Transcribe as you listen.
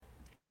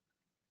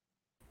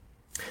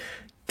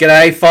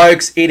G'day,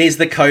 folks. It is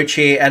the coach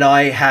here, and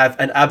I have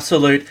an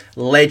absolute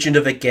legend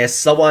of a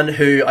guest, someone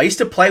who I used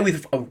to play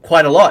with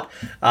quite a lot.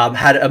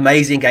 Had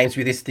amazing games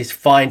with this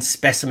fine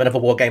specimen of a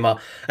wargamer,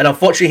 and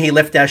unfortunately, he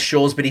left our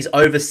shores. But he's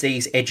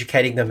overseas,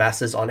 educating the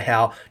masses on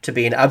how to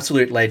be an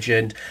absolute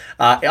legend.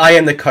 I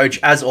am the coach,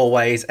 as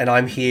always, and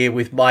I'm here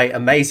with my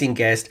amazing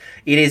guest.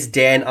 It is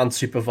Dan,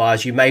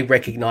 unsupervised. You may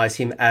recognize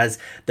him as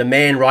the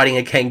man riding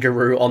a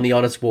kangaroo on the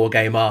Honest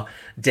Wargamer.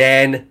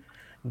 Dan,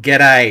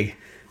 g'day.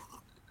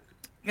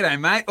 G'day,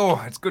 mate.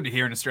 Oh, it's good to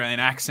hear an Australian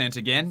accent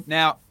again.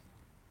 Now,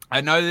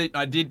 I know that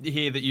I did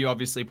hear that you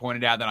obviously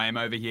pointed out that I am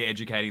over here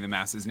educating the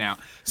masses. Now,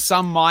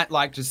 some might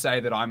like to say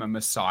that I'm a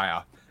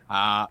messiah,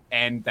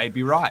 and they'd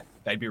be right.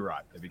 They'd be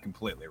right. They'd be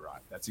completely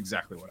right. That's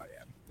exactly what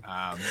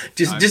I am.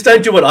 Just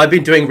don't do what I've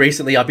been doing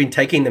recently. I've been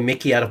taking the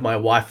mickey out of my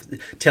wife,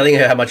 telling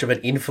her how much of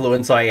an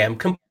influence I am.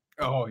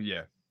 Oh,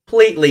 yeah.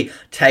 Completely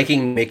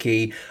taking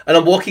Mickey, and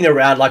I'm walking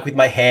around like with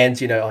my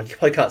hands, you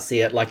probably can't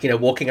see it, like,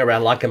 walking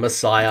around like a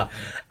messiah.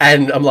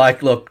 And I'm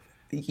like, look,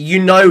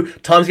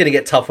 time's going to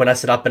get tough when I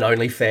set up an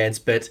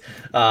OnlyFans, but,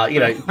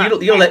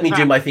 you'll let me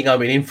do my thing.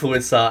 I'm an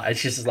influencer. And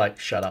she's just like,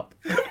 shut up.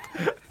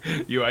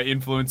 You are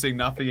influencing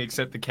nothing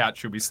except the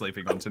couch you'll be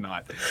sleeping on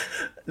tonight.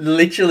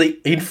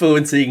 Literally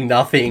influencing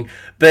nothing.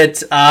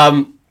 But,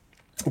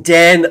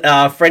 Dan,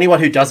 for anyone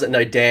who doesn't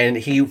know Dan,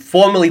 he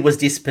formerly was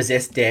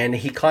Dispossessed Dan.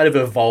 He kind of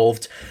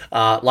evolved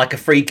like a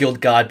free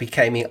guild guard,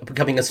 becoming a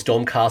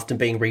Stormcast and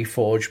being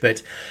reforged.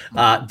 But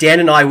Dan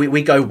and I,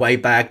 we go way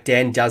back.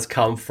 Dan does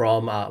come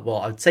from,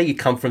 I'd say you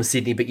come from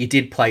Sydney, but you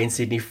did play in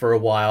Sydney for a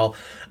while.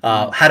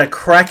 Had a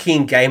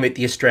cracking game at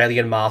the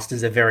Australian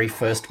Masters, the very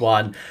first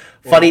one.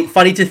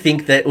 Funny to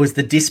think that it was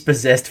the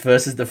Dispossessed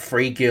versus the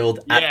Free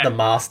Guild at the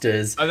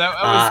Masters. Oh, that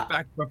was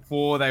back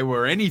before they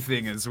were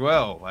anything as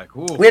well. Like,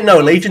 ooh, we had no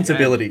allegiance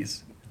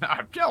abilities.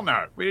 Hell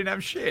no, we didn't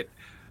have shit.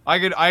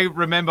 I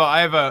remember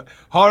I have a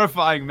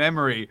horrifying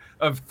memory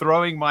of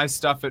throwing my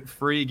stuff at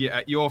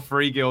your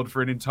Free Guild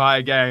for an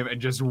entire game and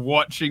just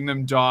watching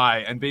them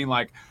die and being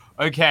like,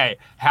 okay,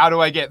 how do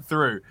I get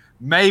through?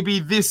 Maybe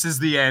this is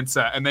the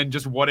answer. And then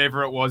just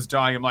whatever it was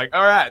dying, I'm like,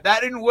 all right,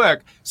 that didn't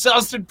work.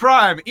 Salsted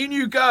Prime, in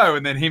you go.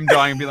 And then him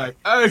dying and be like,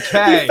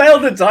 okay. He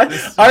failed to die.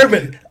 I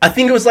remember, I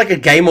think it was like a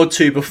game or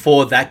two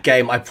before that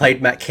game, I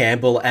played Matt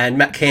Campbell, and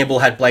Matt Campbell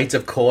had Blades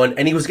of Corn,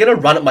 and he was going to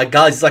run at my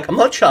guys. He's like, I'm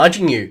not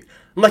charging you.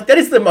 I'm like, that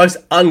is the most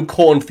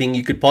uncorn thing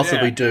you could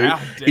possibly do.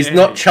 He's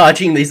not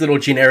charging these little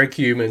generic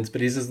humans,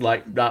 but he's just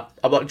like, nah,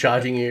 I'm not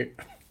charging you.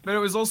 But it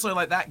was also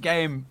like that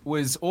game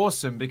was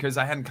awesome because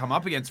I hadn't come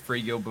up against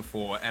Free Guild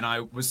before, and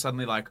I was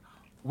suddenly like,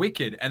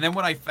 wicked. And then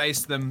when I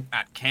faced them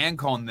at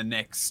CanCon the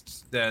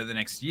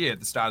next year, at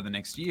the start of the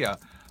next year,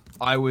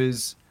 I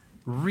was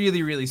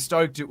really, really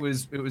stoked. It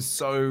was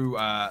so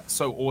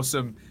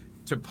awesome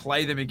to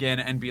play them again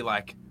and be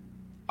like,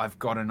 I've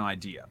got an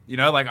idea.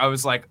 I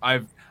was like,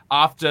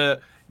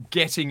 after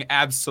getting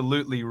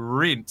absolutely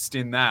rinsed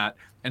in that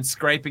and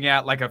scraping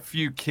out like a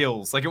few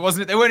kills. Like they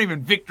weren't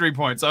even victory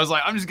points. I was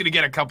like, I'm just going to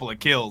get a couple of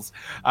kills.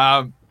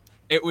 I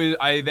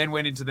then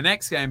went into the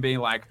next game being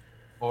like,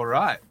 all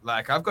right,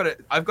 like I've got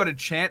a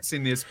chance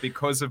in this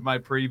because of my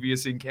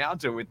previous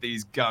encounter with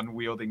these gun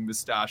wielding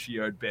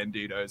mustachioed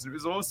banditos. It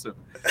was awesome.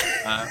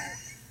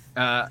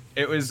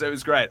 It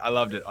was great. I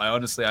loved it. I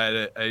honestly,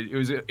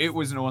 it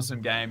was an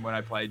awesome game when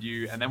I played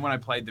you. And then when I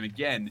played them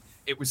again,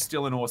 it was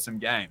still an awesome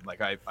game.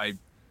 Like I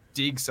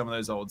dig some of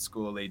those old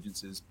school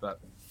allegiances, but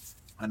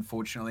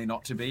unfortunately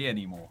not to be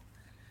anymore.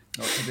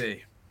 Not to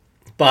be.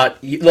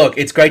 But look,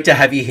 it's great to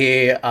have you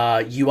here.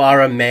 You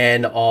are a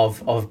man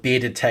of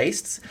bearded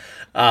tastes.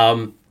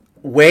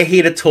 We're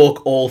here to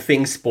talk all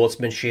things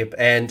sportsmanship,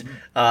 and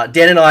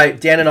Dan and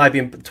I have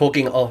been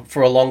talking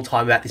for a long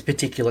time about this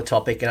particular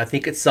topic, and I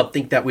think it's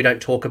something that we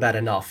don't talk about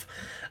enough.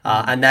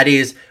 And that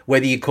is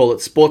whether you call it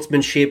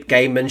sportsmanship,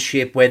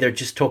 gamemanship, whether it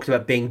just talks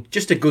about being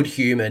just a good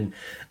human.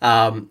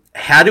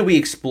 How do we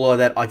explore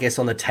that, I guess,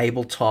 on the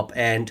tabletop?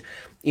 And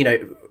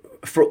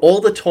for all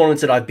the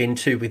tournaments that I've been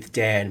to with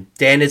Dan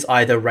is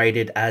either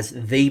rated as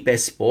the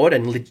best sport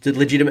and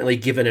legitimately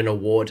given an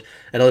award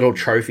and a little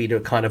trophy to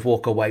kind of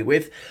walk away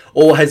with,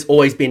 or has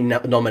always been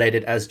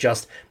nominated as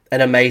just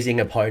an amazing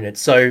opponent.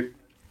 So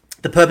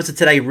the purpose of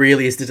today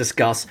really is to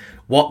discuss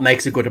what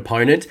makes a good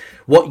opponent,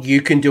 what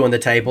you can do on the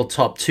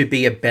tabletop to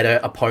be a better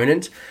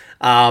opponent.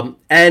 And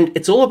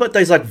it's all about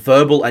those like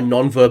verbal and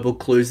non-verbal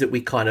clues that we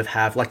kind of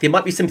have. Like there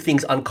might be some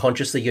things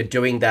unconsciously you're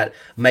doing that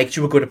makes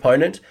you a good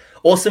opponent,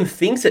 or some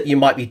things that you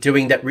might be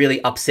doing that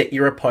really upset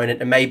your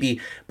opponent. And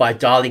maybe by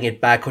dialing it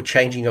back or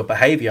changing your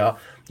behavior,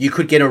 you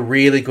could get a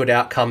really good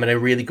outcome and a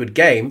really good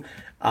game.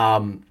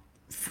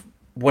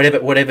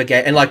 Whatever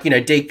game. And like,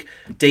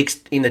 Deke's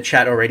in the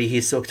chat already.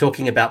 He's sort of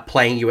talking about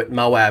playing you at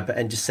Moab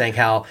and just saying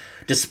how,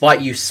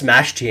 despite you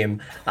smashed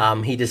him,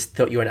 he just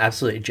thought you were an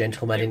absolute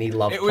gentleman and he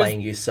loved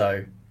playing you.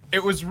 So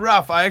it was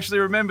rough. I actually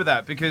remember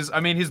that because,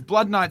 his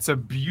Blood Knights are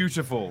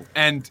beautiful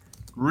and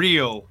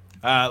real.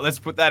 Let's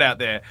put that out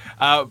there.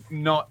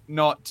 Not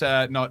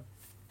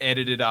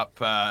edited up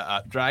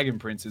Dragon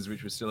Princes,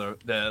 which was still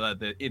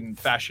the in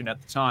fashion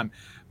at the time.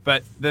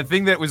 But the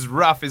thing that was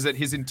rough is that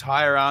his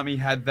entire army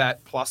had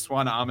that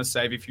 +1 armor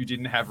save if you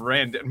didn't have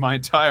rend, and my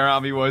entire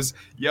army was,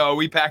 yo,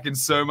 we packing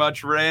so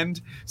much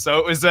rend.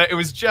 So it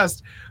was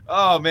just,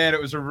 oh man,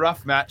 it was a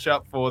rough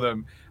matchup for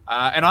them.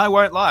 And I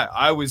won't lie,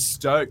 I was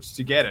stoked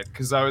to get it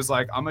because I was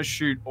like, I'm gonna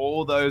shoot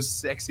all those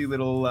sexy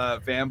little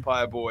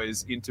vampire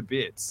boys into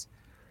bits,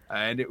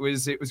 and it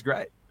was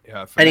great.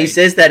 And he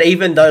says that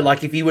even though,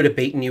 like, if he would have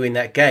beaten you in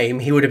that game,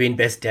 he would have been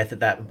best death at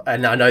that.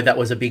 And I know that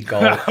was a big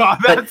goal.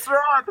 That's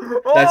right.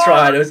 Oh! That's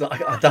right. It was like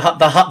the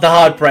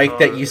heartbreak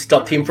that you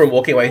stopped him from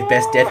walking away with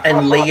best death,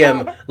 and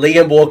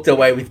Liam walked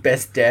away with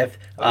best death.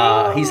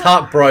 His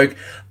heart broke,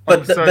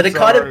 but it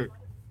kind of.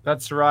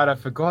 That's right. I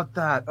forgot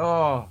that.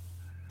 Oh.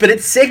 But it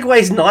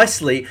segues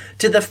nicely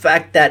to the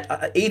fact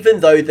that even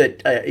though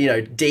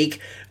that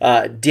Deke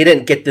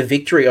didn't get the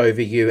victory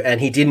over you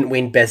and he didn't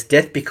win best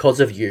death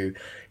because of you,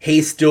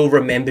 he still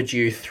remembered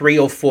you 3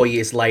 or 4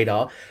 years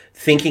later,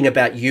 thinking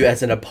about you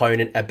as an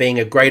opponent, being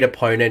a great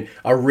opponent,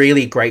 a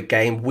really great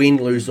game,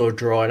 win, lose or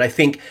draw. And I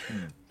think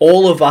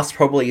all of us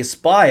probably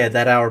aspire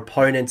that our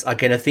opponents are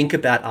going to think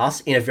about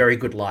us in a very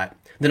good light.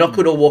 They're not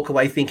going to walk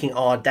away thinking,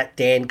 oh, that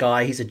Dan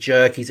guy, he's a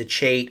jerk, he's a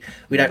cheat,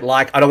 I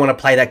don't want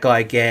to play that guy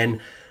again.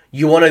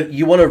 You want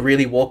to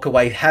really walk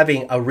away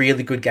having a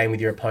really good game with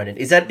your opponent.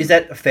 Is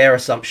that a fair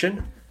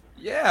assumption?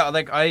 Yeah,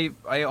 like I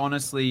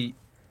honestly,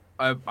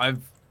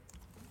 I've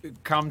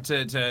come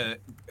to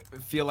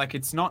feel like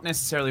it's not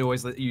necessarily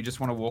always that you just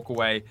want to walk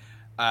away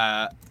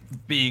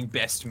being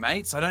best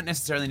mates. I don't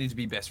necessarily need to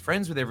be best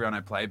friends with everyone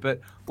I play, but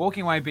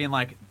walking away being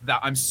like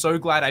that, I'm so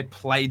glad I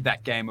played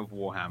that game of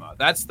Warhammer.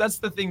 That's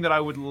the thing that I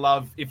would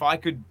love. If I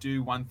could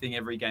do one thing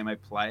every game I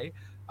play,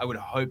 I would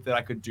hope that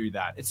I could do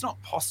that. It's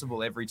not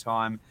possible every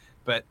time,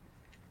 but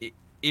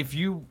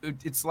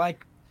it's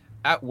like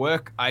at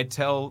work, I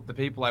tell the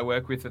people I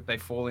work with that they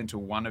fall into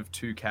one of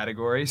two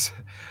categories,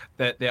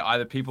 that they're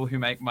either people who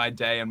make my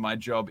day and my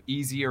job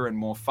easier and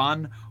more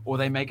fun, or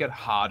they make it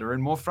harder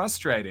and more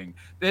frustrating.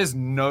 There's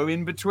no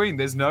in between.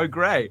 There's no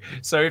gray.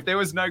 So if there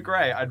was no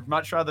gray, I'd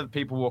much rather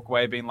people walk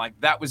away being like,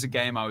 that was a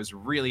game I was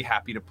really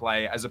happy to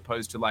play, as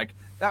opposed to like,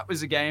 that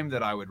was a game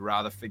that I would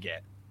rather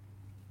forget.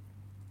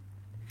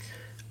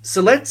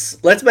 So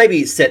let's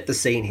maybe set the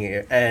scene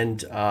here,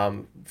 and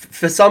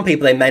for some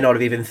people they may not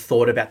have even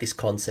thought about this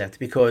concept,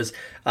 because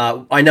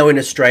I know in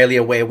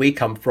Australia, where we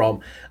come from,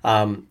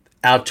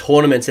 our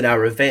tournaments and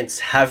our events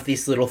have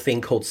this little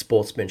thing called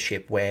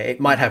sportsmanship, where it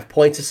might have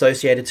points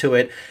associated to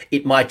it.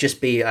 It might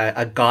just be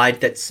a guide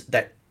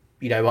that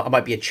it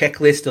might be a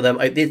checklist,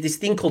 or there's this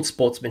thing called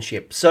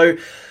sportsmanship. So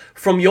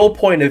from your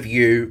point of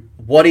view,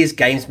 what is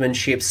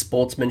gamesmanship,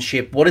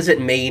 sportsmanship? What does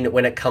it mean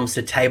when it comes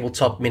to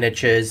tabletop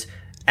miniatures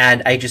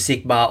and Age of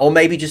Sigmar, or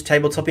maybe just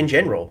tabletop in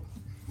general?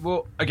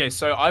 Well, okay,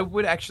 so I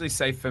would actually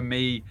say for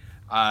me,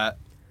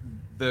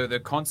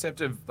 the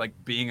concept of like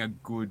being a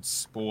good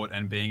sport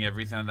and being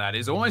everything like that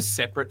is almost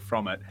separate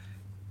from it.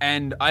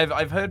 And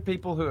I've heard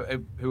people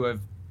who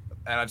have,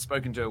 and I've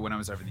spoken to when I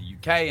was over in the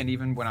UK, and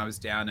even when I was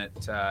down at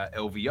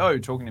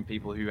LVO, talking to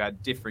people who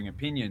had differing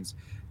opinions.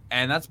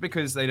 And that's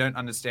because they don't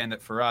understand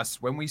that for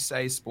us, when we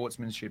say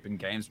sportsmanship and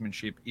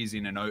gamesmanship is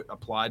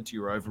applied to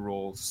your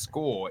overall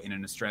score in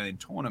an Australian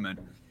tournament,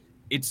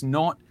 it's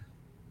not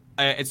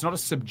a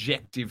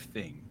subjective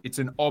thing. It's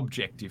an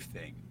objective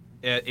thing.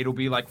 It'll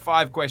be like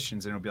 5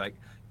 questions, and it'll be like,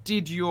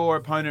 did your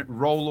opponent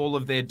roll all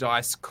of their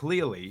dice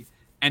clearly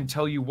and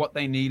tell you what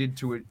they needed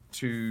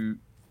to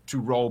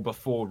roll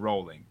before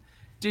rolling?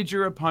 Did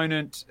your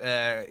opponent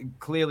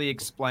clearly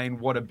explain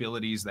what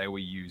abilities they were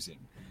using?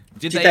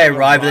 Did they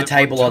arrive at the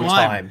table on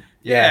time?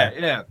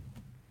 Yeah.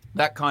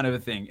 That kind of a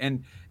thing.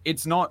 And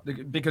it's not,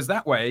 because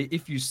that way,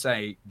 if you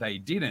say they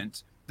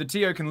didn't, the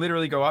TO can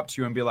literally go up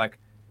to you and be like,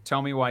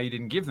 tell me why you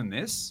didn't give them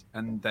this.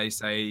 And they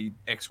say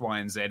X, Y,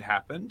 and Z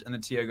happened. And the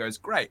TO goes,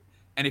 great.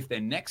 And if their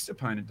next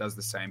opponent does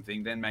the same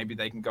thing, then maybe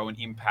they can go and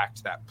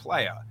impact that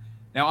player.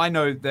 Now, I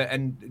know that,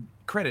 and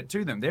credit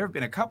to them, there have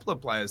been a couple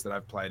of players that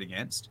I've played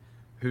against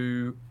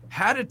who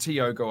had a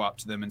TO go up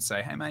to them and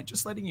say, hey, mate,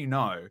 just letting you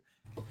know,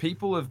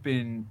 people have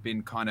been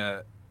kind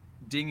of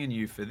dinging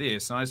you for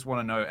this, and I just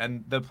want to know.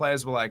 And the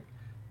players were like,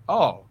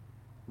 oh,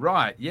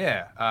 right,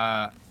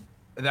 yeah.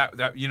 That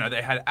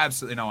they had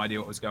absolutely no idea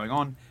what was going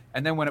on.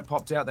 And then when it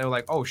popped out, they were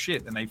like, oh,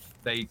 shit. And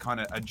they kind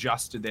of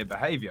adjusted their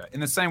behavior. In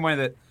the same way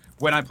that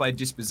when I played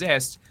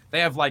Dispossessed,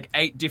 they have like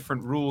 8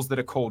 different rules that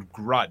are called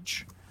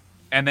grudge.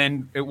 And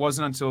then it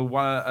wasn't until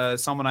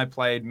someone I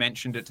played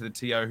mentioned it to the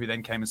TO, who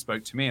then came and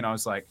spoke to me. And I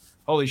was like,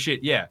 holy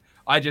shit, yeah.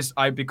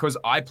 Because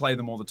I play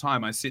them all the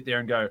time, I sit there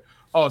and go,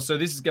 oh, so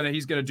he's going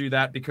to do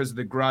that because of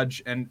the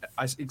grudge. And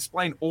I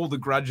explain all the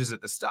grudges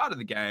at the start of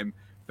the game.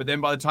 But then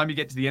by the time you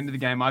get to the end of the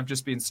game, I've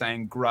just been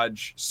saying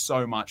grudge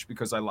so much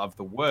because I love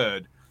the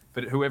word.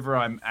 But whoever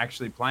I'm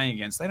actually playing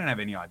against, they don't have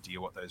any idea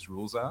what those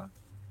rules are.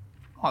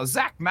 Oh,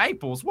 Zach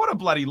Maples, what a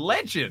bloody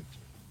legend.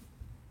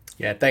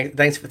 Yeah,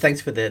 thanks for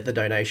the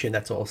donation.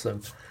 That's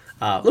awesome.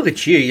 Look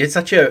at you! It's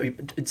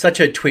such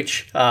a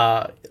Twitch.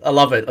 I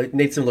love it. I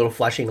need some little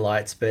flashing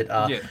lights, but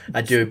Yeah.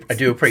 I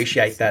do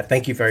appreciate that.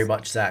 Thank you very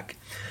much, Zach.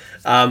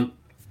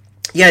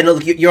 Yeah, no,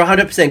 you're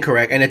 100%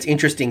 correct, and it's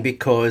interesting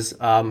because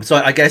so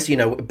I guess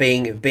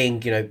being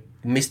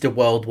Mr.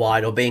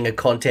 Worldwide, or being a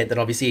content that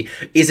obviously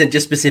isn't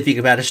just specific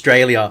about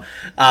Australia.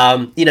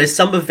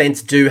 Some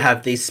events do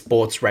have these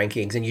sports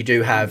rankings, and you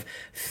do have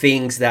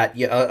things that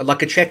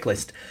like a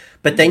checklist.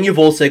 But then you've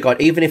also got,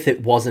 even if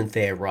it wasn't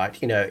there, right?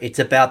 It's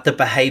about the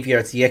behavior,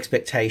 it's the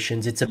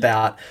expectations, it's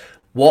about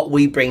what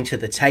we bring to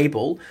the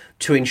table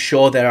to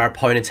ensure that our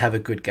opponents have a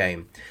good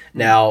game.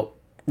 Now,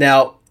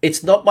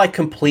 it's not my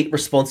complete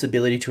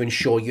responsibility to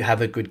ensure you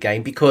have a good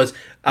game, because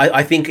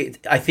I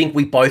think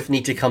we both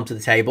need to come to the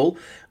table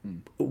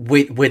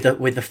with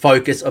the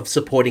focus of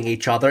supporting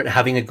each other and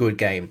having a good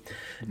game.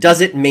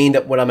 Does it mean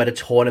that when I'm at a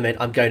tournament,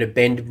 I'm going to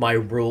bend my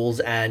rules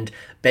and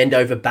bend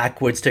over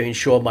backwards to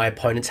ensure my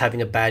opponent's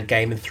having a bad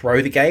game and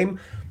throw the game?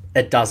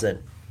 It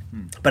doesn't.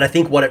 But I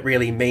think what it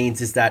really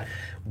means is that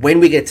when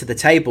we get to the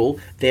table,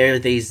 there are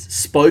these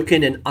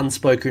spoken and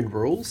unspoken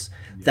rules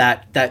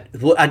that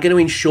are going to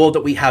ensure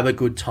that we have a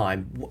good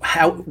time,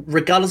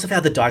 regardless of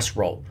how the dice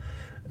roll.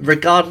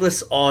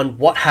 Regardless on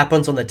what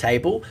happens on the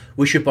table,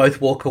 we should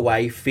both walk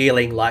away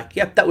feeling like,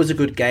 yep, that was a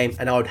good game,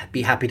 and I would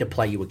be happy to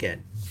play you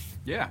again.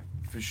 Yeah,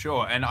 for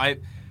sure. And I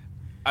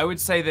would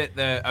say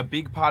that a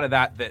big part of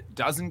that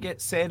doesn't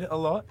get said a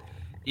lot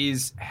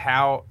is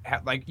how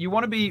like, you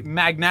want to be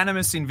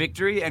magnanimous in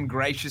victory and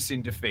gracious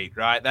in defeat,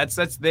 right? That's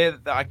there.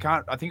 I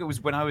think it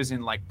was when I was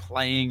in like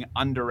playing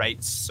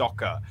under-8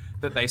 soccer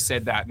that they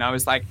said that, and I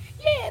was like,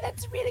 yeah,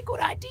 that's a really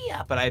good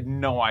idea, but I had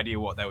no idea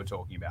what they were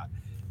talking about.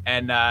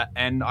 And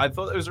I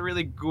thought it was a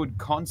really good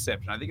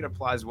concept, and I think it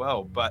applies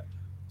well. But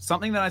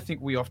something that I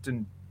think we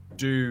often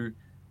do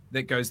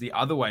that goes the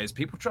other way is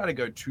people try to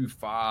go too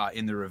far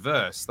in the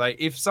reverse.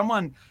 Like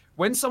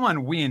when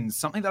someone wins,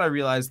 something that I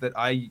realized that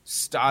I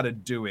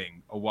started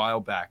doing a while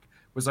back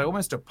was I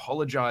almost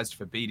apologized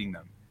for beating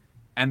them.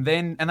 And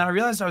then I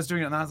realized I was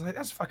doing it, and I was like,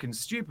 that's fucking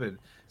stupid.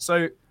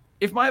 So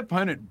if my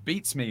opponent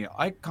beats me,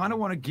 I kind of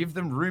want to give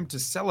them room to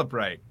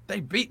celebrate. They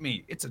beat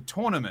me. It's a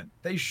tournament.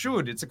 They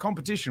should. It's a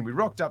competition. We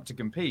rocked up to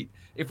compete.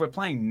 If we're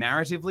playing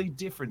narratively,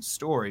 different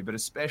story, but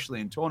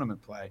especially in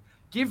tournament play,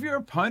 give your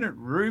opponent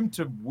room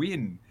to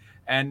win.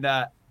 And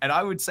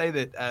I would say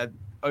that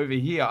over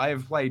here, I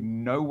have played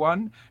no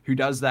one who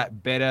does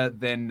that better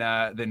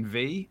than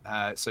V.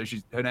 So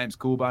her name's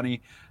Cool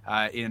Bunny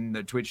in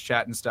the Twitch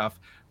chat and stuff.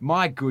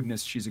 My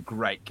goodness, she's a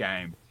great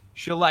game.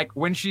 She'll, like,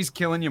 when she's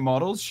killing your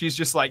models, she's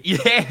just like,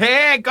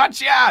 yeah,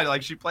 gotcha.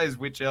 Like, she plays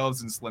witch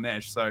elves and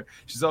Slanesh, so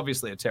she's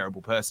obviously a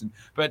terrible person.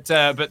 But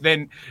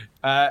then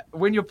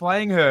when you're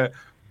playing her,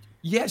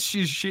 yes,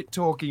 she's shit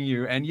talking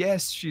you, and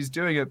yes, she's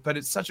doing it, but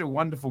it's such a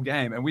wonderful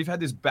game. And we've had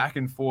this back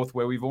and forth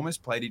where we've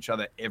almost played each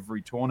other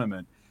every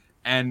tournament.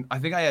 And I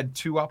think I had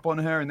 2 up on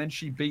her, and then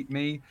she beat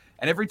me.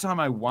 And every time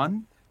I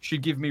won,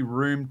 she'd give me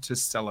room to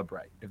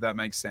celebrate, if that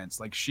makes sense.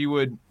 Like, she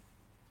would,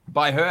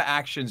 by her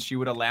actions, she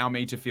would allow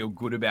me to feel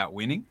good about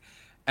winning.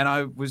 And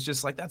I was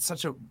just like, that's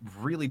such a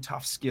really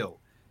tough skill,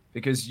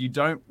 because you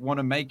don't want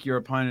to make your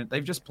opponent,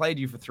 they've just played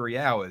you for 3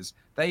 hours.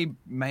 They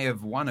may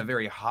have won a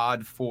very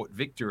hard fought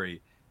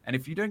victory. And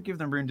if you don't give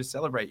them room to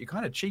celebrate, you're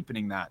kind of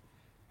cheapening that.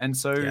 And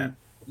so,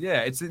 yeah,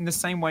 it's in the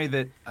same way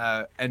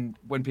that, and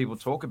when people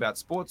talk about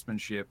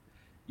sportsmanship,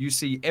 you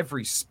see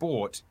every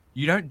sport,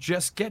 you don't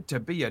just get to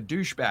be a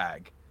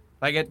douchebag.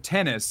 Like at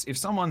tennis, if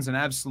someone's an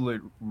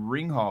absolute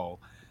ringhole,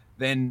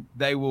 then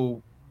they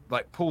will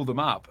like pull them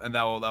up, and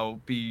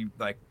they'll be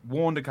like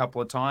warned a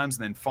couple of times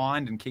and then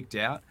fined and kicked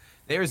out.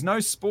 There is no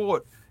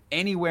sport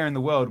anywhere in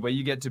the world where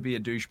you get to be a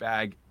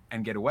douchebag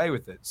and get away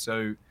with it.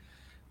 So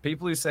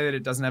people who say that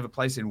it doesn't have a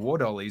place in war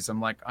dollies, I'm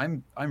like,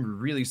 I'm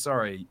really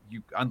sorry.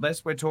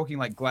 Unless we're talking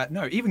like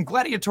even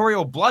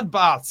gladiatorial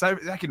bloodbaths. So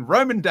like in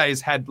Roman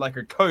days had like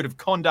a code of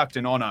conduct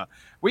and honor.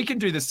 We can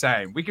do the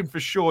same. We can for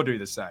sure do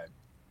the same.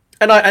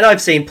 And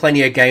I've seen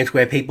plenty of games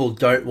where people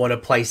don't want to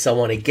play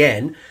someone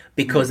again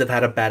because they've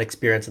had a bad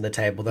experience on the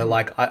table. They're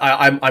like,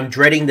 I'm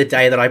dreading the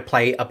day that I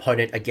play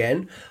opponent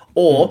again.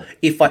 Or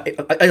if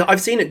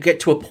I've seen it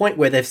get to a point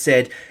where they've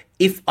said,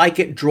 if I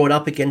get drawn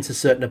up against a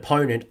certain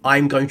opponent,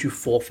 I'm going to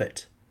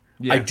forfeit.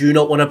 Yeah. I do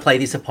not want to play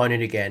this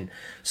opponent again.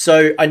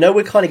 So I know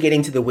we're kind of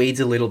getting to the weeds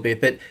a little bit,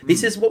 but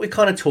this is what we're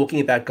kind of talking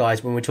about,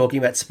 guys, when we're talking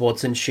about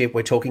sportsmanship.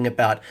 We're talking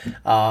about,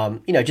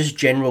 just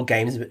general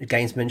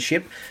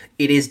gamesmanship.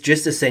 It is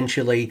just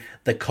essentially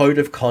the code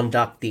of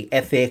conduct, the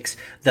ethics,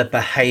 the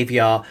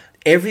behavior,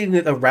 everything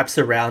that wraps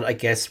around, I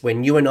guess,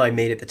 when you and I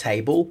meet at the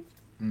table.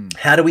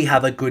 How do we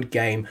have a good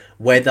game,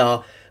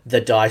 whether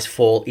the dice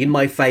fall in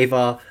my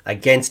favor,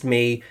 against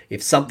me,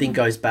 if something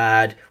goes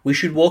bad, we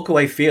should walk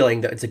away feeling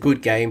that it's a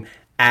good game.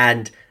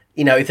 And,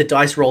 if the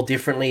dice roll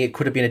differently, it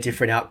could have been a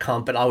different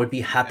outcome, but I would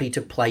be happy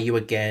to play you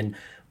again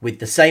with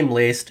the same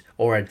list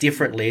or a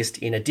different list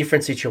in a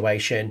different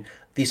situation.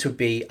 This would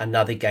be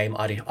another game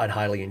I'd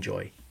highly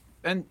enjoy.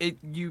 And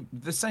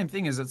the same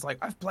thing is, it's like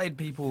I've played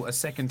people a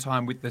second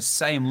time with the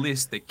same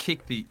list that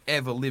kicked the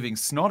ever living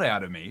snot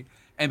out of me,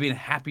 and been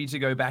happy to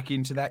go back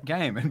into that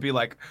game and be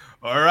like,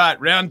 all right,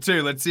 round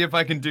two, let's see if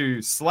I can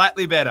do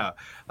slightly better.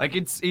 Like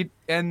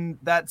and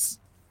that's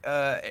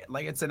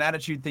like it's an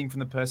attitude thing from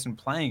the person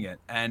playing it.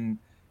 And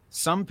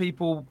some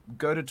people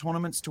go to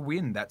tournaments to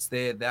win. That's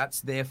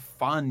their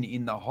fun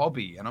in the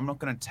hobby, and I'm not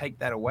going to take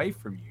that away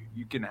from you.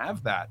 You can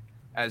have that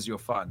as your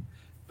fun.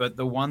 But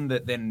the one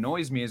that then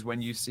annoys me is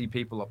when you see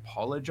people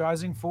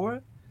apologizing for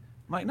it.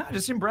 I'm like, no,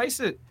 just embrace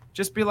it.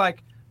 Just be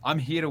like, I'm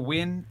here to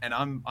win, and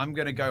I'm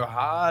going to go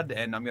hard,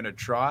 and I'm going to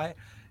try.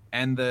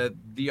 And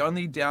the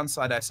only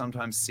downside I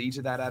sometimes see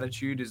to that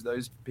attitude is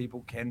those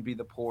people can be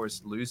the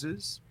poorest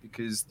losers,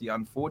 because the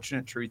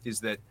unfortunate truth is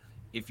that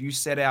if you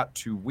set out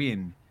to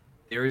win,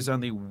 there is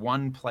only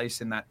one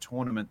place in that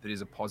tournament that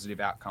is a positive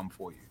outcome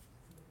for you,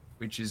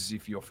 which is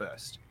if you're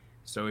first.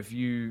 So if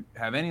you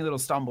have any little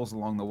stumbles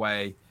along the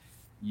way,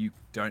 you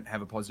don't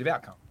have a positive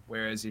outcome.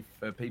 Whereas if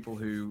people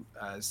who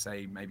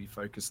say maybe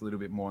focus a little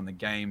bit more on the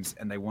games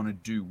and they want to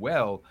do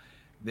well,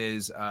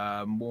 there's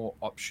more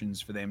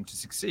options for them to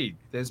succeed.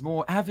 There's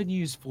more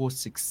avenues for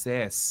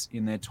success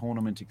in their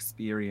tournament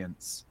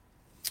experience.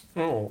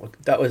 Oh,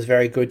 that was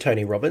very good,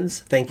 Tony Robbins.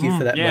 Thank you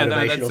for that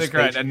motivational that's so speech.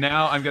 great. And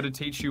now I'm going to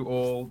teach you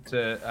all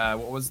to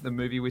what was the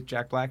movie with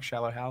Jack Black,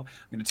 Shallow Hal?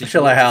 I'm going to teach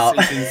Shallow you Hal. all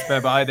to see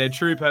things by their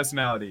true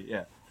personality.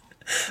 Yeah.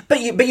 But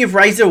you've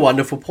raised a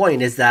wonderful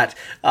point, is that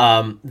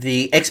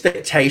the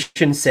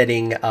expectation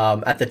setting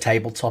at the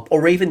tabletop,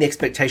 or even the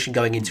expectation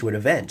going into an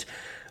event.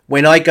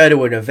 When I go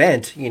to an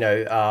event,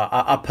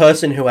 a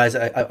person who has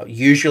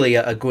usually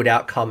a good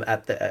outcome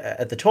at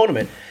the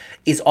tournament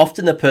is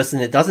often the person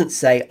that doesn't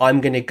say,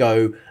 I'm going to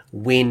go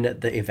win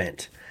the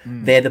event.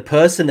 They're the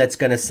person that's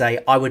going to say,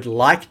 I would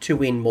like to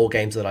win more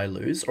games that I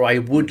lose, or I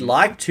would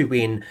like to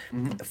win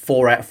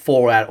 4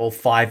 out or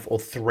 5 or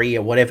 3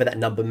 or whatever that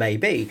number may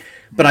be,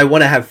 but I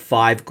want to have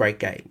 5 great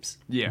games.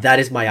 Yeah. That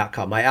is my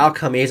outcome. My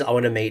outcome is I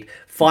want to meet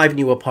 5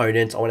 new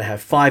opponents. I want to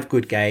have 5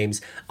 good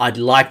games. I'd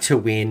like to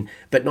win,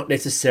 but not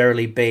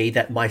necessarily be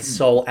that my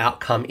sole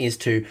outcome is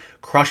to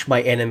crush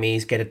my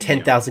enemies, get a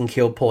 10,000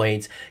 kill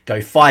points, go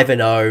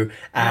 5-0,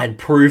 and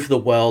prove the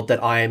world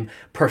that I am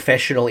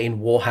professional in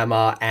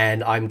Warhammer,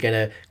 and I'm going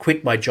to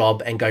quit my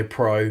job and go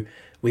pro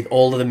with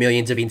all of the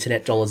millions of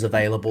internet dollars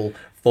available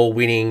for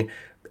winning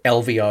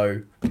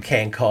LVO,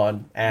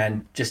 CanCon,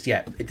 and just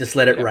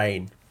let it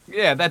rain.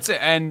 Yeah, that's it.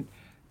 And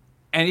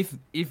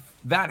if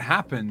that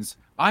happens,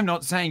 I'm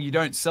not saying you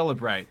don't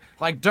celebrate.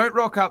 Like, don't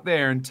rock up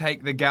there and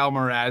take the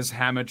Galmaraz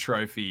Hammer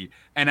Trophy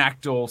and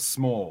act all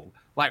small.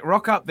 Like,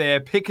 rock up there,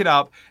 pick it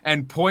up,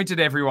 and point at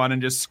everyone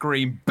and just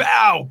scream,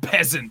 "Bow,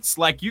 peasants!"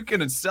 Like, you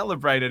can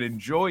celebrate and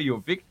enjoy your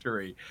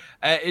victory.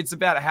 It's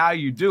about how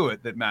you do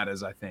it that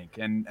matters, I think.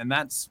 And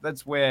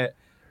that's where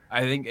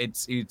I think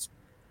it's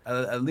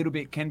a little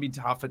bit can be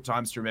tough at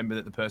times to remember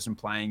that the person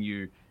playing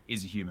you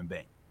is a human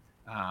being.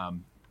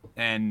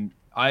 And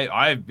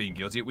I've been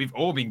guilty. We've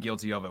all been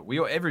guilty of it.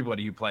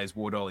 Everybody who plays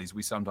War Dollies,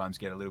 we sometimes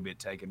get a little bit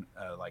taken,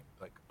 like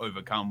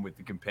overcome with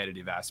the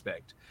competitive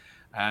aspect.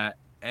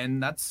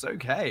 And that's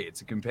okay. It's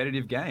a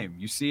competitive game.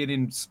 You see it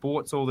in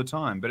sports all the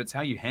time, but it's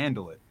how you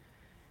handle it.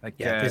 Like,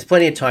 there's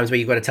plenty of times where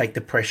you've got to take the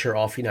pressure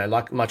off,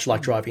 much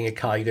like driving a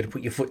car, you've got to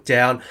put your foot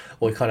down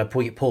or kind of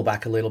pull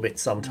back a little bit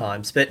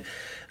sometimes. But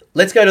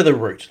let's go to the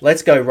root.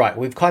 Let's go right.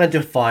 We've kind of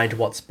defined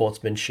what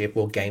sportsmanship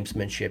or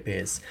gamesmanship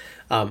is.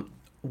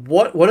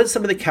 What are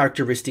some of the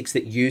characteristics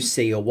that you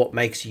see, or what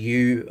makes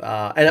you?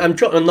 And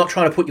I'm not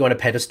trying to put you on a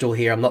pedestal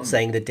here. I'm not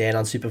saying that Dan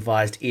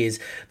Unsupervised is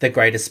the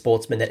greatest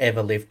sportsman that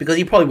ever lived, because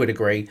he probably would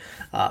agree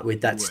with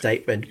that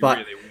statement. But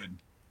really would.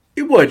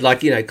 It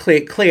would,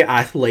 clear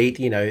athlete,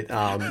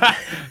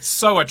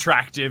 so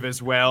attractive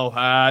as well.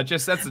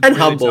 That's a and really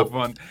humble. tough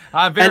one.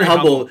 Very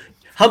humble.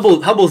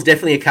 Humble's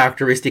definitely a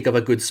characteristic of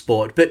a good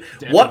sport. But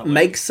what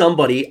makes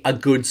somebody a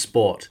good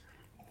sport?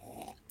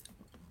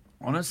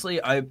 Honestly,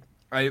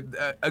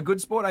 a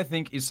good sport, I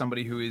think, is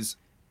somebody who is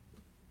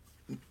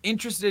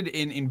interested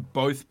in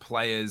both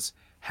players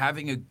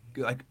having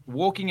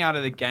walking out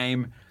of the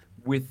game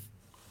with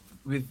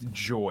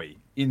joy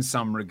in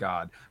some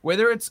regard.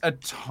 Whether it's a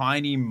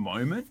tiny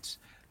moment,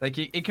 like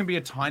it can be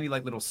a tiny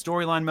little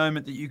storyline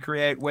moment that you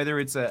create, whether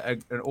it's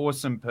an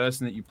awesome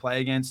person that you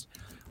play against.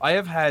 I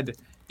have had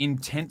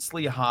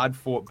intensely hard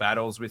fought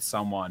battles with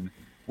someone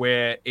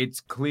where it's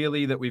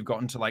clearly that we've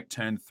gotten to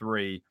turn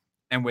 3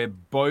 and we're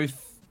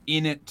both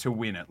in it to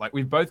win it. Like,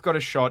 we've both got a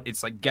shot.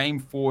 It's like game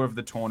 4 of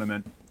the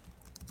tournament,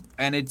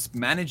 and it's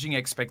managing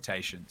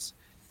expectations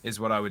is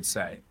what I would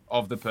say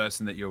of the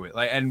person that you're with.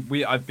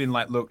 I've been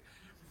like, look,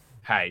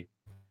 hey,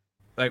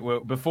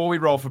 before we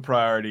roll for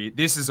priority,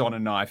 this is on a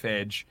knife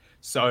edge.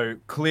 So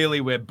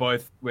clearly we're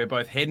both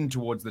heading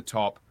towards the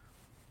top.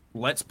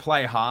 Let's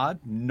play hard,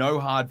 no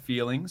hard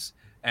feelings.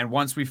 And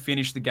once we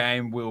finish the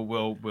game,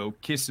 we'll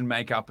kiss and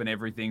make up and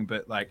everything.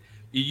 But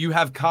you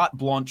have carte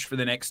blanche for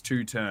the next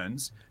 2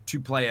 turns to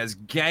play as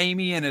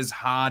gamey and as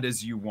hard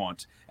as you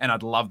want. And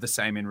I'd love the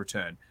same in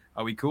return.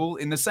 Are we cool?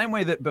 In the same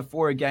way that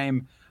before a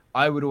game,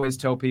 I would always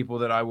tell people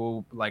that I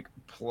will like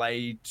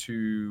play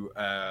to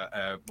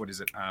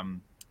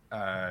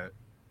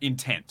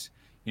intent.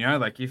 You know,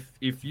 like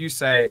if you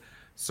say,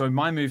 so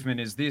my movement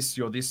is this,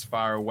 you're this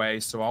far away,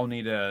 so I'll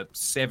need a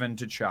 7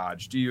 to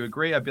charge. Do you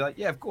agree? I'd be like,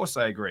 yeah, of course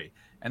I agree.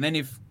 And then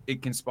if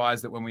it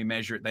conspires that when we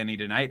measure it, they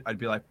need an 8, I'd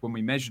be like, when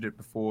we measured it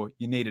before,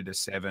 you needed a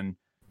 7,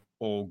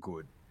 all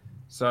good.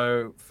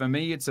 So for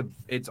me,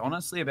 it's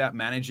honestly about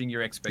managing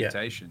your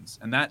expectations,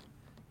 and that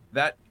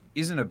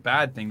isn't a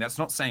bad thing. That's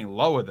not saying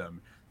lower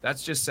them.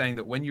 That's just saying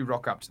that when you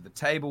rock up to the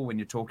table, when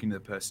you're talking to the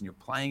person you're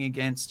playing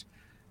against,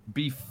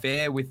 be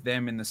fair with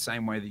them in the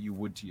same way that you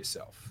would to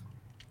yourself.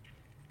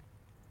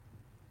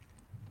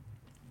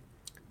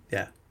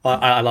 Yeah,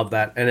 I love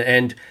that.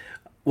 And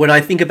when I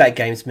think about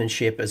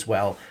gamesmanship as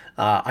well,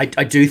 I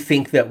do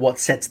think that what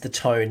sets the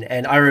tone,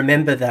 and I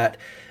remember that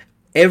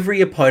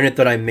every opponent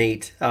that I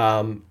meet,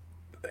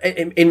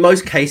 in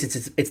most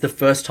cases, it's the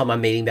first time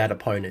I'm meeting that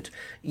opponent.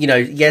 You know,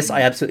 yes,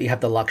 I absolutely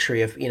have the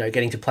luxury of, you know,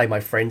 getting to play my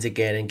friends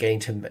again and getting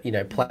to, you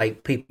know, play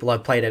people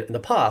I've played in the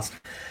past.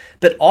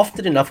 But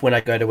often enough, when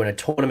I go to a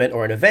tournament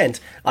or an event,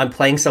 I'm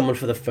playing someone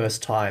for the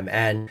first time,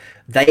 and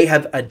they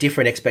have a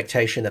different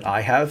expectation that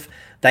I have.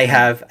 They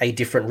have a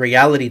different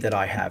reality that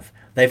I have.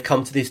 They've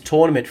come to this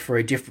tournament for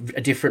a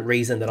different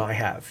reason that I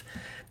have.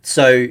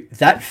 So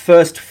that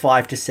first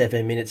 5 to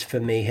 7 minutes for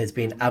me has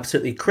been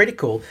absolutely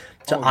critical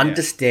to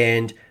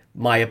understand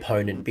my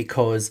opponent,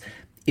 because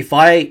if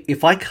I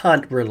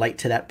can't relate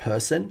to that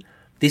person,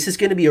 this is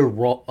going to be a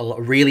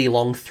really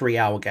long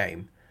 3-hour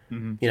game.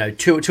 Mm-hmm. You know,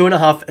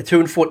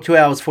 2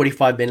 hours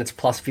 45 minutes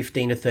plus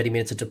 15 to 30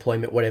 minutes of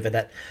deployment, whatever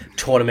that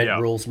tournament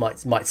rules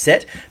might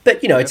set.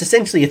 But you know, it's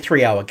essentially a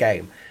 3-hour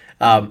game.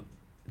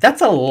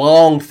 That's a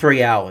long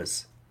 3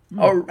 hours.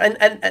 Oh, and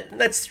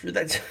that's.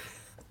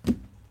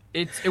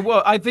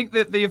 Well, I think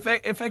that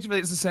effectively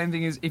it's the same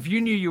thing as if you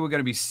knew you were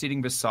going to be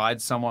sitting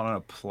beside someone on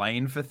a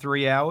plane for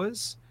 3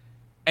 hours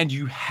and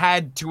you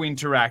had to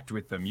interact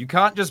with them. You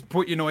can't just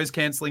put your noise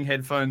cancelling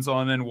headphones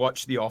on and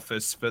watch The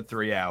Office for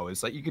 3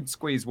 hours. Like, you could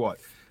squeeze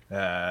 9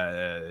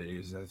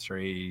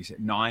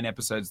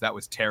 episodes. That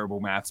was terrible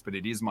maths, but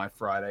it is my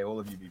Friday. All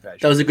of you be patient.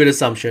 That was a good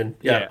assumption.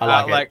 Yeah,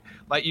 I like it.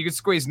 Like you could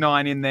squeeze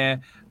 9 in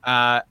there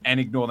and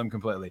ignore them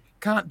completely.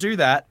 Can't do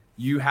that.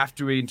 You have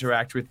to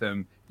interact with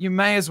them. You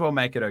may as well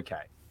make it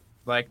okay.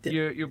 Like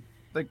you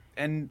like,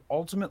 and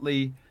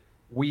ultimately,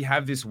 we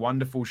have this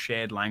wonderful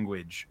shared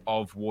language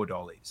of war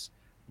dollies.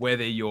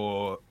 Whether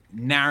you're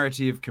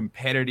narrative,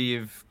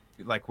 competitive,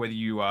 like whether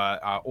you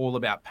are all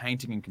about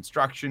painting and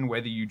construction,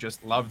 whether you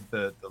just love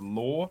the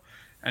lore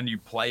and you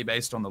play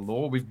based on the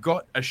lore, we've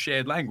got a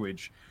shared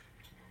language.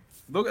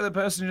 Look at the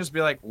person and just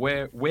be like,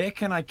 where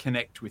can I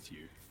connect with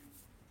you?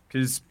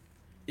 Because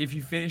if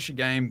you finish a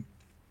game,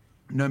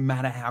 no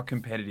matter how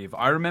competitive.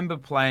 I remember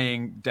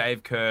playing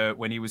Dave Kerr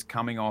when he was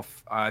coming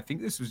off, I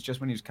think this was just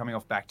when he was coming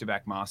off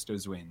back-to-back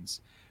Masters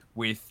wins,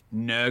 with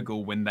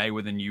Nurgle when they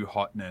were the new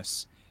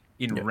hotness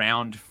in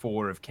round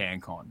 4 of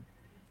CanCon.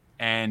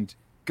 And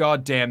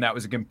goddamn, that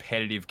was a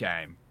competitive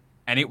game.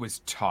 And it was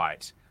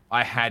tight.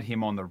 I had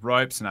him on the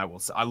ropes, and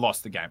I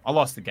lost the game.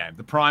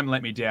 The Prime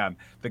let me down.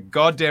 The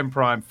goddamn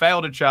Prime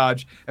failed to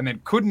charge and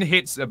then couldn't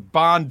hit a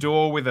barn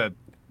door with a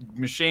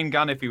machine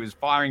gun if he was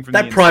firing from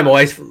that the Prime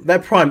inside.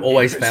 That Prime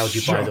always fails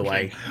you, by the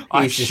way.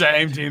 I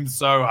shamed him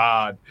so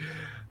hard.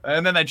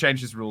 And then they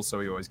changed his rules so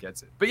he always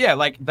gets it. But yeah,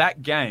 like,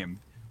 that game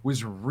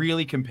was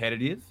really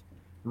competitive,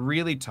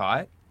 really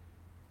tight,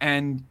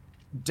 and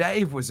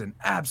Dave was an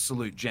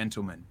absolute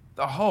gentleman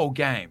the whole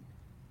game.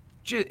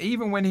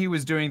 Even when he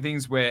was doing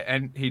things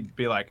and he'd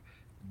be like,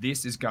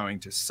 this is going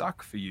to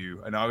suck for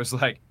you. And I was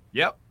like,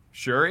 yep,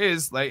 sure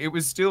is. Like, it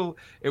was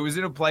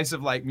in a place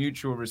of like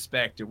mutual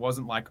respect. It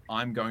wasn't like,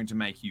 I'm going to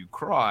make you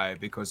cry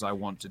because I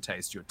want to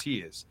taste your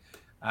tears.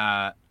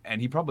 And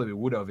he probably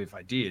would have if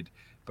I did.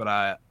 But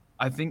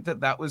I think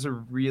that was a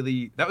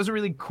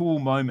really cool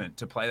moment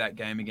to play that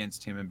game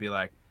against him and be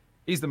like,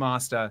 he's the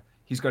master.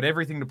 He's got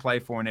everything to play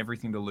for and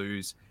everything to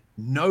lose.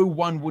 No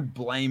one would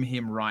blame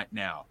him right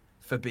now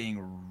for being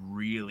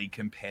really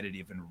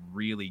competitive and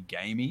really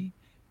gamey.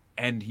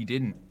 And he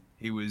didn't.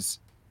 He was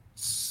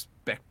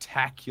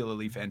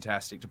spectacularly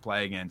fantastic to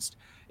play against.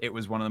 It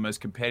was one of the most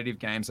competitive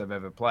games I've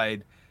ever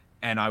played,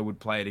 and I would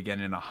play it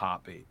again in a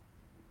heartbeat.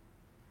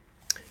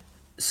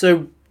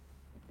 So,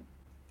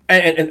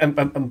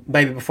 and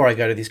maybe before I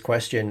go to this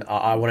question,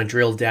 I want to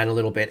drill down a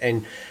little bit.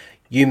 And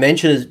you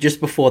mentioned just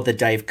before the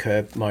Dave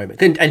Kerr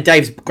moment, and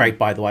Dave's great,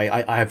 by the way.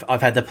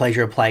 I've had the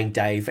pleasure of playing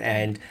Dave,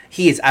 and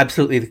he is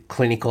absolutely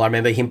clinical. I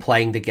remember him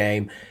playing the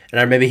game, and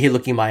I remember him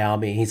looking at my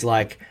army. He's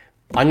like,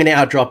 "I'm going to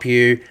outdrop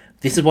you.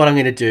 This is what I'm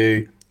going to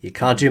do. You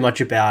can't do much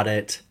about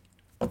it.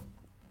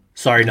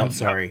 Sorry, not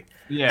sorry."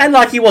 Yeah. And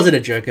like, he wasn't a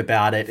jerk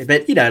about it,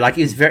 but you know, like,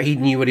 he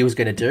knew what he was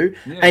going to do,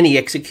 and he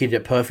executed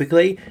it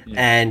perfectly.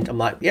 And I'm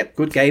like, yep,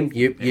 good game.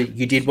 You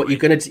did what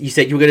you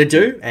said you were going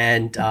to do,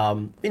 and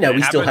you know,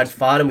 we still had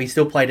fun and we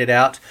still played it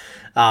out.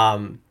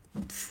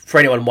 for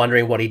anyone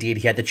wondering what he did,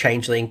 he had the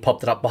changeling,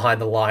 popped it up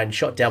behind the line,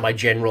 shot down my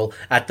general.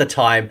 At the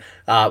time,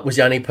 was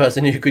the only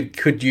person who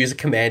could use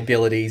command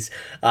abilities,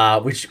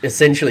 which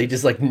essentially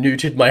just like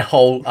neutered my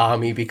whole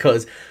army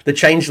because the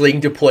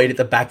changeling deployed at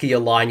the back of your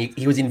line.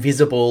 He was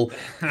invisible.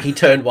 He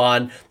turned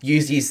one,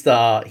 used his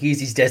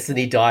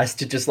destiny dice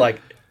to just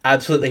like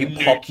absolutely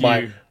Nuke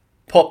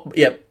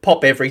you.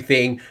 pop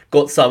everything.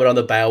 Got summoned on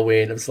the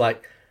Balewind. It was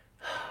like,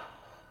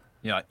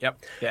 You're like, yep,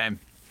 game,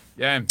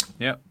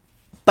 yep.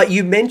 but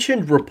you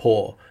mentioned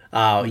rapport.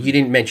 You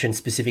didn't mention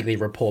specifically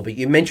rapport, but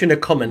you mentioned a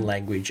common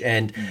language,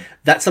 and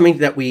that's something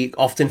that we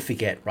often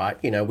forget, right?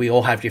 You know, we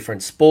all have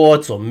different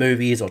sports or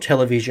movies or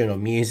television or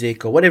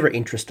music or whatever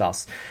interests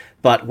us.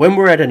 But when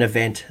we're at an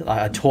event,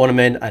 a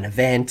tournament, an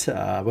event,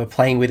 we're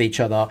playing with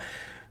each other,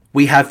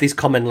 we have this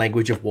common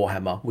language of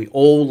Warhammer. We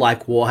all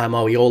like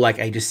Warhammer. We all like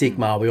Age of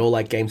Sigmar. We all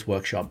like Games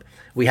Workshop.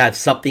 We have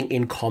something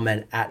in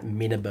common at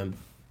minimum.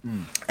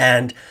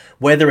 And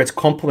whether it's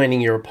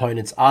complimenting your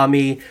opponent's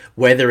army,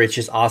 whether it's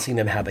just asking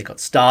them how they got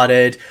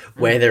started,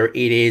 whether it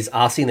is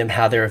asking them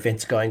how their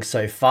event's going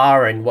so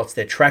far and what's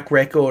their track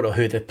record or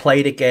who they've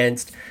played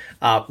against,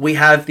 we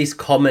have this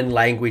common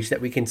language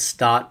that we can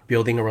start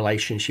building a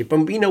relationship.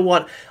 And you know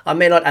what? I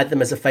may not add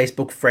them as a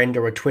Facebook friend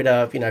or a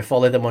Twitter,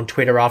 follow them on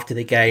Twitter after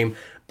the game,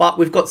 but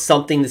we've got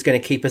something that's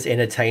going to keep us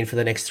entertained for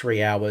the next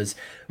 3 hours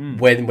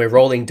when we're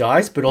rolling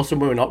dice, but also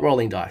when we're not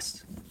rolling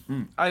dice.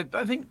 I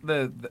think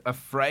a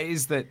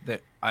phrase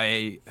that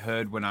I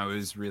heard when I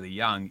was really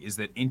young is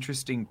that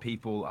interesting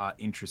people are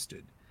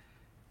interested.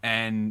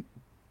 And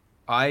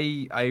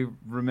I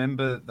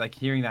remember like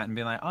hearing that and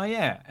being like, oh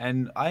yeah.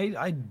 And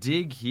I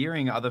dig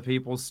hearing other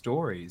people's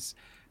stories.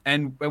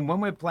 And when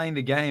we're playing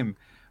the game,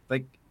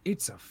 like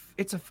it's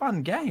a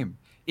fun game.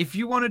 If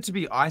you wanted to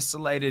be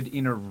isolated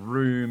in a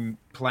room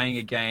playing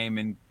a game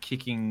and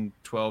kicking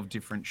 12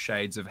 different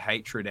shades of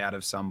hatred out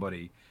of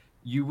somebody,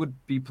 you would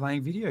be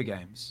playing video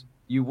games.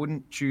 You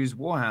wouldn't choose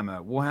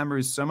Warhammer. Warhammer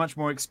is so much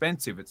more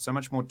expensive. It's so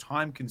much more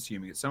time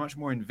consuming. It's so much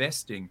more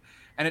investing.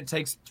 And it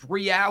takes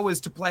 3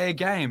 hours to play a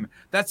game.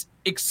 That's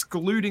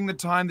excluding the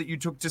time that you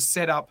took to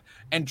set up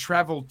and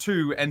travel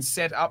to and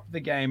set up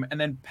the game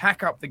and then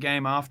pack up the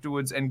game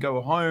afterwards and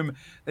go home.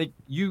 Like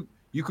you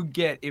could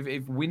get,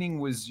 if winning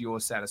was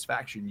your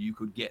satisfaction, you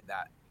could get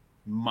that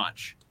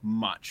much,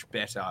 much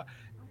better,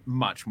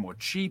 much more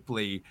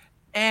cheaply,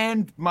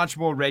 and much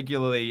more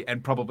regularly,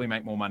 and probably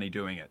make more money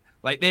doing it.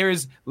 Like there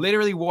is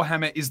literally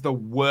Warhammer is the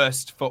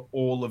worst for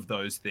all of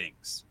those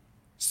things.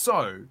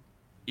 So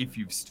if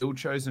you've still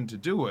chosen to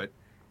do it,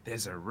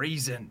 there's a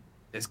reason.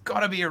 There's got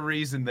to be a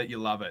reason that you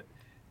love it.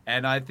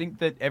 And I think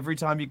that every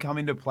time you come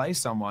into play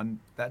someone,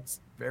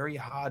 that's very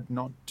hard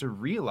not to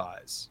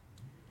realize.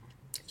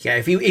 Yeah,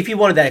 if you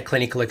wanted that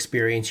clinical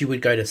experience, you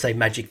would go to, say,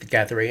 Magic the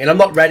Gathering. And I'm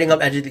not ratting up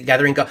Magic the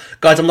Gathering.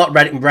 Guys, I'm not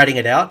ratting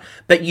it out.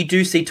 But you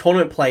do see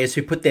tournament players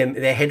who put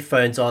their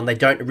headphones on. They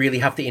don't really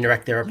have to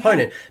interact with their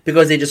opponent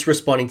because they're just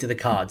responding to the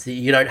cards.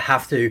 You don't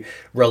have to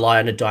rely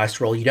on a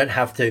dice roll. You don't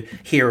have to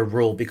hear a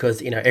rule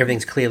because,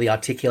 everything's clearly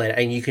articulated.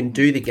 And you can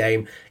do the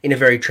game in a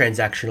very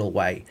transactional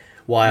way.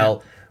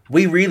 While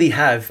we really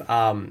have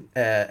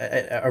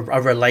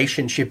a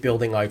relationship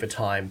building over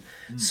time.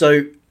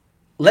 So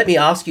let me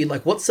ask you,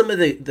 like, what's some of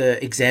the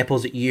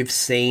examples that you've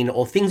seen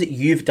or things that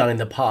you've done in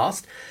the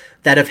past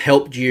that have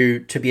helped you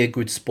to be a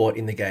good sport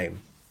in the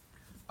game?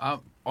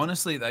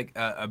 Honestly, like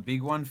a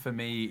big one for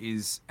me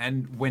is,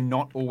 and we're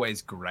not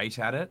always great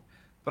at it,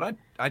 but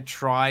I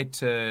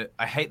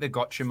hate the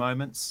gotcha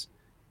moments.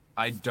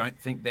 I don't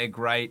think they're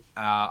great.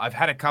 I've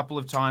had a couple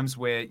of times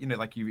where,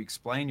 like you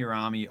explain your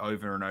army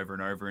over and over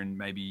and over, and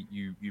maybe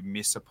you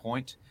miss a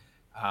point.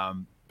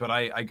 But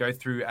I go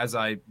through, as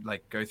I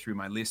go through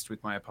my list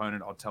with my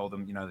opponent, I'll tell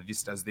them,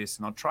 this does this,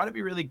 and I'll try to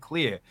be really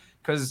clear,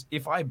 because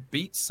if I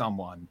beat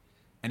someone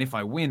and if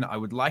I win, I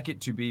would like it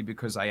to be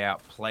because I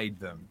outplayed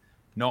them,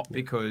 not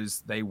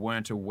because they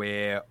weren't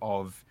aware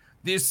of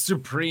this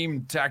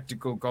supreme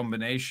tactical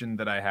combination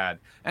that I had.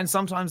 And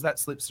sometimes that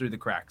slips through the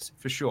cracks,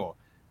 for sure.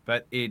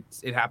 But it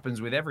happens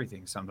with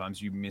everything.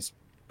 Sometimes you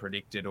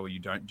mispredict it, or you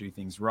don't do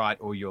things right,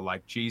 or you're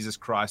like, Jesus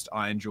Christ,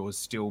 Ironjawz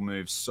still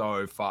moves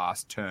so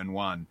fast, turn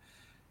one.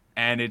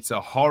 And it's a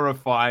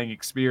horrifying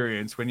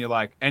experience when you're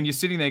like, and you're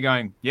sitting there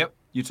going, yep,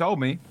 you told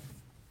me.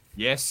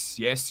 Yes,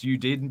 you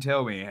didn't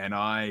tell me. And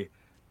I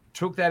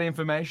took that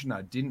information.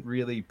 I didn't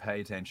really pay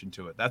attention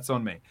to it. That's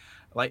on me.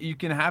 Like, you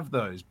can have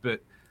those,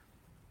 but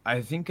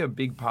I think a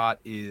big part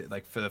is,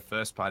 like, for the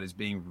first part, is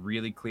being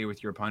really clear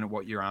with your opponent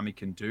what your army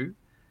can do.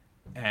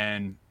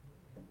 And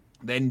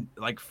then,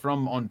 like,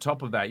 from on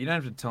top of that, you don't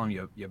have to tell them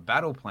your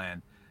battle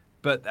plan,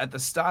 but at the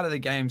start of the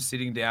game,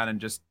 sitting down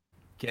and just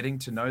getting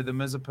to know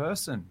them as a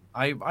person.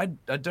 I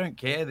don't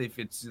care if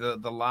it's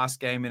the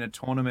last game in a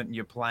tournament and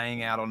you're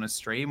playing out on a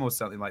stream or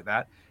something like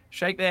that.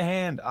 Shake their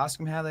hand, ask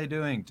them how they're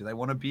doing. Do they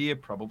want a beer?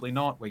 Probably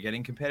not. We're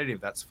getting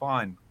competitive. That's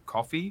fine.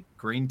 Coffee,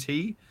 green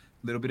tea,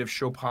 a little bit of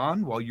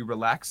Chopin while you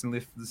relax and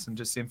listen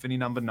to Symphony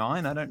Number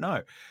 9. I don't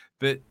know.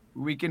 But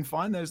we can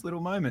find those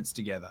little moments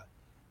together.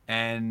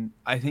 And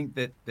I think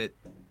that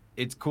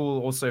it's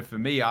cool also for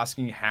me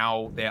asking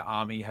how their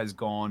army has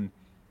gone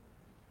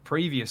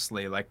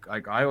previously. Like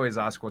I always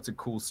ask, what's a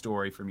cool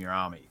story from your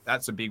army?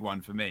 That's a big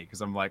one for me,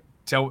 because I'm like,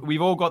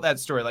 we've all got that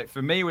story. Like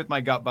for me with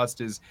my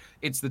Gutbusters,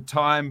 it's the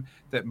time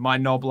that my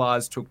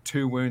Noblars took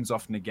 2 wounds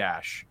off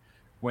Nagash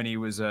when he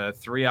was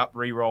 3-up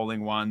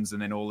re-rolling ones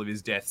and then all of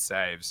his death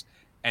saves.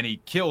 And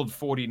he killed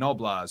 40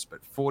 Noblars,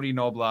 but 40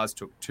 Noblars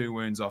took 2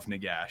 wounds off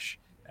Nagash.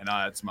 And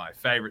it's my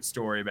favorite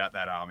story about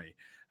that army.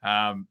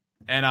 And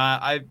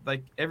I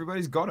like,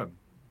 everybody's got them.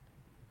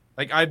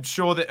 Like, I'm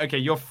sure that, okay,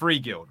 your free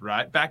guild,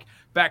 right?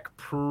 Back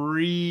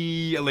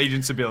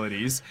pre-allegiance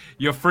abilities,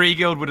 your free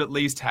guild would at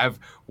least have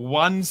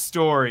one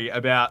story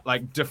about,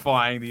 like,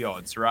 defying the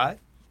odds, right?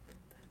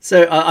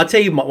 So I'll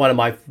tell you one of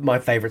my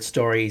favorite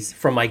stories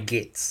from my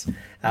gits.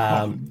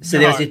 So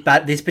there's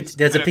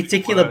there's a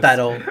particular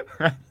battle.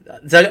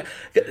 So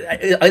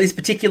this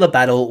particular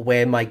battle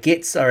where my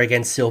gits are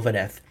against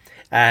Sylvaneth,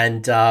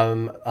 and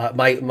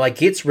my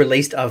gits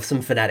released of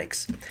some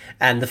fanatics,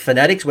 and the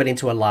fanatics went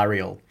into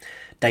Alariel.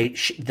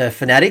 The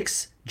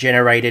fanatics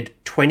generated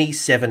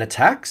 27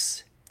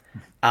 attacks.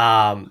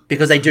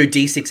 Because they do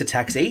D6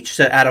 attacks each.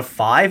 So out of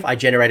 5, I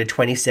generated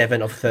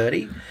 27 of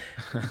 30.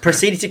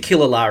 Proceeded to kill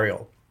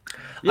Alariel.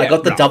 I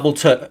got the double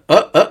turn.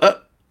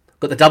 Got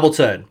the double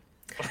turn.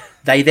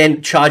 They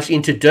then charged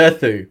into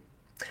Durthu.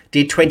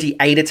 Did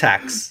 28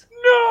 attacks.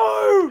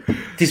 No!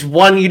 This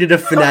one unit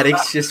of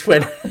fanatics just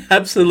went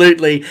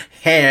absolutely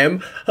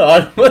ham.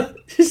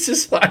 It's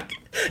just like,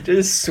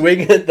 just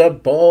swinging at the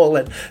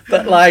ball.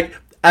 But like,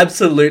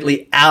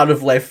 absolutely out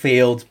of left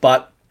field.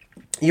 But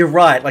you're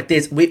right. Like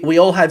we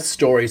all have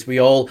stories. We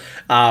all,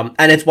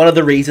 and it's one of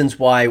the reasons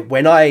why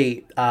when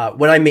I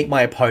meet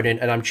my opponent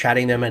and I'm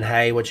chatting them and,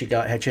 hey, what you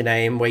got? What's your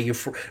name? Where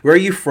are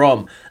you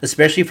from?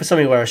 Especially for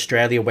something where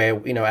Australia, where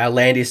our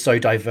land is so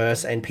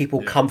diverse and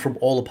people come from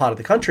all a part of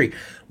the country.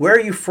 Where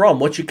are you from?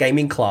 What's your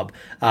gaming club?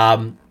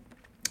 Who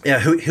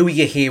are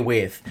you here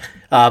with?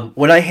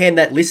 When I hand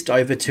that list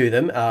over to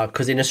them,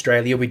 because in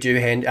Australia we do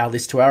hand our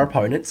list to our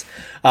opponents.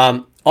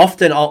 I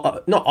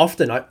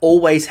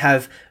always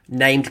have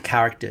named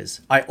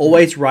characters. I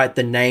always write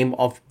the name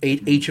of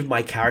each of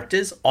my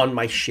characters on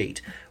my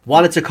sheet.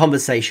 One, it's a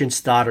conversation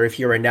starter. If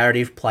you're a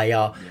narrative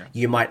player,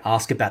 you might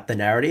ask about the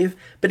narrative.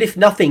 But if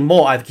nothing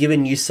more, I've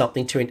given you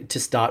something to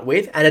start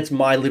with, and it's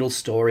my little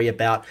story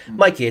about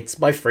my kits,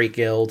 my free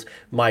guild,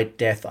 my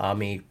death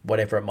army,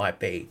 whatever it might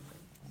be.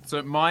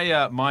 So my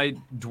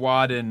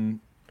Dwarden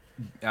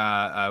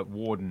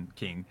Warden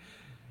King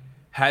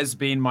has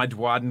been my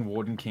Dwarden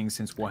Warden King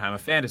since Warhammer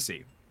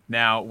Fantasy.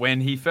 Now,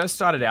 when he first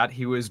started out,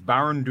 he was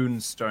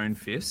Barundun Stone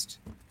Fist,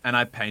 and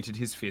I painted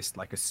his fist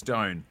like a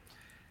stone.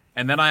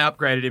 And then I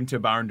upgraded him to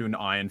Barundun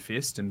Iron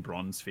Fist and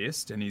Bronze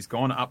Fist, and he's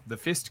gone up the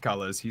fist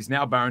colors. He's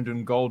now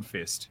Barundun Gold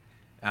Fist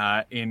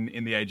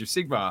in the Age of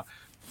Sigmar.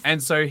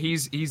 And so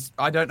he's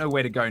I don't know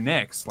where to go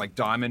next, like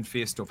Diamond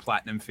Fist or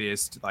Platinum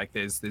Fist. Like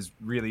there's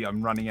really,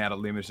 I'm running out of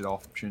limited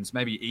options.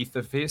 Maybe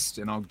Ether Fist,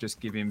 and I'll just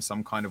give him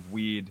some kind of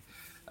weird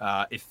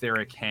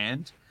etheric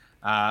hand.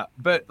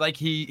 But like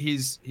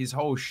his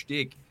whole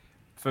shtick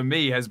for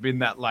me has been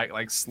that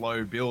like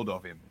slow build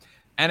of him.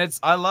 And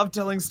I love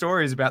telling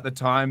stories about the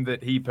time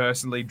that he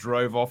personally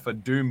drove off a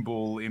Doom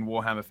Bull in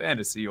Warhammer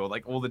Fantasy, or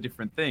like all the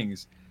different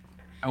things.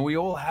 And we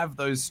all have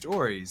those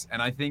stories.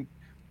 And I think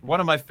one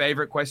of my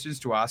favorite questions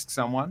to ask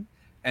someone,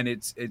 and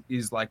it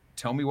is like,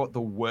 tell me what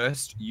the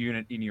worst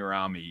unit in your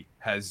army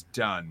has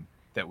done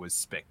that was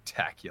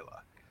spectacular.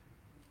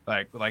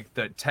 Like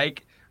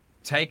take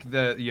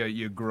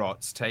your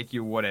grots, take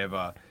your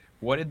whatever.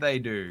 What did they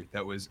do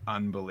that was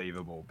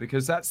unbelievable?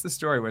 Because that's the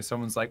story where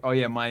someone's like, oh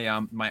yeah,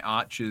 my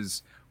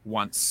archers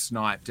once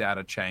sniped out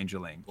a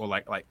changeling, or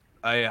like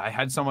I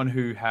had someone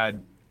who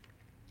had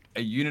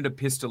a unit of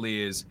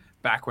pistoliers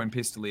back when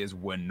pistoliers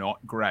were not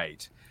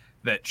great,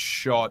 that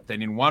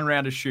then in one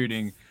round of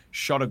shooting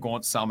shot a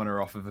Gaunt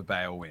Summoner off of a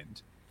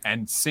Balewind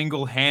and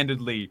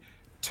single-handedly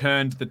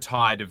turned the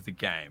tide of the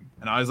game.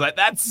 And I was like,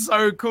 that's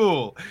so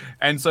cool.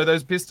 And so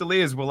those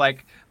pistoliers were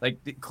like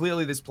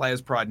clearly this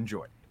player's pride and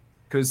joy,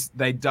 because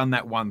they'd done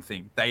that one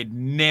thing. They'd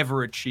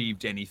never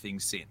achieved anything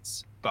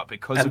since. But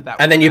because of that,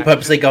 and then you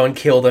purposely go and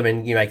kill them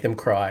and you make them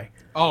cry.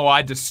 Oh,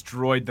 I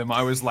destroyed them.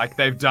 I was like,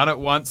 they've done it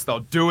once,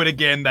 they'll do it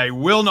again. They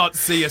will not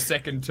see a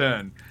second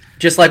turn.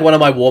 Just like one of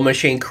my War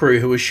Machine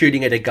crew who was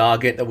shooting at a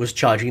Gargant that was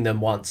charging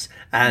them once.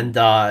 And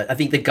I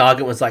think the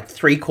Gargant was like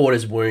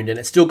 3/4 wound, and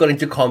it still got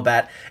into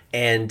combat.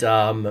 And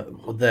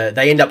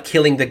they end up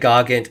killing the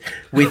Gargant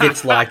with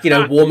its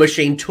War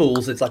Machine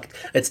tools. It's like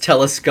its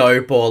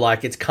telescope or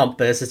like its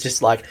compass. It's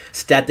just like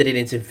stabbed it in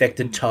its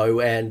infected toe,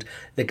 and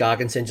the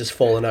Gargant's then just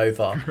fallen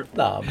over.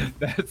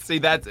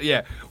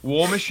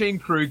 War Machine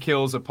crew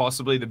kills are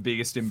possibly the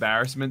biggest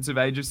embarrassments of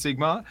Age of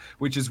Sigmar,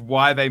 which is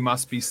why they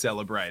must be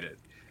celebrated.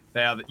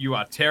 You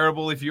are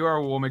terrible if you are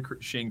a War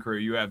Machine crew.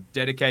 You have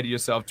dedicated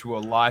yourself to a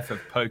life of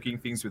poking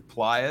things with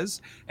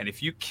pliers, and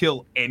if you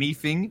kill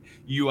anything,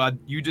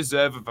 you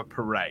deserve a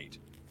parade.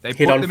 They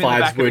hit on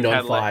 5s, wound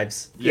on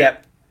 5s.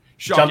 Yep.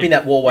 Shocking. in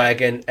that war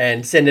wagon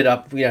and send it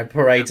up,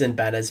 parades and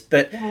banners.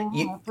 But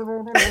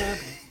Yeah.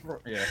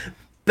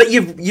 but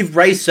you've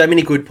raised so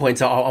many good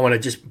points. I want to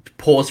just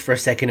pause for a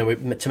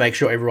second to make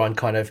sure everyone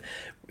kind of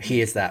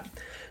hears that.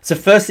 So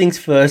first things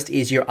first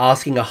is you're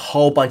asking a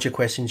whole bunch of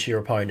questions to your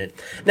opponent.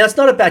 Now it's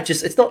not about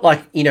it's not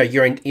like,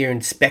 you're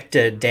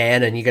Inspector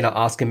Dan and you're going to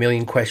ask a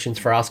million questions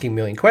for asking a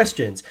million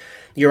questions.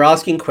 You're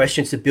asking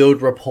questions to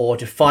build rapport,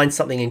 to find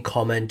something in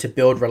common, to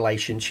build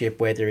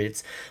relationship, whether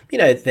it's,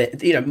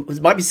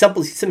 it might be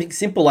something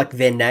simple like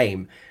their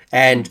name,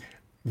 and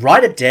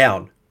write it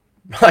down.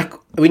 Like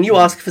when you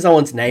ask for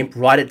someone's name,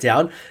 write it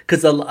down,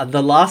 because the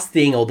last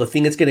thing, or the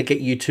thing that's going to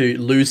get you to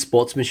lose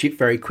sportsmanship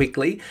very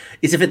quickly,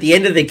 is if at the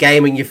end of the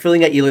game when you're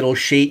filling out your little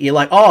sheet, you're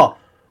like, "Oh,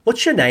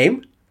 what's your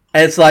name?"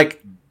 And it's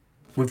like,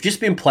 we've just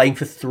been playing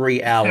for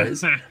 3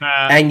 hours,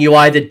 and you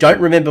either don't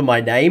remember my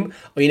name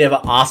or you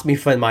never asked me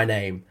for my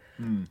name.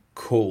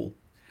 Cool.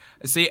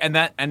 See, and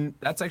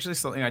that's actually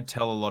something I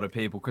tell a lot of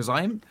people, because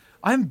I'm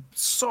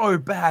so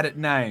bad at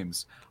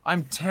names.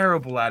 I'm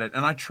terrible at it,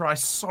 and I try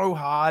so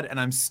hard, and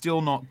I'm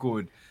still not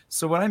good.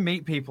 So when I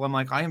meet people, I'm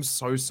like, I am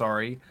so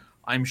sorry.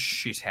 I'm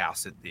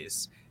shithouse at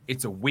this.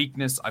 It's a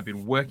weakness. I've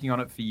been working on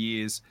it for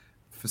years.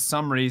 For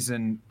some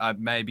reason,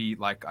 maybe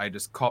like I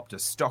just copped a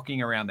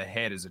stocking around the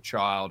head as a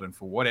child, and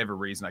for whatever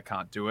reason, I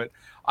can't do it.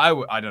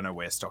 I don't know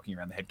where stocking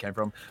around the head came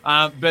from,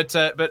 but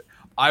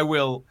I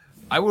will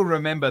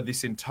remember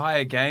this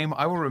entire game.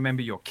 I will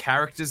remember your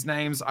characters'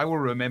 names. I will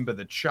remember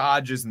the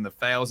charges and the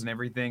fails and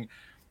everything.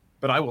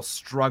 But I will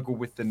struggle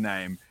with the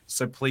name.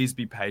 So please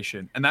be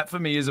patient. And that for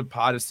me is a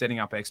part of setting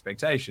up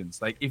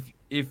expectations. Like if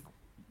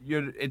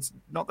you're, it's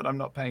not that I'm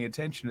not paying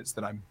attention, it's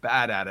that I'm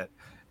bad at it.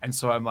 And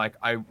so I'm like,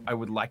 I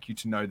would like you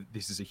to know that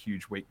this is a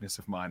huge weakness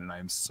of mine, and I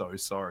am so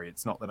sorry.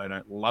 It's not that I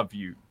don't love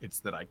you. It's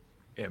that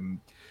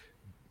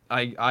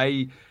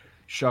I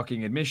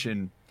shocking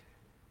admission,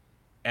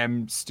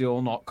 am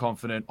still not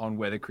confident on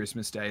whether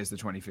Christmas Day is the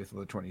 25th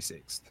or the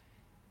 26th.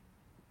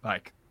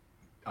 Like,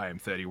 I am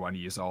 31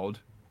 years old.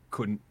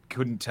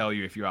 Couldn't tell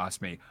you if you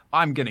asked me.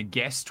 I'm going to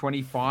guess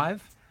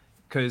 25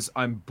 because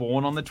I'm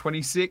born on the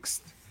 26th.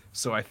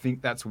 So I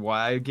think that's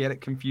why I get it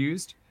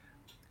confused.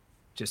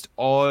 Just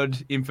odd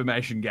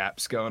information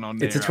gaps going on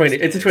there. It's a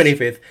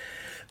 25th.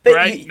 But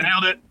right,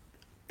 nailed it.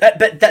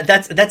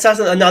 That's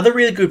another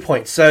really good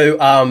point.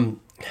 So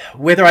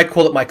whether I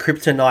call it my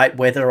kryptonite,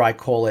 whether I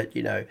call it,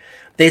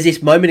 there's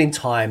this moment in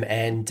time,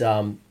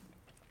 and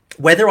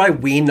whether I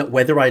win,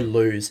 whether I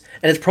lose,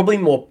 and it's probably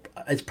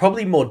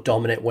more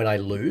dominant when I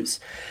lose.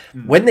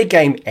 When the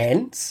game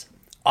ends,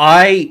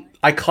 I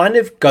kind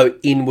of go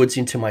inwards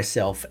into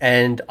myself,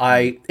 and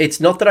it's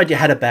not that I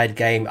had a bad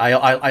game.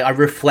 I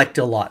reflect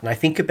a lot, and I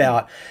think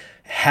about,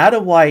 how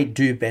do I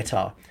do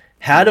better?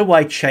 How do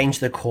I change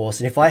the course?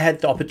 And if I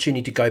had the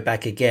opportunity to go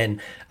back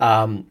again,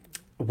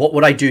 what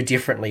would I do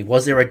differently?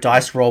 Was there a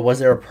dice roll? Was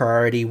there a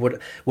priority?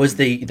 Was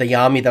the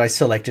army that I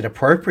selected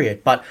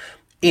appropriate? But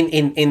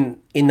in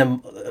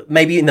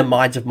the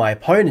minds of my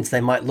opponents, they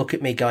might look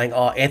at me going,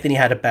 "Oh, Anthony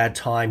had a bad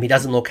time. He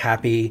doesn't look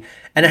happy,"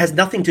 and it has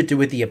nothing to do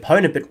with the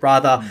opponent, but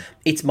rather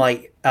it's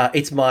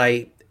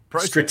my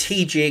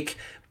strategic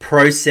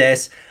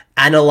process,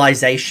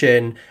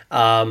 analyzation,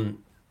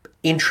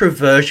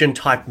 introversion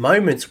type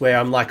moments where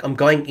I'm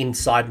going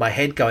inside my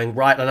head going,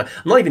 right, and I'm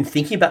not even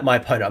thinking about my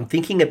opponent. I'm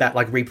thinking about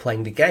like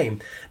replaying the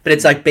game, but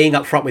it's like being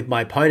upfront with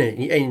my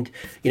opponent and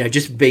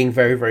just being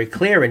very, very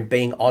clear and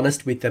being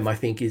honest with them, I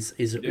think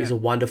is a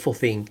wonderful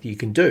thing you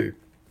can do.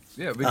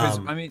 Yeah, because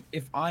I mean,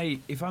 if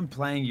I'm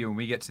playing you and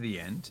we get to the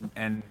end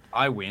and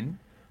I win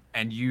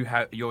and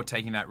you're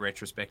taking that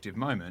retrospective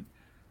moment,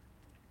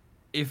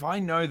 if I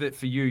know that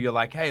for you, you're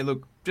like, hey,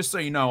 look, just so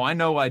you know, I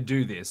know I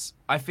do this.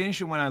 I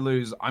finish it when I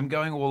lose. I'm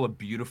going all a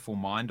beautiful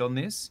mind on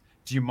this.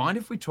 Do you mind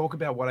if we talk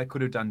about what I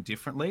could have done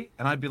differently?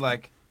 And I'd be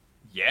like,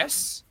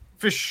 yes,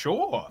 for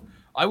sure.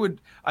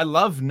 I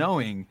love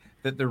knowing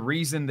that the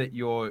reason that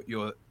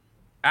you're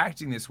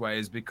acting this way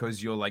is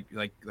because you're like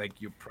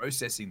you're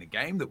processing the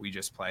game that we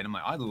just played. I'm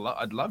like,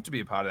 I'd love to be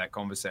a part of that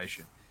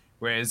conversation.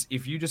 Whereas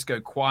if you just go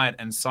quiet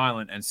and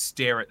silent and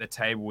stare at the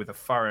table with a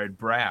furrowed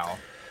brow,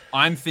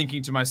 I'm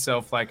thinking to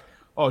myself like,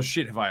 oh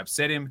shit, have I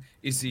upset him?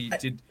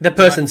 The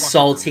person's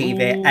salty,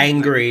 they're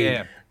angry.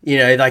 Yeah.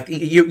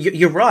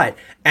 You're right.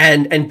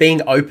 And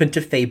being open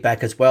to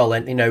feedback as well.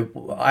 And,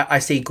 I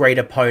see great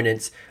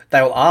opponents,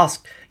 they'll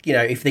ask,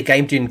 if the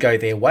game didn't go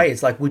their way,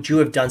 it's like, would you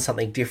have done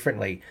something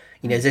differently?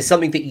 Is there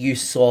something that you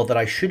saw that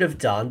I should have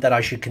done that I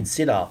should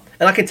consider?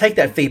 And I can take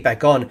that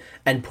feedback on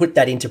and put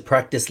that into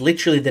practice,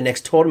 literally the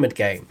next tournament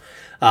game.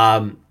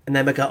 And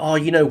then they go, oh,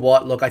 you know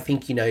what? Look, I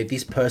think,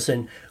 this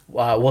person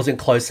wasn't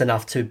close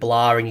enough to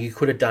blah, and you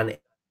could have done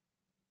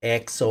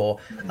X, or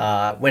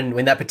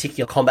when that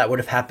particular combat would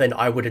have happened,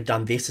 I would have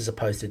done this as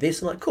opposed to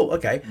this. I'm like, cool,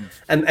 okay.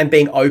 And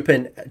being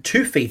open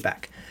to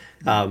feedback.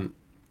 But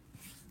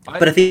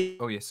I think,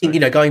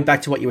 going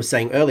back to what you were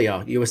saying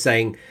earlier, you were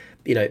saying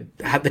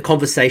have the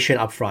conversation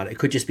up front. It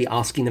could just be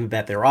asking them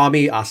about their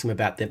army, asking them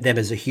about them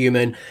as a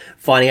human,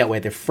 finding out where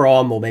they're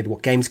from, or maybe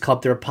what games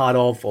club they're a part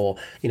of, or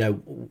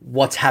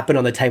what's happened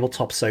on the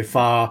tabletop so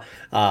far.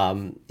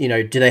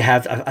 Do they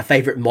have a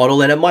favorite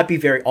model? And it might be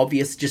very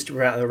obvious just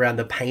around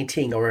the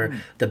painting or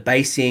the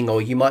basing,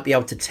 or you might be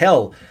able to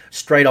tell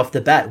straight off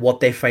the bat what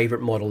their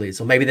favorite model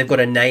is, or maybe they've got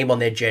a name on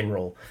their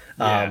general.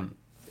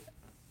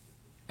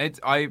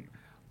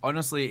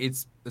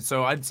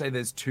 So I'd say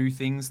there's two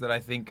things that I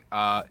think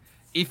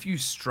if you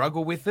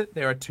struggle with it,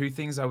 there are two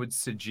things I would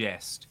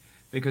suggest,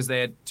 because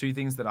they are two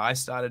things that I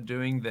started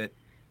doing that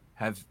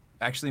have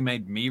actually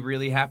made me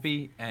really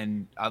happy,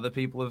 and other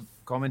people have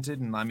commented,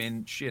 and I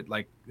mean, shit,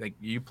 like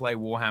you play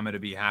Warhammer to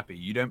be happy.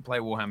 You don't play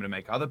Warhammer to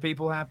make other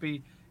people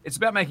happy. It's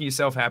about making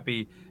yourself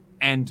happy,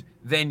 and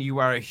then you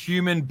are a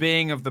human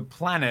being of the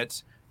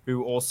planet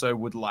who also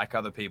would like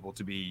other people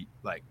to be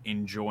like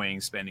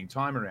enjoying spending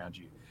time around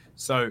you.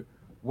 So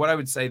what I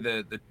would say,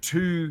 the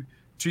two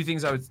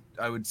things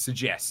I would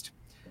suggest,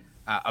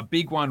 a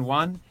big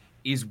one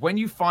is when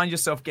you find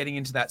yourself getting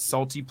into that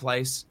salty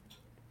place,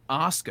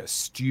 ask a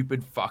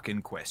stupid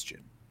fucking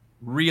question.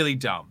 Really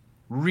dumb.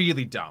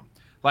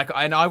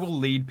 And I will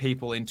lead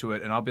people into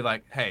it, and I'll be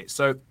like, hey,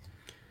 so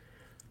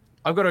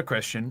I've got a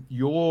question.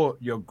 You're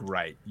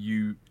great.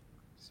 You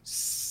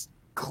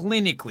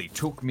clinically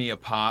took me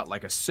apart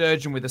like a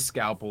surgeon with a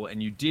scalpel,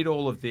 and you did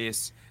all of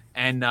this,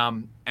 and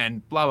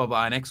blah blah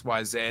blah, and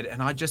XYZ. And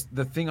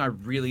the thing I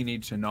really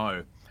need to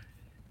know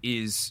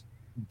is,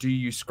 do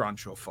you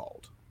scrunch or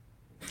fold?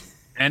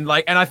 And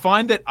I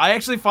find that I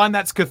actually find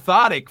that's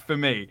cathartic for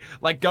me.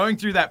 Like, going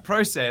through that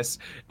process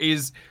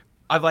is,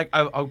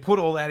 I'll put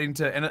all that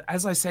into, and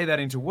as I say that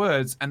into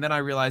words, and then I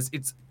realize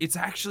it's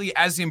actually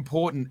as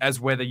important as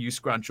whether you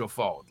scrunch or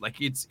fold. Like,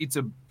 it's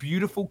a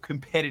beautiful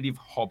competitive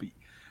hobby,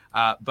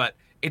 but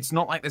it's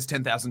not like there's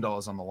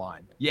 $10,000 on the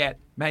line yet.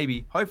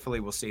 Maybe, hopefully,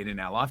 we'll see it in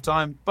our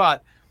lifetime.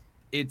 But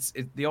it's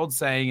the old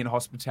saying in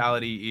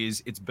hospitality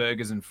is, it's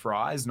burgers and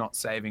fries, not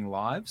saving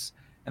lives.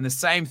 And the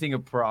same thing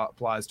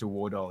applies to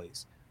War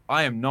Dollies.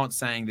 I am not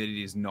saying that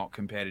it is not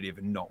competitive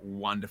and not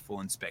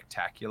wonderful and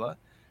spectacular,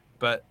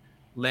 but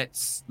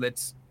let's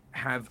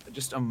have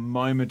just a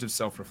moment of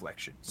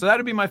self-reflection. So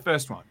that'd be my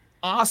first one.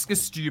 Ask a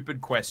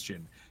stupid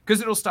question,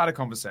 because it'll start a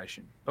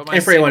conversation. But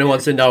everyone who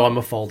wants to know, I'm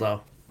a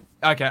folder.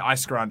 Okay, I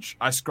scrunch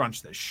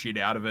the shit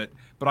out of it,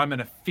 but I'm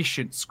an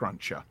efficient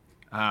scruncher.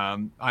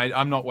 I'm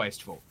not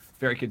wasteful.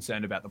 Very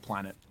concerned about the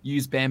planet.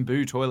 Use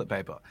bamboo toilet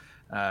paper,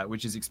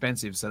 which is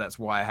expensive, so that's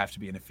why I have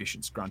to be an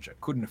efficient scruncher.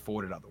 Couldn't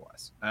afford it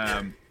otherwise.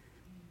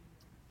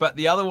 But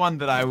the other one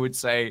that I would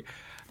say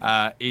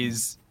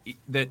is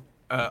that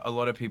a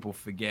lot of people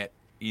forget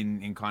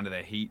in kind of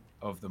the heat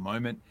of the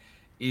moment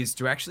is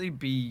to actually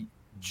be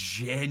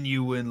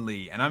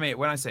genuinely, and I mean,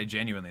 when I say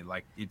genuinely,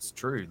 like, it's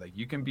true. Like,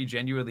 you can be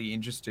genuinely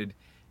interested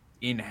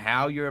in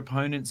how your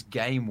opponent's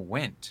game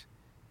went.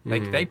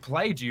 Like, they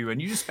played you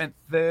and you just spent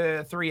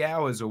 3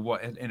 hours or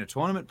what in a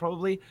tournament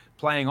probably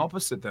playing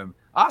opposite them.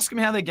 Ask them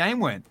how their game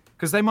went,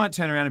 because they might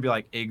turn around and be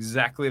like,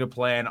 exactly the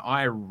plan.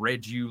 I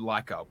read you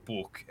like a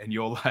book. And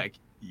you're like,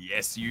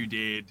 yes, you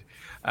did.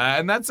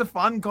 And that's a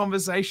fun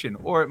conversation.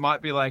 Or it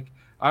might be like,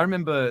 I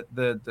remember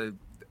the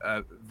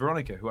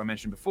Veronica, who I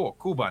mentioned before,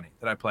 Cool Bunny,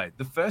 that I played.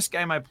 The first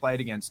game I played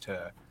against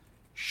her,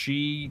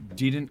 she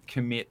didn't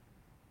commit.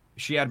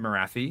 She had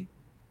Marathi.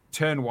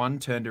 Turn 1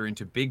 turned her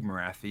into Big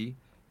Marathi,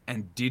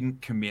 and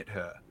didn't commit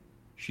her.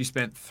 She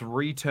spent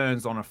 3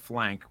 turns on a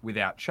flank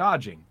without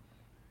charging,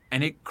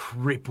 and it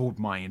crippled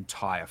my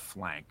entire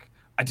flank.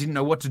 I didn't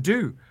know what to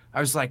do. I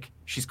was like,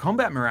 she's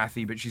combat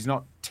Marathi, but she's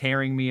not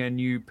tearing me a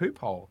new poop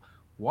hole.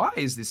 Why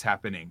is this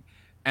happening?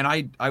 And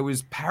I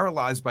was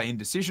paralyzed by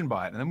indecision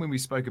by it. And then when we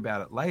spoke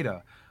about it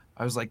later,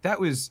 I was like, I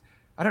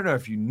don't know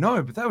if you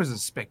know, but that was a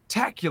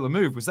spectacular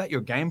move. Was that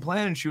your game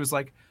plan? And she was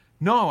like,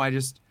 no,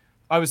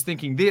 I was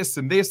thinking this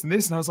and this and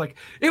this. And I was like,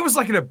 it was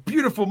like in a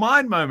beautiful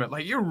mind moment.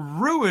 Like, you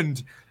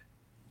ruined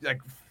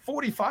like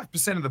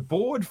 45% of the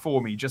board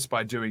for me just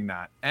by doing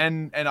that.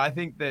 And I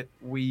think that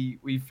we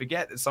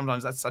forget that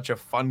sometimes that's such a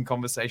fun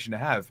conversation to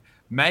have.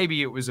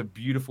 Maybe it was a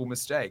beautiful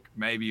mistake.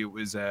 Maybe it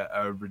was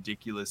a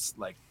ridiculous,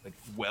 like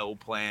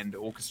well-planned,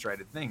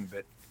 orchestrated thing.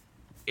 But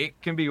it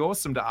can be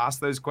awesome to ask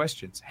those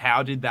questions.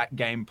 How did that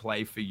game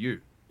play for you?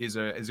 Is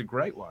a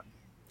great one.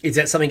 Is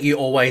that something you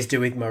always do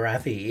with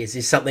Marathi? Is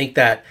this something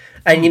that,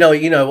 and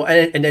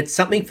and it's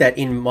something that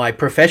in my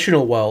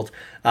professional world,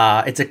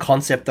 it's a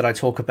concept that I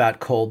talk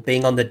about called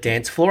being on the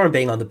dance floor and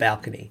being on the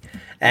balcony.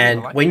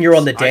 And when you're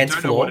on the dance floor,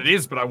 I don't know what it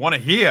is, but I want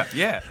to hear.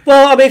 Yeah.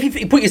 Well, I mean, if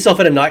you put yourself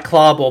at a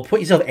nightclub or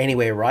put yourself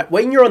anywhere, right?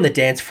 When you're on the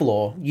dance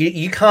floor,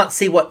 you can't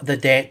see what the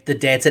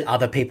dance that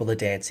other people are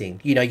dancing.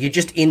 You're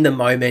just in the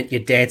moment. You're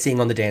dancing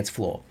on the dance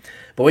floor.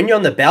 But when you're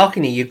on the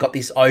balcony, you've got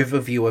this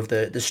overview of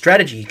the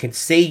strategy. You can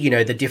see,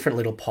 the different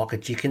little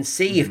pockets. You can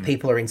see if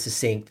people are in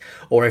sync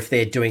or if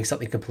they're doing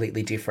something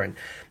completely different.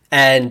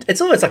 And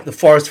it's almost like the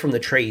forest from the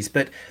trees.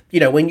 But,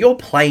 when you're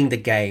playing the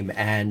game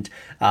and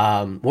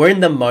we're in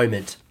the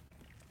moment,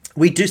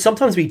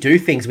 sometimes we do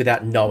things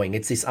without knowing.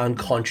 It's this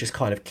unconscious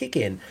kind of kick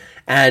in.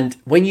 And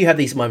when you have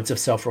these moments of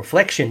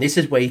self-reflection, this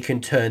is where you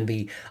can turn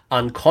the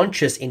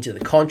unconscious into the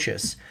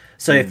conscious.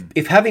 So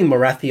if having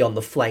Marathi on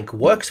the flank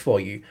works for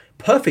you,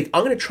 perfect.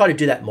 I'm going to try to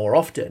do that more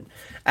often.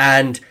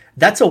 And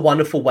that's a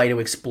wonderful way to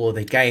explore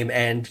the game.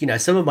 And,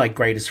 some of my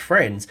greatest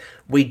friends,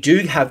 we do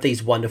have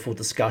these wonderful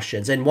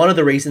discussions. And one of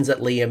the reasons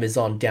that Liam is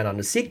on Down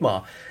Under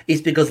Sigma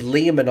is because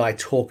Liam and I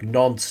talk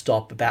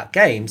non-stop about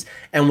games,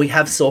 and we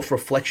have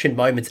self-reflection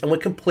moments, and we're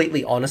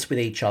completely honest with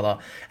each other.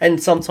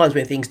 And sometimes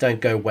when things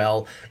don't go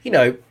well,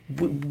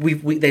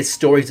 there's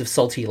stories of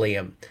salty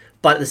Liam.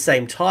 But at the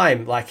same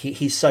time, like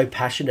he's so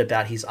passionate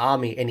about his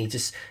army, and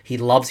he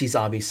loves his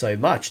army so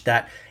much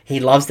that he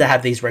loves to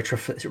have these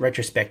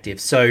retrospectives.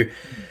 So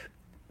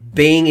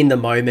being in the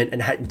moment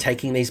and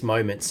taking these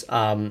moments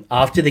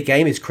after the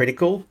game is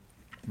critical.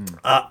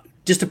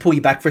 Just to pull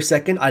you back for a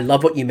second, I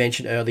love what you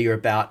mentioned earlier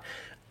about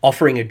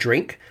offering a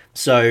drink.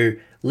 So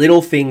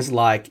little things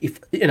like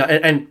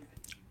and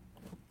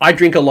I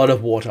drink a lot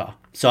of water,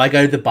 so I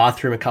go to the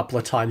bathroom a couple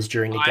of times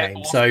during the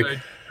game. So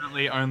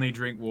definitely only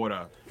drink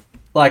water.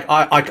 Like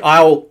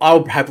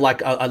I'll have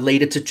like a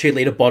liter to 2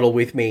 liter bottle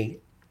with me,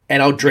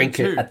 and I'll drink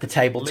it at the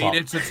tabletop.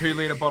 Liter to 2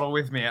 liter bottle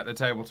with me at the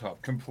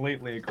tabletop.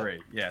 Completely agree.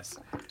 Yes,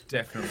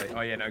 definitely.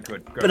 Oh yeah, no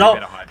good.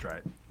 Better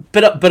hydrate.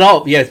 But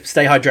I'll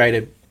stay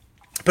hydrated.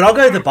 But I'll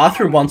go to the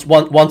bathroom once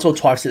or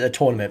twice at a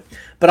tournament.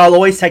 But I'll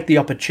always take the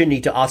opportunity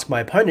to ask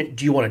my opponent,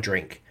 "Do you want a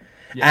drink?"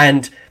 Yeah.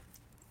 And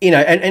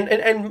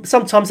and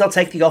sometimes they'll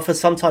take the offer,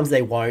 sometimes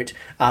they won't.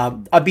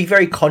 I'd be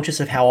very conscious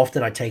of how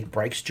often I take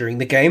breaks during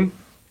the game.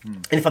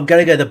 And if I'm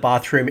going to go to the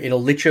bathroom,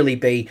 it'll literally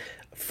be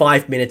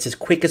 5 minutes, as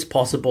quick as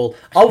possible.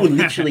 I will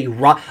literally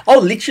run.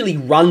 I'll literally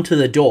run to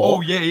the door.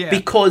 Oh yeah.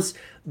 Because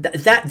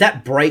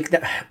that breaks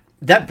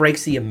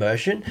the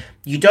immersion.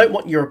 You don't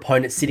want your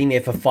opponent sitting there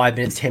for 5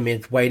 minutes, 10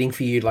 minutes, waiting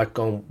for you, like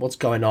going, "What's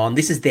going on?"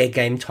 This is their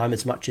game time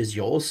as much as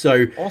yours.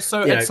 So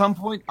also, at some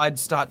point, I'd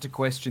start to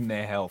question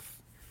their health.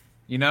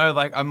 I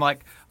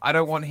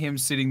don't want him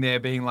sitting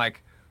there being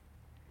like,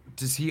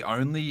 does he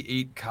only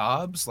eat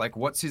carbs? Like,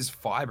 what's his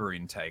fiber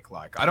intake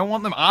like? I don't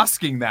want them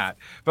asking that.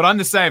 But I'm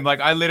the same. Like,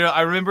 I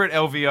remember at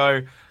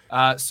LVO,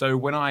 so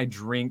when I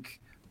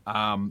drink,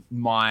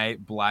 my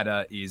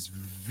bladder is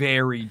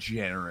very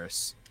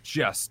generous,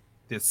 just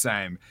the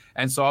same.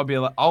 And so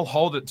I'll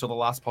hold it till the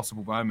last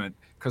possible moment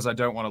because I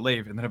don't want to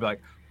leave. And then I'll be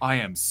like, "I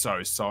am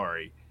so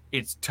sorry.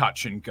 It's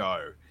touch and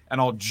go." And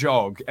I'll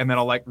jog, and then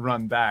I'll like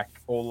run back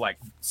all like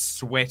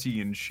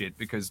sweaty and shit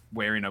because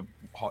we're in a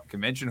hot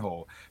convention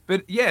hall.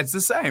 But yeah, it's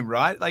the same,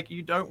 right? Like,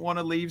 you don't want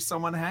to leave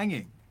someone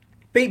hanging.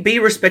 Be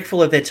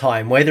respectful of their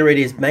time, whether it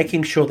is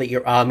making sure that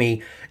your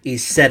army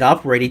is set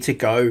up, ready to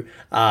go.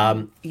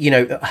 I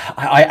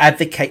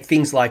advocate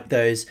things like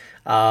those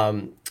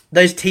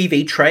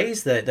TV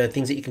trays, the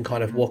things that you can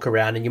kind of walk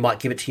around, and you might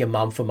give it to your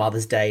mum for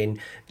Mother's Day and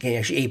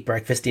actually eat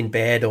breakfast in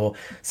bed. Or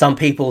some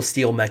people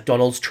steal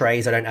McDonald's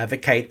trays. I don't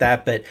advocate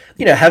that, but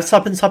have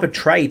some type of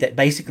tray that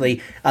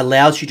basically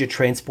allows you to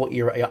transport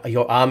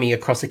your army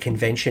across a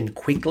convention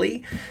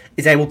quickly,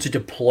 is able to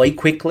deploy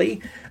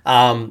quickly,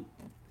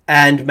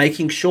 and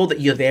making sure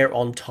that you're there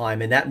on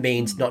time. And that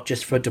means not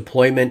just for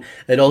deployment,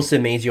 it also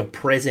means you're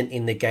present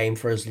in the game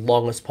for as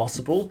long as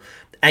possible,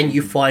 and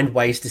you find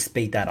ways to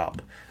speed that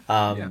up.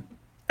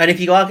 And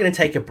if you are going to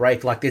take a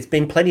break, like there's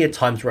been plenty of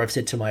times where I've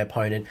said to my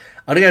opponent,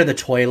 "I'm going to go to the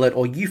toilet,"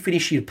 or "You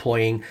finish your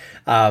deploying.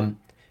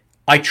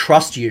 I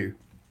trust you."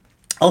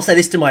 I'll say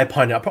this to my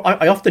opponent.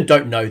 I often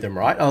don't know them,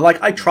 right? I'm like,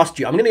 "I trust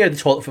you. I'm going to go to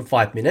the toilet for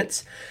 5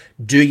 minutes.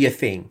 Do your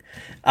thing."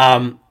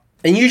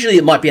 And usually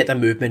it might be at the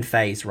movement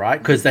phase, right?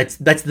 Because that's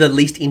the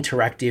least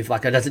interactive.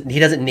 Like he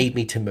doesn't need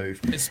me to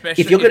move.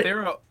 Especially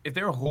if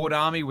they're a horde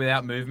army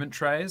without movement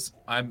trays,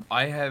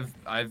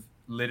 I've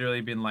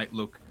literally been like,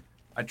 "Look,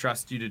 I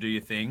trust you to do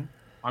your thing.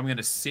 I'm going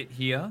to sit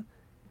here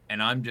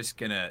and I'm just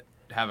going to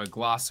have a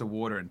glass of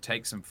water and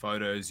take some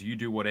photos. You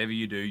do whatever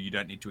you do. You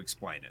don't need to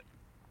explain it."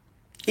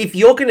 If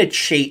you're going to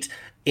cheat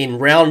in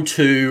round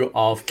 2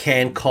 of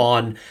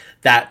CanCon,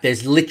 that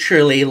there's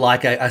literally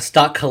like a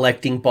start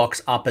collecting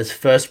box up as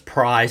first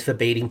prize for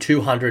beating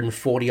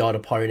 240 odd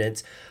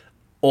opponents,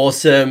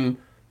 awesome.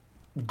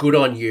 Good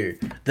on you.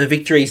 The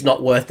victory is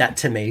not worth that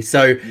to me.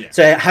 So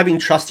having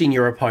trust in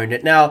your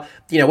opponent. Now,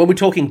 when we're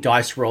talking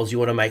dice rolls, you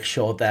want to make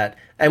sure that,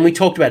 and we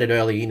talked about it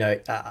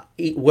earlier,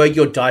 were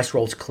your dice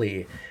rolls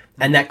clear?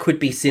 And that could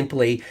be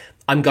simply,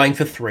 I'm going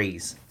for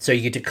 3s. So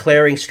you're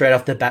declaring straight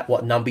off the bat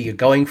what number you're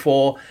going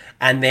for,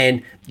 and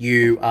then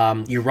you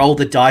roll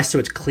the dice so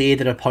it's clear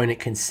that an opponent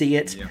can see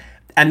it. Yeah.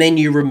 And then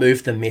you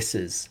remove the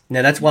misses.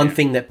 Now that's one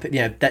thing that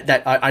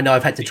that I know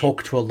I've had to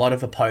talk to a lot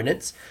of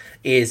opponents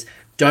is,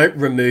 don't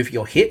remove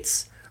your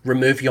hits,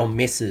 remove your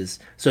misses.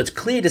 So it's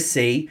clear to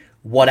see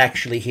what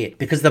actually hit.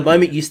 Because the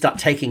moment you start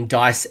taking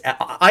dice,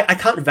 I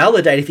can't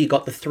validate if you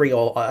got the 3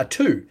 or a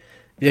 2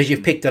 because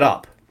you've picked it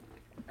up.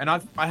 And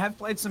I have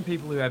played some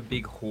people who have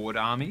big horde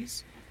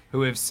armies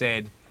who have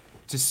said,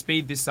 "To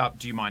speed this up,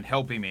 do you mind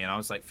helping me?" And I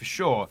was like, "For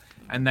sure."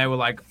 And they were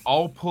like,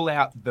 "I'll pull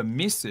out the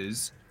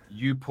misses,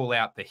 you pull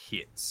out the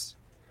hits."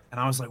 And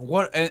I was like,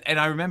 what? And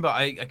I remember,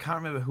 I can't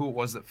remember who it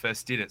was that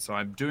first did it. So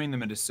I'm doing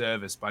them a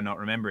disservice by not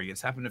remembering.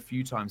 It's happened a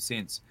few times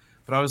since.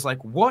 But I was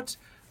like, what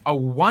a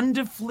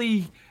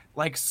wonderfully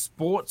like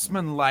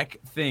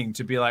sportsman-like thing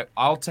to be like,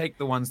 I'll take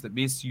the ones that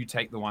miss, you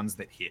take the ones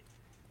that hit.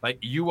 Like,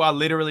 you are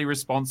literally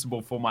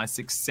responsible for my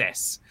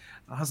success.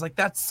 And I was like,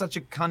 that's such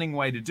a cunning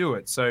way to do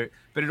it. So,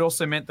 but it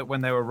also meant that when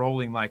they were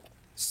rolling like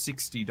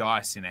 60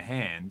 dice in a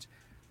hand,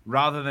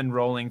 rather than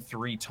rolling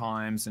 3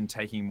 times and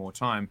taking more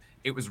time,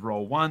 it was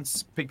roll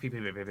once, pick, pick,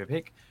 pick, pick, pick, pick,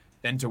 pick.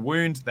 Then to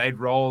wound, they'd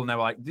roll, and they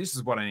were like, this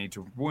is what I need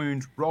to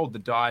wound, rolled the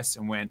dice,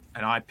 and went,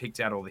 and I picked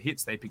out all the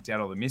hits, they picked out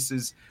all the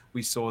misses.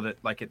 We saw that,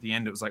 like, at the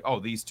end, it was like, oh,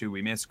 these 2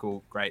 we missed,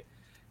 cool, great.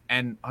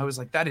 And I was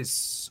like, that is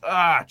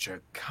such a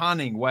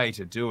cunning way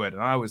to do it.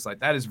 And I was like,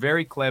 that is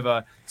very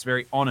clever, it's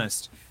very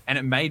honest, and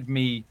it made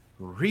me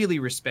really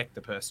respect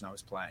the person I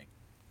was playing.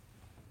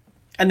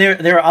 And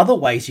there are other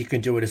ways you can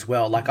do it as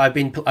well. Like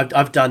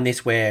I've done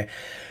this where,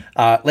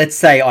 let's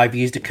say I've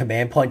used a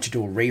command point to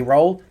do a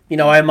reroll. You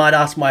know, I might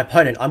ask my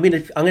opponent, I'm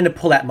gonna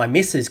pull out my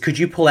misses. Could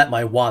you pull out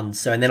my ones?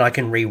 So and then I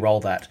can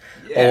reroll that.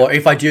 Yeah. Or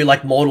if I do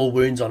like mortal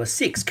wounds on a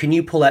 6, can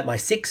you pull out my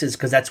 6s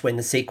because that's when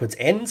the sequence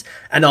ends,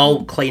 and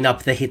I'll clean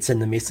up the hits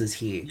and the misses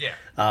here.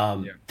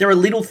 Yeah. There are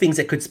little things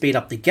that could speed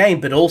up the game,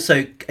 but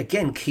also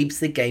again keeps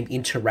the game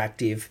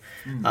interactive,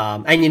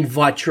 and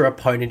invite your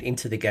opponent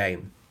into the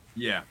game.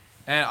 Yeah.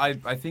 And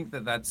I think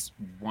that's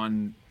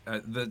one,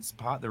 that's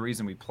part of the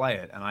reason we play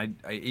it. And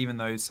I even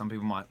though some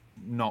people might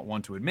not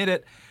want to admit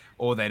it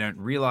or they don't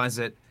realize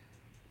it,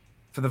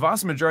 for the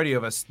vast majority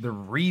of us, the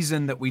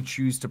reason that we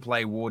choose to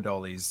play War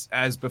Dollies,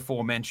 as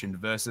before mentioned,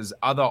 versus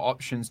other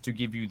options to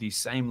give you the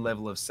same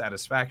level of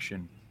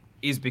satisfaction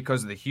is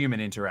because of the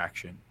human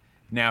interaction.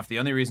 Now, if the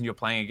only reason you're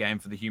playing a game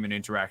for the human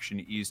interaction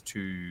is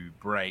to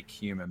break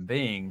human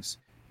beings,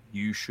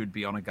 you should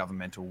be on a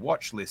governmental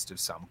watch list of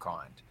some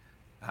kind.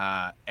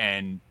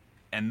 And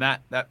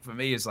that for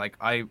me is like,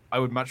 I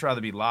would much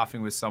rather be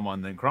laughing with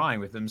someone than crying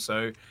with them.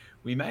 So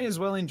we may as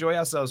well enjoy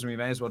ourselves, and we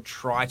may as well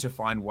try to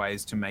find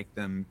ways to make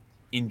them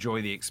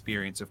enjoy the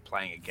experience of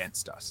playing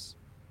against us.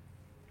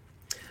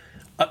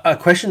 A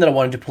question that I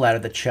wanted to pull out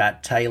of the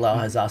chat, Taylor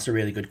has asked a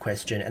really good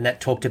question, and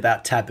that talked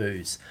about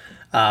taboos.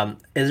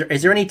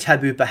 Is there any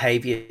taboo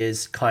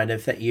behaviors kind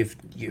of that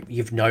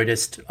you've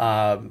noticed,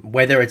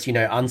 whether it's, you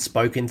know,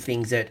 unspoken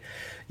things that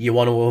you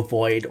want to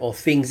avoid or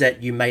things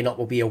that you may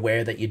not be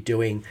aware that you're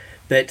doing,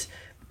 but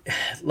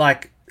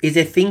like, is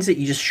there things that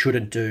you just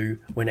shouldn't do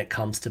when it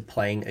comes to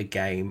playing a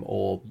game,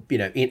 or, you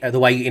know, the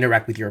way you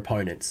interact with your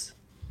opponents?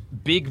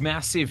 Big,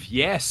 massive,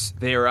 yes,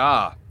 there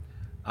are.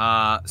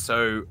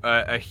 So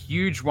a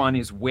huge one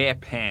is wear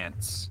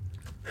pants.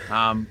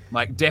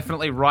 Like,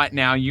 definitely right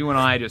now, you and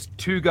I are just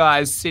 2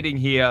 guys sitting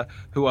here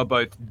who are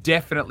both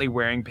definitely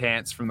wearing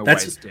pants from the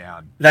waist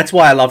down. That's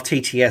why I love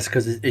TTS,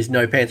 because there's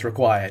no pants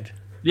required.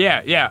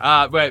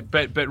 Yeah.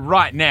 But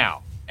right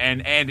now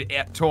and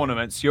at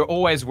tournaments, you're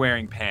always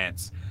wearing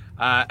pants.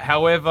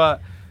 However,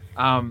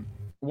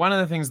 one of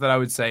the things that I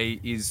would say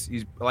is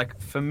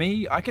like, for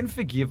me, I can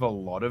forgive a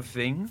lot of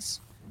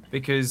things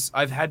because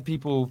I've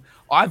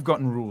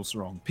gotten rules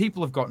wrong.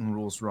 People have gotten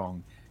rules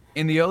wrong.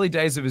 In the early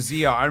days of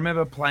Azir, I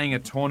remember playing a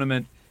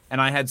tournament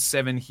and I had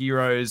 7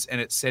 heroes and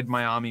it said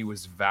my army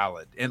was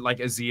valid. And like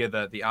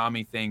Azir, the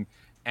army thing.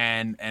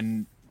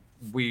 And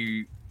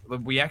we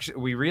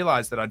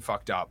realized that I'd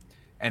fucked up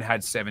and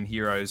had 7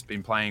 heroes,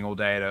 been playing all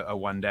day at a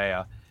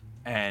 1-dayer,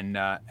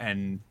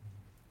 and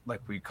like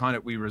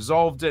we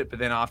resolved it, but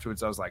then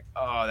afterwards I was like,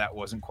 oh, that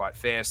wasn't quite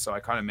fair. So I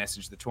kind of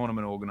messaged the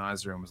tournament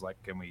organizer and was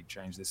like, can we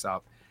change this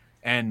up?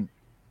 And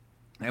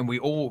we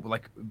all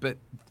like, but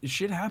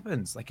shit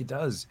happens, like it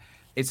does.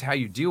 It's how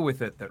you deal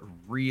with it that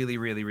really,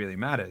 really, really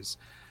matters.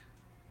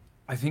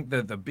 I think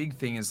that the big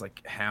thing is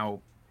like how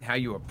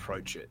you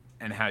approach it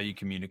and how you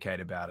communicate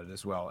about it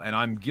as well. And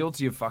I'm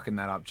guilty of fucking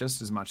that up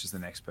just as much as the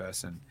next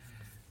person.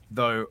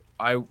 Though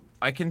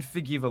I can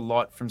forgive a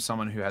lot from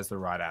someone who has the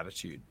right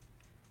attitude,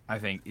 I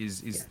think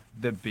is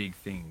the big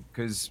thing.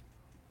 Because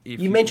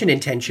you mentioned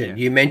intention.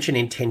 Yeah. You mentioned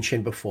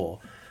intention before.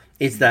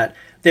 Is that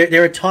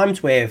there are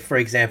times where, for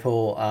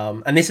example,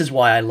 and this is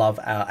why I love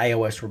our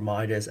AOS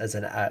reminders as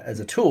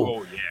a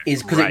tool,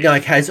 is because it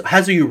like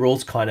has your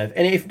rules kind of,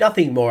 and if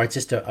nothing more, it's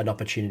just an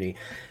opportunity.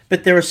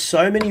 But there are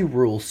so many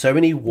rules, so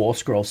many war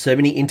scrolls, so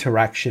many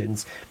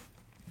interactions,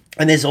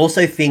 and there's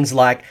also things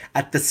like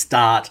at the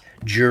start,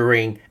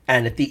 during,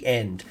 and at the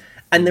end.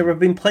 And there have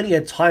been plenty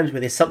of times where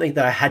there's something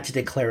that I had to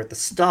declare at the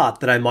start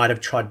that I might have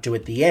tried to do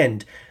at the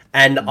end.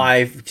 And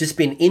I've just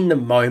been in the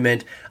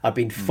moment. I've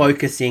been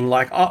focusing.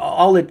 Like,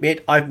 I'll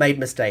admit, I've made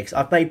mistakes.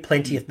 I've made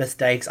plenty of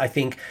mistakes. I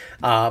think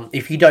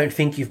if you don't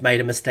think you've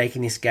made a mistake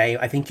in this game,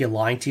 I think you're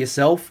lying to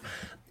yourself.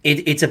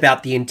 It's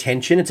about the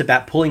intention. It's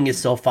about pulling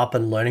yourself up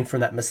and learning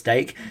from that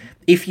mistake.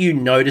 If you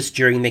notice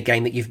during the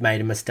game that you've made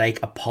a mistake,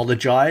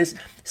 apologize.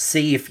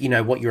 See if, you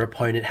know, what your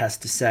opponent has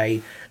to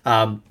say.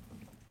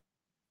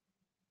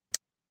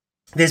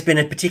 There's been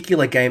a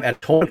particular game at a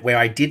tournament where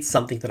I did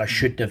something that I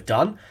shouldn't have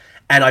done.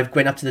 And I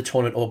went up to the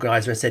tournament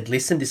organizer and said,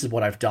 listen, this is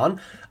what I've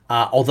done.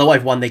 Although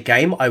I've won the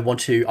game, I want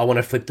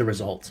to flip the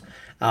results.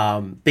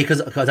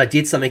 Because I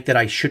did something that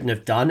I shouldn't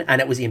have done, and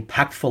it was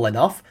impactful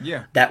enough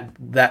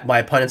that my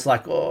opponent's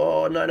like,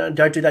 oh, no,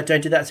 don't do that.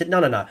 I said,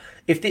 no.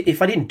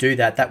 If I didn't do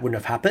that, that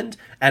wouldn't have happened,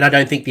 and I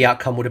don't think the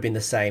outcome would have been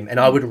the same. And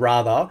I would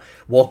rather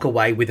walk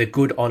away with a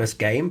good, honest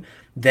game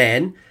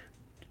than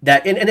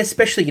that. And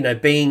especially,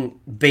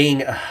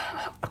 being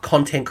a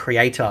content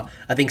creator,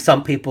 I think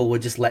some people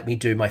would just let me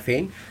do my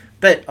thing.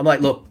 But I'm like,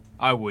 look.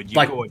 I would.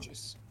 You're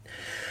gorgeous.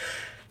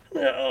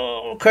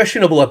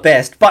 Questionable at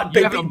best, but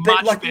you have a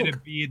much better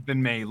beard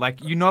than me.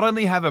 Like, you not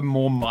only have a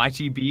more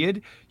mighty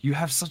beard, you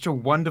have such a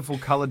wonderful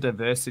color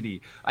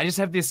diversity. I just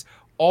have this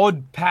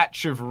odd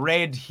patch of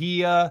red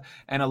here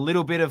and a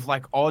little bit of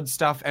like odd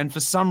stuff. And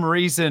for some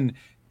reason,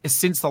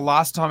 since the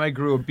last time I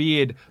grew a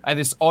beard, I have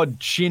this odd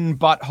chin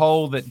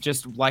butthole that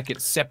just like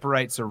it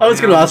separates around. I was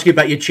going to ask you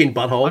about your chin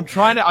butthole.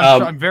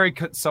 I'm very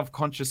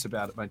self-conscious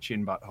about it, my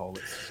chin butthole.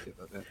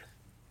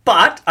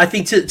 But I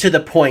think to the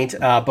point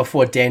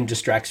before Dan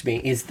distracts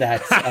me is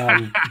that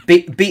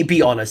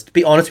be honest.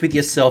 Be honest with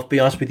yourself.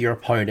 Be honest with your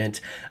opponent.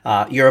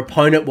 Your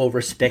opponent will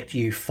respect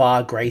you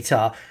far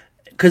greater.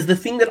 Because the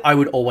thing that I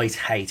would always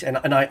hate, and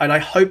I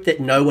hope that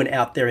no one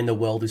out there in the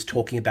world is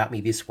talking about me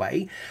this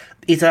way,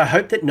 is I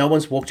hope that no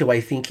one's walked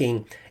away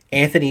thinking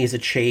Anthony is a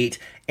cheat.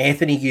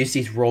 Anthony used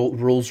his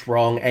rules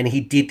wrong, and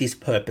he did this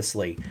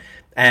purposely.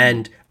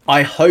 And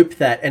I hope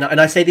that, and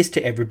I say this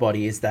to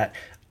everybody, is that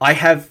I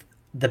have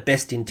the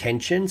best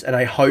intentions, and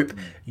I hope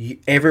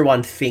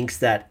everyone thinks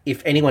that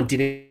if anyone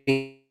did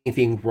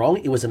anything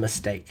wrong, it was a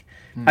mistake.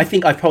 I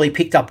think I probably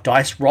picked up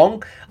dice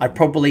wrong. I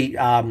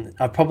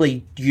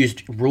probably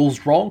used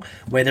rules wrong.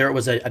 Whether it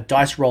was a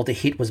dice roll to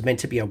hit was meant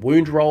to be a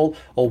wound roll,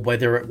 or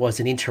whether it was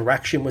an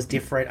interaction was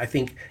different. I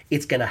think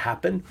it's going to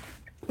happen.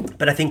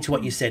 But I think to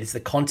what you said, it's the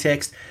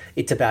context.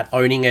 It's about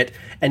owning it.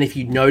 And if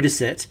you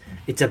notice it,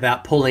 it's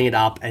about pulling it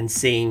up and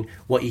seeing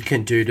what you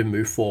can do to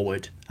move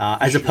forward.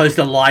 As opposed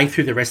to lying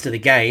through the rest of the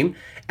game,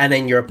 and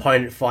then your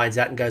opponent finds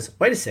out and goes,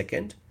 wait a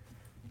second,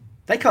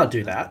 they can't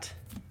do that.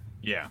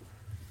 Yeah.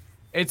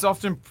 It's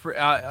often,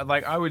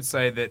 like I would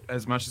say that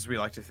as much as we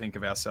like to think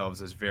of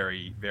ourselves as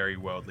very, very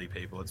worldly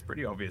people, it's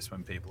pretty obvious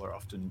when people are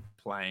often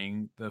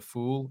playing the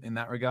fool in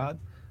that regard.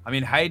 I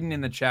mean, Hayden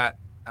in the chat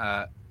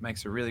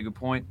makes a really good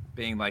point,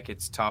 being like,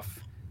 it's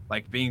tough.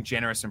 Like, being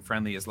generous and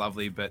friendly is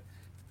lovely, but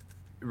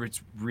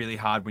it's really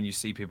hard when you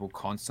see people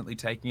constantly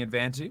taking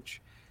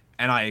advantage.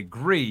 And I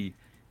agree,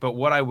 but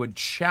what I would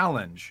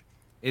challenge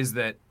is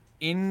that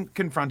in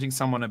confronting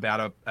someone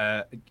about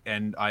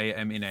and I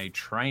am in a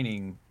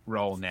training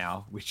role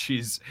now, which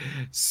is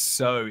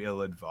so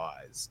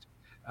ill-advised,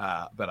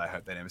 but I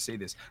hope they never see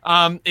this,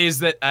 is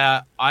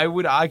that I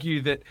would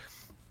argue that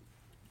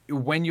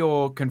when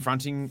you're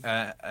confronting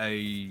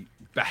a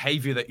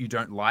behavior that you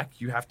don't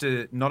like, you have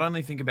to not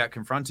only think about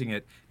confronting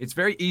it. It's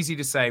very easy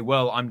to say,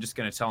 well, I'm just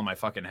going to tell them I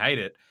fucking hate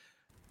it.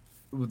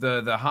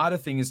 The harder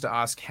thing is to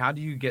ask, how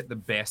do you get the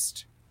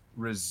best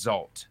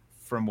result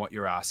from what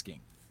you're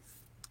asking?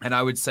 And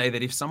I would say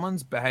that if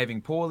someone's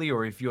behaving poorly,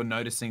 or if you're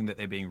noticing that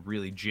they're being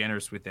really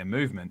generous with their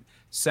movement,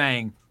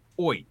 saying,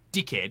 oi,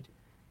 dickhead,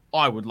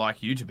 I would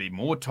like you to be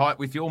more tight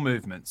with your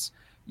movements,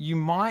 you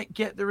might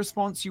get the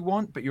response you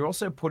want, but you're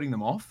also putting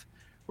them off.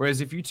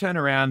 Whereas if you turn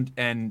around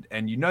and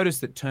you notice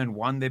that turn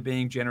 1, they're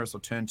being generous, or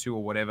turn 2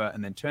 or whatever,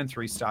 and then turn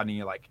 3 starting,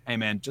 you're like, hey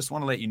man, just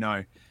want to let you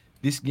know,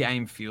 this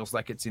game feels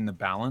like it's in the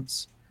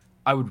balance.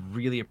 I would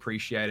really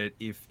appreciate it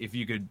if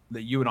you could,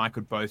 that you and I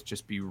could both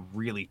just be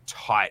really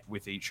tight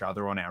with each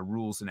other on our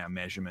rules and our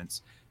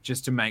measurements,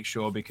 just to make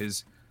sure,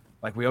 because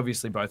like, we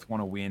obviously both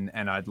want to win,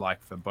 and I'd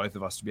like for both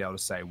of us to be able to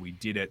say we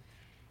did it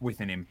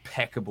with an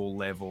impeccable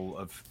level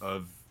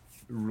of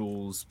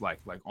rules, like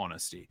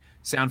honesty.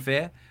 Sound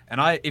fair?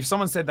 And if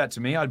someone said that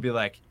to me, I'd be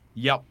like,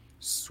 yep,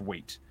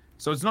 sweet.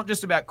 So it's not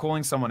just about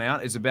calling someone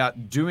out, it's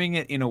about doing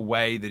it in a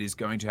way that is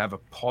going to have a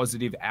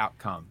positive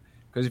outcome.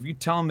 Because if you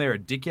tell them they're a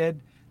dickhead,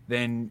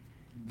 then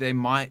they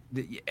might,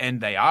 and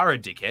they are a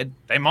dickhead,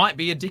 they might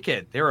be a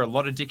dickhead. There are a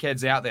lot of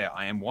dickheads out there.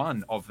 I am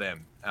one of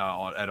them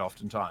at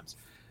oftentimes.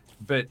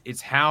 But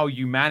it's how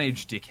you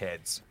manage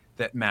dickheads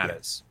that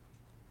matters.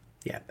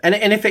 Yeah. And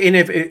if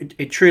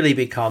it truly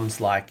becomes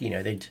like,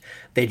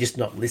 they're just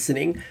not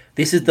listening,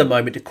 this is the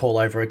moment to call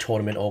over a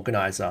tournament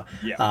organizer.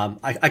 Yeah.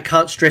 I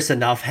can't stress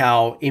enough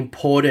how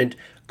important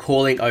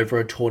calling over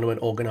a tournament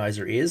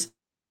organizer is.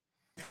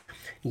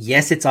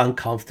 Yes, it's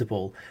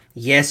uncomfortable.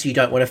 Yes, you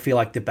don't want to feel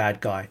like the bad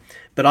guy.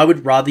 But I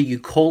would rather you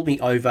call me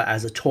over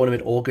as a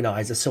tournament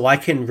organizer so I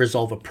can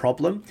resolve a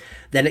problem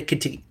than it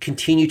could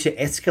continue to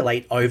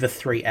escalate over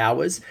 3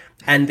 hours.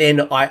 And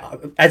then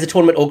as a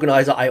tournament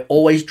organizer, I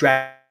always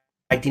dragged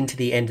into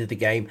the end of the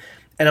game.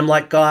 And I'm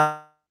like,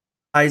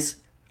 guys,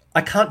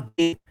 I can't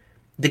be...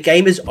 The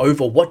game is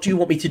over. What do you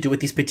want me to do at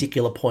this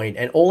particular point?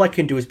 And all I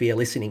can do is be a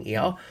listening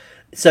ear.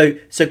 So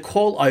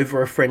call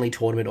over a friendly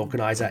tournament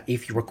organizer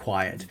if you're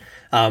required.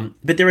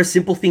 But there are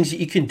simple things that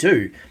you can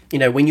do.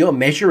 When you're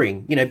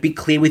measuring, be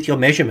clear with your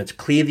measurements,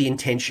 clear the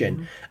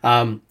intention.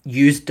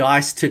 Use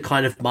dice to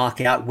kind of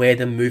mark out where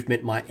the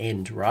movement might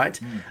end, right?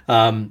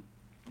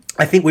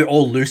 I think we're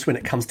all loose when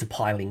it comes to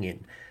piling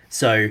in.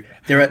 So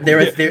there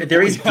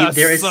is so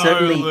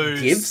certainly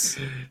loose. gives.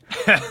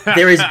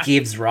 There is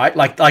gives, right?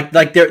 Like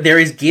there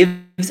is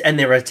gives and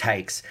there are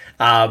takes.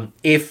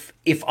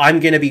 If I'm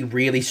going to be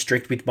really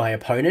strict with my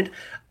opponent,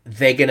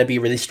 they're going to be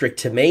really strict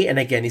to me. And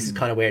again, this is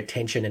kind of where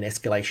tension and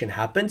escalation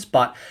happens.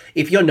 But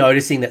if you're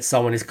noticing that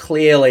someone is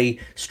clearly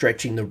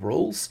stretching the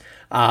rules,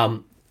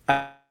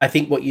 I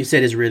think what you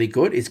said is really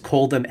good, is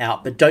call them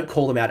out, but don't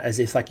call them out as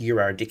if like you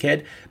are a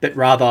dickhead, but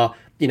rather,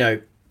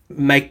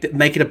 make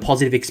it a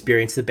positive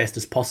experience the best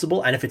as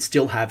possible. And if it's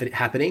still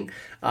happening,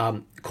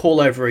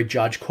 call over a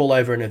judge, call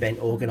over an event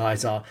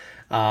organizer,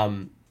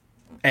 and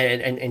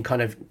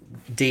kind of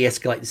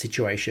de-escalate the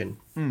situation.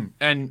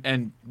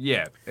 And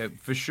yeah,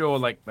 for sure,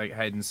 like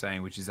Hayden's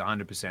saying, which is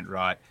 100%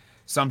 right.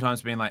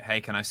 Sometimes being like,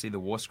 hey, can I see the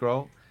war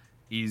scroll?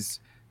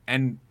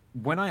 And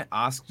when I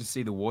ask to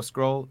see the war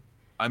scroll,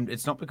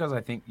 it's not because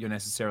I think you're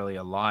necessarily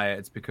a liar.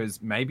 It's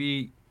because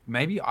maybe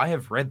I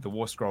have read the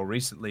war scroll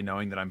recently,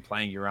 knowing that I'm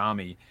playing your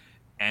army.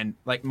 And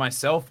like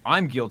myself,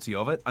 I'm guilty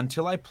of it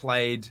until I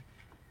played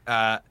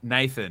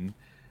Nathan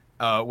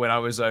when I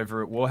was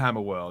over at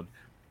Warhammer World,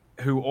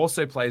 who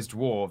also plays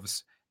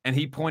dwarves. And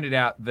he pointed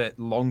out that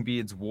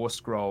Longbeard's war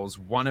scrolls,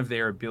 one of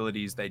their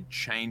abilities, they'd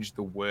changed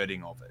the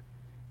wording of it.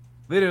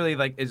 Literally,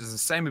 like, it's the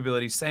same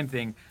ability, same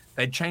thing.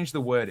 They'd changed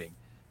the wording.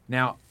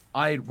 Now,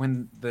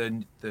 when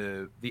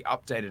the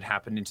update had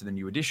happened into the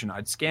new edition,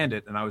 I'd scanned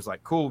it and I was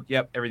like, cool,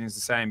 yep, everything's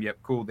the same, yep,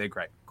 cool, they're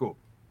great, cool.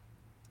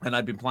 And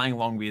I'd been playing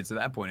Longbeards at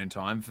that point in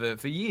time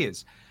for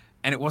years.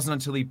 And it wasn't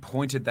until he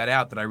pointed that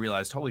out that I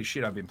realized, holy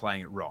shit, I've been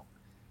playing it wrong.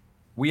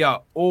 We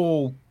are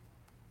all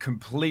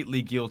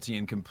completely guilty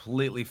and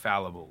completely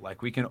fallible.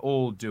 Like, we can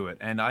all do it.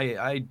 And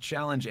I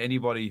challenge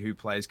anybody who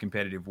plays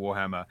competitive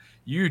Warhammer,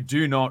 you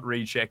do not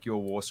recheck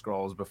your war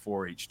scrolls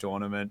before each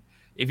tournament.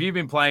 If you've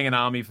been playing an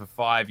army for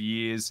 5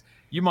 years,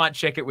 you might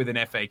check it with an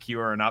FAQ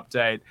or an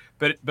update,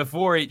 but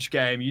before each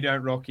game, you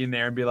don't rock in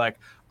there and be like,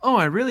 oh,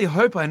 I really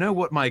hope I know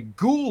what my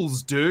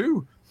ghouls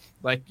do.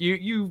 Like,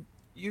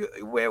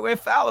 we're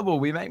fallible.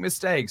 We make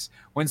mistakes.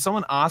 When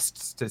someone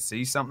asks to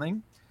see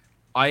something,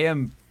 I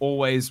am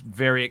always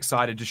very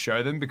excited to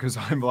show them, because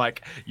I'm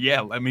like,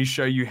 yeah, let me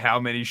show you how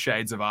many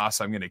shades of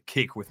ass I'm going to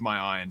kick with my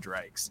Iron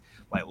Drakes.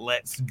 Like,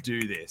 let's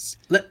do this.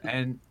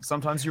 And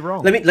sometimes you're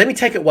wrong. Let me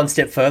take it one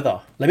step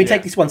further.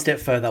 Take this one step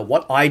further.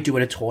 What I do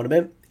in a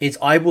tournament is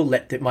I will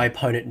let my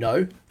opponent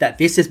know that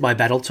this is my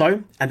battle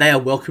tome, and they are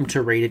welcome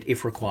to read it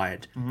if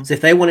required. So if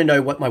they want to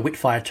know what my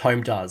Witfire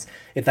tome does,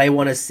 if they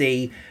want to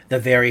see the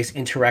various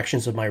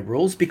interactions of my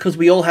rules, because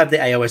we all have the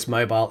AOS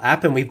mobile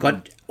app and we've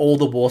got all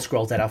the war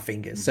scrolls at our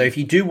fingers. So if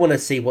you do want to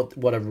see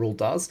what a rule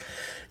does,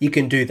 you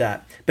can do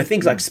that. But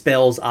things like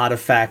spells,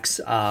 artifacts,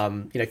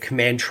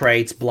 command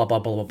traits, blah, blah,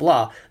 blah, blah,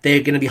 blah,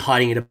 they're going to be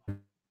hiding in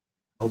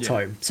a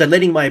tome. So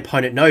letting my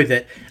opponent know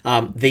that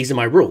these are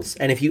my rules.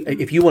 And if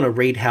you want to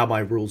read how my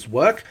rules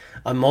work,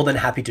 I'm more than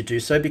happy to do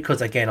so,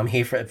 because again, I'm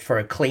here for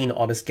a clean,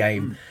 honest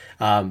game.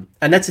 And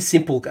that's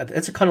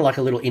a kind of like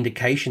a little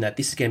indication that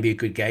this is going to be a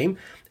good game.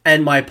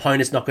 And my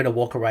opponent's not going to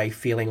walk away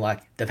feeling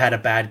like they've had a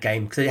bad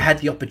game, because they had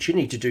the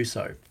opportunity to do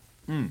so.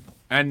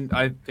 And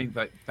I think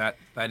that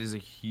is a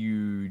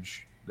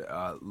huge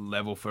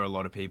level for a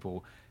lot of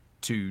people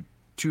to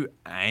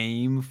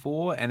aim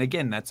for. And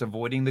again, that's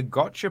avoiding the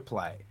gotcha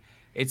play.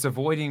 It's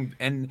avoiding,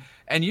 and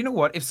you know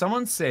what? If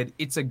someone said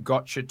it's a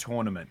gotcha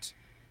tournament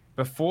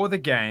before the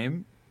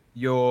game,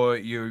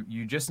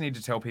 you just need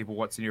to tell people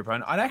what's in your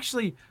opponent.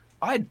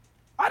 I'd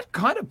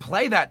kind of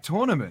play that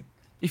tournament.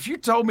 If you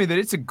told me that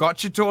it's a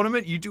gotcha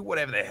tournament, you do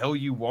whatever the hell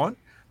you want.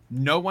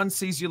 No one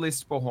sees your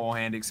list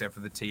beforehand except for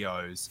the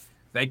TOs.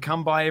 They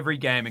come by every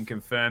game and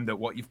confirm that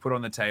what you've put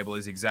on the table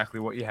is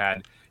exactly what you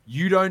had.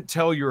 You don't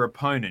tell your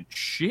opponent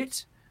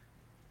shit,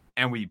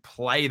 and we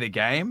play the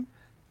game.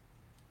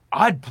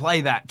 I'd play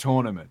that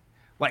tournament.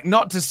 Like,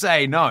 not to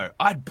say no,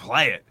 I'd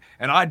play it.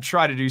 And I'd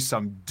try to do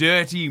some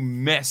dirty,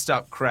 messed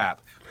up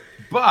crap.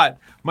 But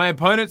my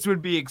opponents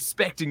would be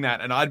expecting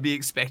that, and I'd be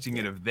expecting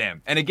it of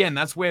them. And again,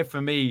 that's where,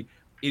 for me,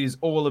 it is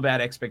all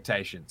about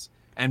expectations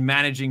and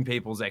managing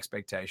people's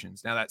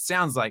expectations. Now, that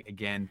sounds like,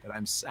 again, that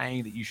I'm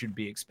saying that you should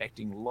be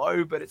expecting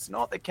low, but it's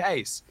not the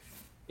case.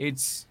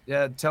 It's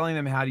telling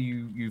them how do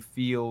you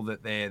feel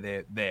that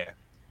they're there.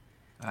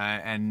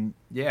 And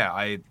yeah,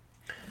 I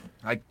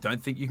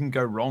don't think you can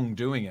go wrong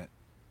doing it.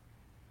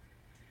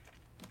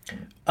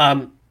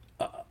 I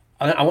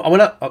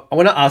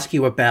want to ask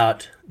you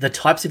about the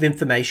types of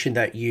information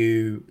that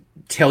you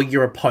tell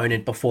your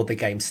opponent before the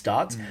game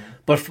starts.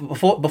 But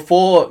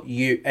before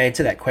you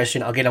answer that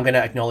question, again, I'm going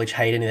to acknowledge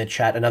Hayden in the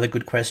chat. Another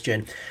good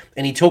question,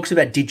 and he talks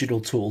about digital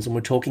tools, and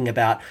we're talking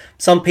about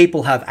some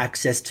people have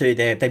access to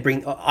they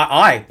bring.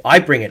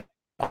 I bring it.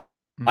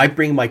 I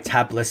bring my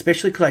tablet,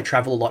 especially because I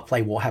travel a lot,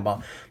 play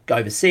Warhammer, go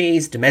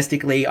overseas,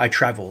 domestically, I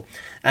travel.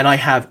 And I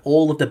have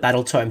all of the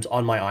battle tomes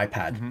on my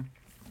iPad.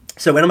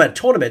 So when I'm at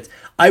tournaments,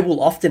 I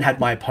will often have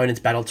my opponent's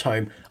battle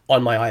tome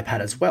on my iPad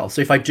as well.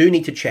 So if I do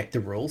need to check the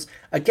rules,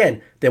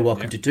 again, they're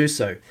welcome to do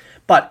so.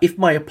 But if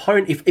my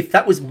opponent, if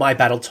that was my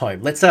battle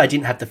tome, let's say I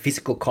didn't have the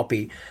physical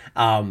copy,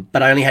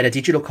 but I only had a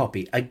digital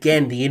copy,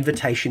 again, the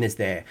invitation is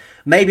there.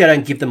 Maybe I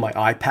don't give them my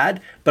iPad,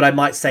 but I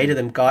might say to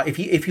them, guys,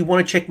 if you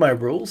want to check my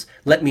rules,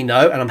 let me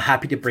know, and I'm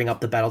happy to bring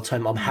up the battle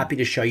tome. I'm happy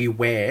to show you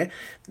where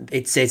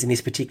it says in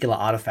this particular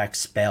artifact,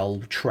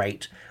 spell,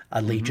 trait,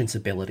 allegiance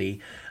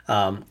ability.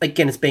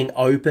 Again, it's being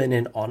open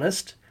and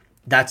honest.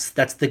 That's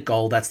the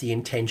goal. That's the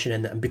intention,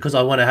 and because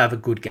I want to have a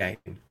good game.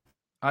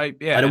 I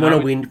don't want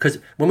to win, because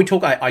when we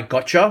talk, I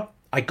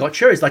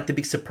gotcha is like the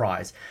big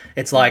surprise.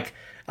 It's like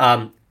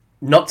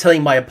not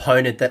telling my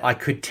opponent that I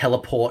could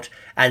teleport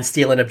and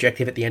steal an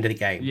objective at the end of the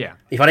game. Yeah.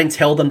 If I didn't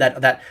tell them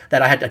that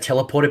I had a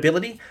teleport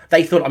ability,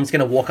 they thought I'm just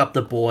going to walk up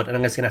the board and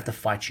I'm just going to have to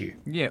fight you.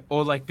 Yeah,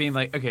 or like being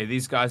like, okay,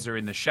 these guys are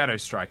in the Shadow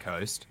Strike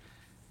host,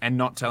 and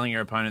not telling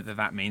your opponent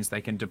that means they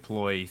can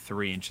deploy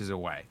 3 inches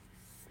away.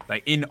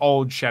 Like in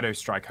old Shadow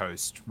Strike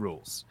host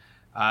rules.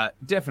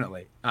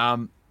 Definitely.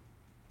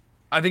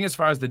 I think as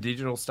far as the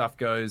digital stuff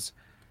goes,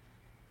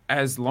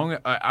 as long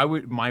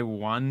as my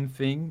one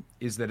thing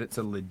is that it's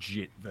a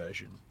legit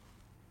version.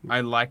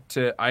 I like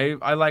to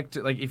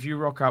like if you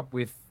rock up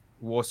with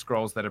War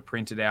Scrolls that are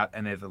printed out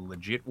and they're the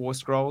legit War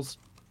Scrolls,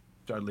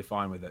 totally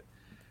fine with it.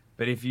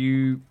 But if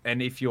your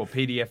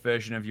PDF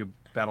version of your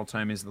battle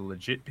tome is the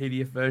legit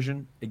PDF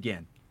version,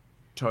 again,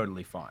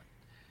 totally fine.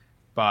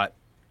 But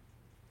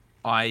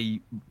I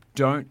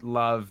don't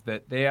love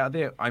that they are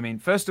there. I mean,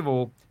 first of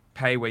all,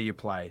 pay where you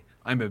play.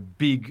 I'm a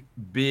big,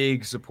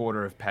 big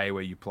supporter of pay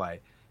where you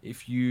play.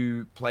 If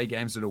you play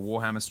games at a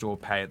Warhammer store,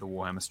 pay at the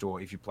Warhammer store.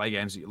 If you play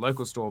games at your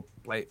local store,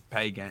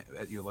 pay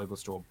at your local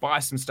store. Buy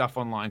some stuff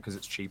online because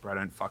it's cheaper. I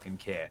don't fucking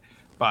care.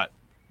 But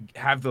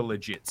have the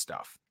legit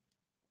stuff.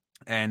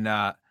 And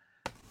I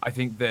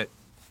think that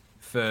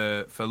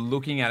for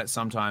looking at it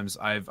sometimes,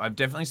 I've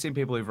definitely seen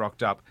people who've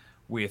rocked up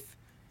with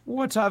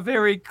what are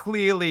very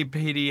clearly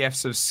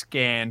PDFs of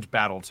scanned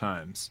battle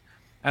tomes.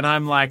 And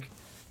I'm like,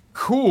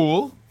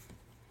 cool.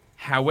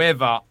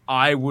 However,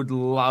 I would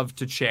love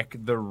to check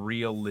the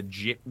real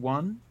legit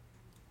one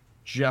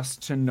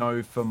just to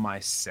know for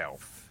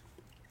myself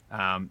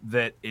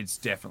that it's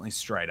definitely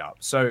straight up.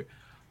 So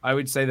I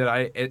would say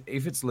that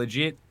if it's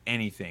legit,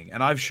 anything.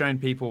 And I've shown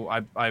people,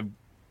 I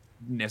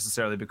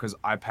necessarily because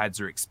iPads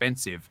are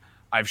expensive,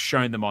 I've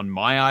shown them on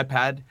my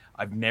iPad.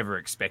 I've never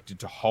expected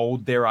to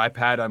hold their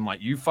iPad. I'm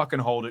like, you fucking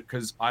hold it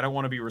because I don't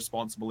want to be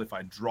responsible if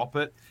I drop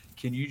it.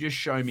 Can you just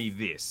show me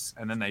this?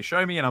 And then they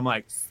show me and I'm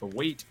like,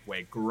 sweet,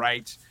 we're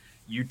great.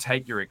 You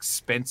take your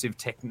expensive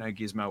techno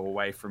gizmo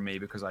away from me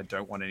because I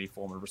don't want any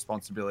form of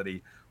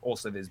responsibility.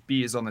 Also, there's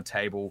beers on the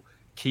table.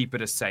 Keep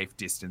it a safe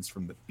distance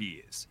from the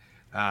beers.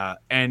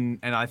 And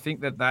I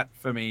think that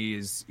for me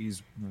is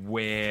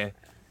where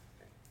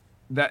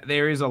that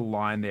there is a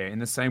line there, in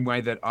the same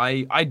way that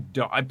I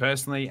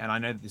personally, and I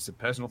know that this is a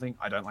personal thing,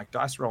 I don't like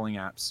dice rolling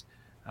apps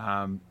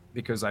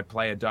because I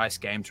play a dice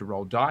game to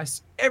roll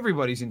dice.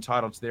 Everybody's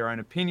entitled to their own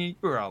opinion.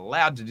 You're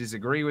allowed to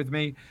disagree with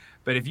me.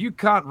 But if you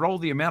can't roll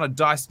the amount of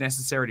dice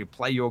necessary to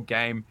play your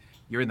game,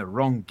 you're in the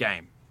wrong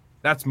game.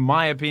 That's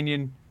my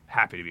opinion.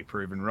 Happy to be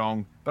proven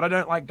wrong. But I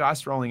don't like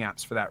dice rolling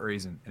apps for that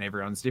reason, and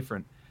everyone's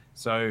different.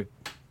 So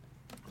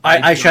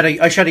I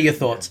shadow your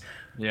thoughts.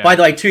 Yeah. By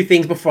the way, 2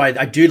 things before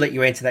I do let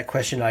you answer that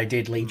question I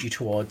did lead you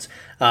towards.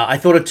 I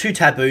thought of 2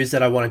 taboos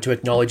that I wanted to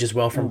acknowledge as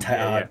well from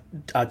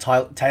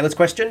Taylor's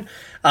question.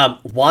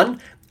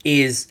 One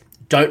is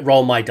don't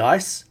roll my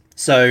dice.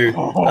 So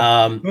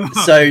that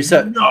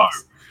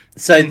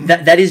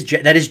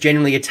is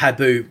generally a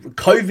taboo.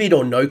 COVID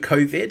or no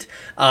COVID,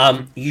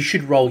 you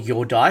should roll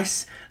your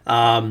dice.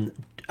 Yes,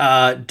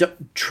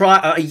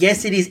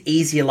 it is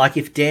easier. Like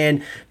if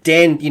Dan,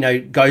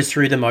 goes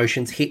through the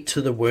motions, hit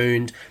to the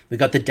wound, we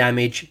got the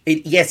damage.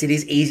 Yes, it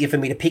is easier for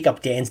me to pick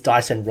up Dan's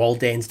dice and roll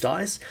Dan's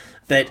dice,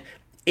 but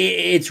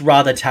it's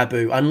rather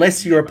taboo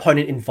unless your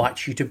opponent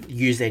invites you to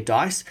use their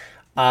dice.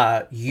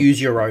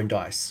 Use your own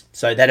dice.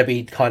 So that'd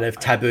be kind of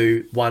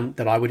taboo one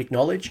that I would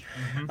acknowledge.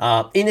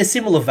 In a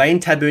similar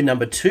vein, taboo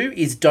number 2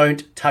 is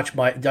don't touch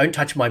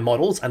my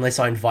models unless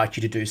I invite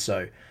you to do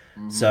so.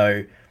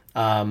 So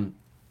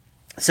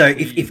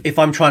if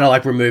I'm trying to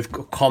like remove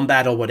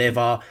combat or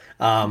whatever,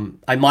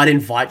 I might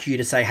invite you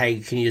to say, hey,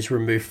 can you just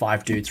remove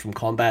 5 dudes from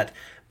combat?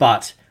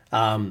 But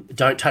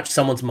don't touch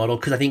someone's model,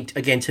 because I think,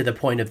 again, to the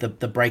point of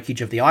the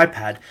breakage of the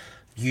iPad,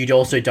 you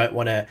also don't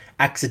want to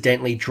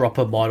accidentally drop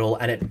a model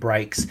and it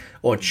breaks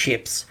or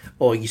chips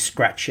or you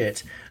scratch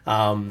it,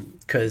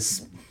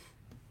 because...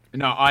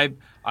 No,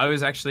 I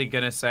was actually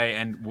going to say,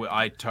 and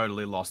I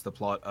totally lost the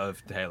plot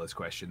of Taylor's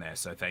question there,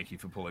 so thank you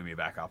for pulling me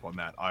back up on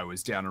that. I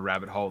was down a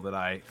rabbit hole that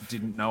I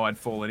didn't know I'd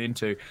fallen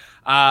into.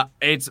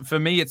 For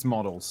me, it's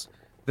models.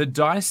 The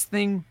dice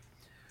thing,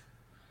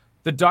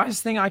 The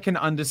dice thing, I can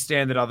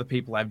understand that other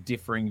people have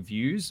differing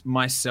views.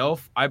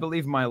 Myself, I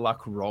believe my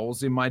luck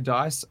rolls in my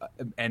dice,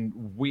 and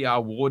we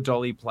are war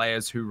dolly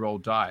players who roll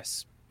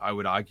dice. I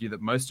would argue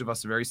that most of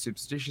us are very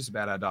superstitious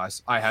about our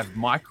dice. I have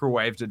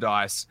microwaved a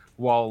dice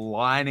while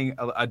lining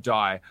a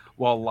die,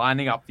 while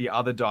lining up the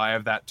other die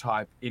of that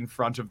type in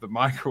front of the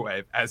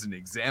microwave as an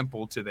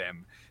example to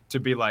them, to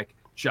be like,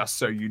 just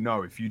so you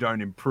know, if you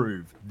don't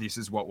improve, this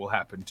is what will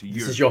happen to you.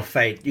 This is your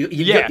fate.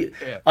 Yeah.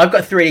 I've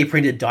got 3D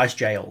printed dice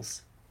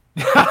jails.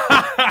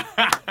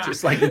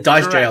 Just like the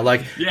dice jail.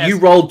 Like, yes. You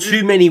rolled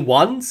too many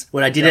ones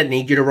when I didn't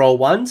need you to roll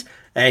ones,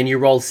 and you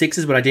rolled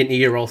sixes when I didn't need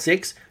you to roll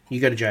six.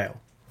 You go to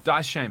jail.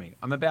 Dice shaming.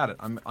 I'm about it.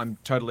 I'm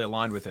totally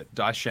aligned with it.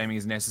 Dice shaming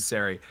is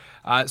necessary.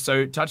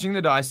 So touching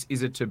the dice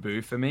is a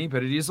taboo for me,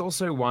 but it is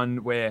also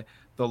one where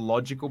the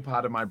logical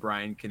part of my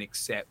brain can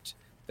accept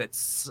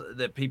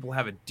that people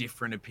have a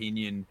different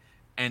opinion,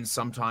 and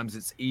sometimes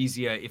it's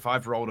easier if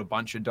I've rolled a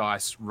bunch of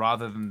dice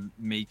rather than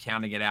me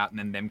counting it out and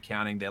then them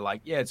counting. They're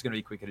like, yeah, it's going to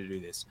be quicker to do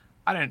this.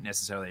 I don't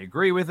necessarily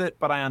agree with it,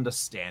 but I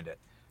understand it.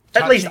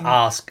 At least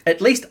ask. I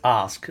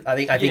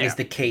think is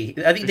the key.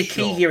 I think the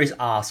key here is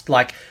ask.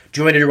 Like,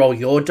 do you want me to roll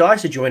your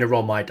dice or do you want me to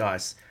roll my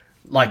dice?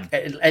 Like,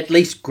 at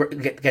least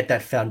get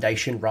that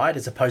foundation right,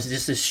 as opposed to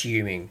just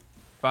assuming.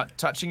 But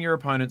touching your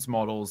opponent's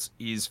models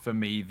is, for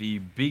me, the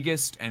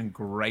biggest and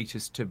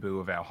greatest taboo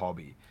of our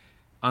hobby.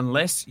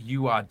 Unless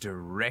you are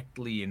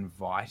directly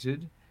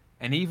invited,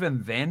 and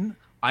even then,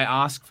 I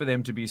ask for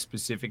them to be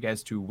specific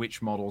as to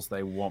which models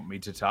they want me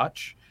to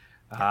touch.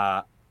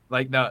 And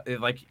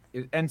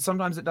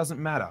sometimes it doesn't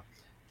matter.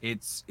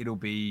 It'll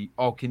be,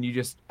 oh, can you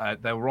just,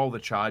 they'll roll the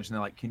charge and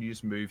they're like, can you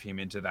just move him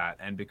into that?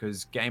 And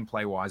because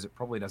gameplay wise, it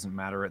probably doesn't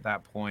matter at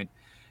that point.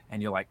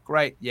 And you're like,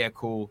 great, yeah,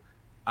 cool.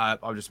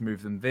 I'll just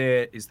move them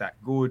there. Is that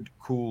good?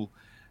 Cool.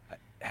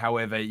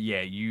 However,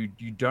 yeah, you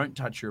don't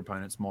touch your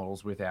opponent's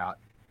models without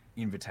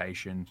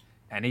invitation.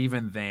 And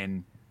even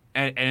then,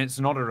 and it's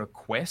not a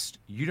request.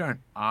 You don't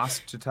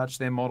ask to touch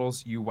their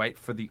models. You wait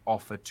for the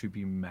offer to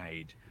be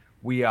made.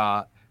 We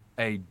are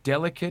a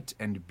delicate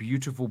and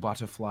beautiful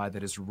butterfly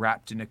that is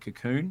wrapped in a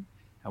cocoon,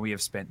 and we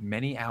have spent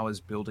many hours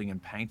building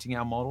and painting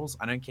our models.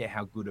 I don't care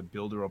how good a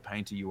builder or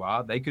painter you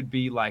are. They could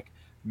be like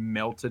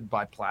melted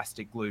by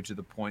plastic glue to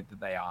the point that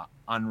they are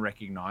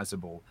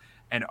unrecognizable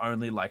and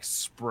only like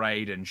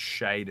sprayed and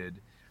shaded.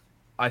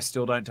 I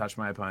still don't touch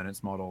my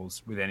opponent's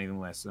models with anything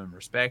less than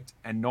respect,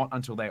 and not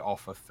until they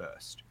offer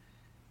first.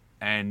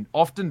 And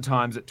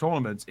oftentimes at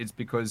tournaments, it's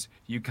because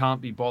you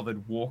can't be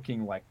bothered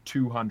walking like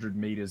 200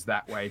 meters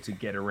that way to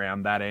get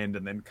around that end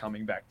and then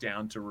coming back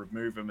down to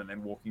remove them and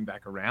then walking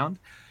back around.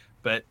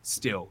 But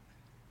still,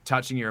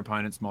 touching your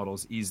opponent's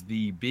models is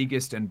the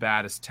biggest and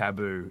baddest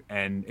taboo.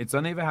 And it's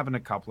only ever happened a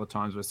couple of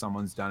times where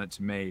someone's done it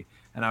to me.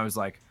 And I was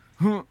like,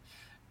 huh.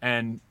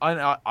 And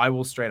I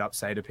will straight up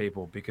say to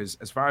people, because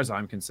as far as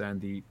I'm concerned,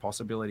 the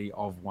possibility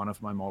of one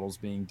of my models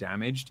being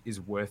damaged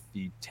is worth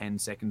the 10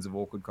 seconds of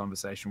awkward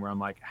conversation where I'm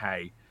like,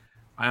 hey,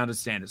 I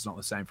understand it's not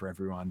the same for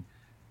everyone,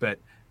 but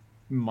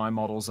my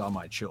models are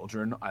my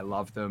children. I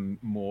love them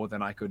more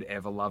than I could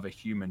ever love a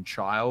human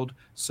child.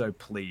 So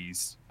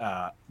please,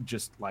 I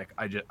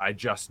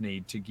just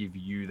need to give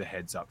you the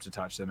heads up to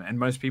touch them. And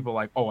most people are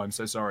like, oh, I'm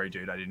so sorry,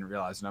 dude. I didn't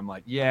realize. And I'm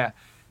like, yeah.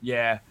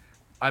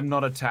 I'm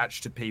not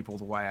attached to people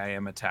the way I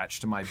am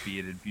attached to my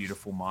bearded,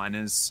 beautiful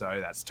miners. So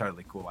that's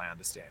totally cool. I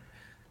understand.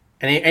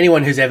 And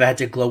anyone who's ever had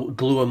to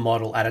glue a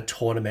model at a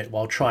tournament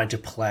while trying to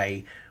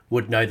play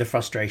would know the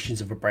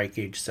frustrations of a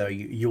breakage. So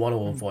you want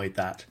to avoid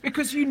that.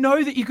 Because you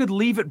know that you could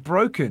leave it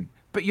broken,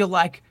 but you're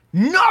like,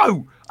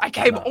 no, I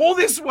came all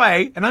this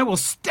way and I will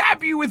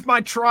stab you with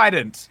my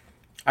trident.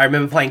 I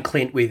remember playing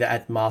Clint with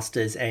at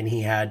Masters, and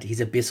he had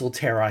his Abyssal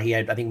Terror. He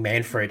had, I think,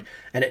 Manfred,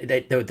 and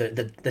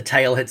the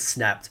tail had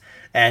snapped.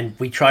 And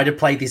we tried to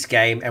play this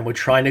game, and we're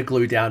trying to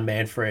glue down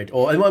Manfred,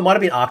 or it might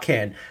have been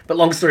Arcan. But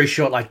long story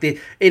short, like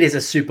it is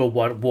a super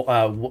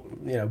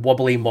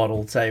wobbly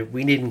model, so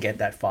we didn't get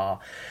that far.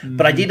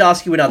 But I did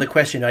ask you another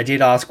question. I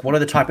did ask, what are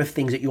the type of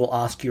things that you'll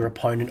ask your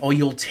opponent, or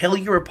you'll tell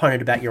your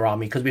opponent about your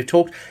army? Because we've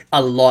talked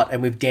a lot,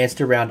 and we've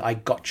danced around I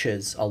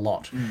gotchas a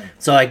lot.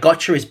 So I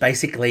gotcha is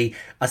basically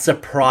a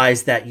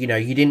surprise that you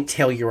didn't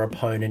tell your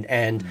opponent,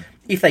 and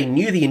if they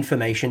knew the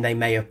information, they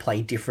may have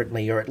played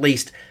differently, or at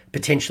least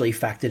potentially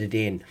factored it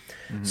in.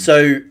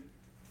 So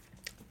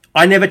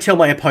I never tell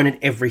my opponent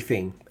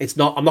everything.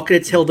 I'm not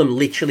going to tell them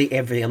literally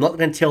everything. I'm not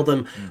going to tell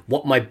them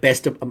what my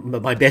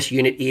best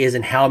unit is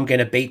and how I'm going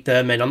to beat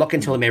them, and I'm not going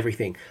to tell them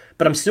everything.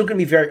 But I'm still going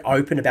to be very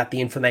open about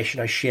the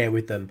information I share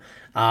with them.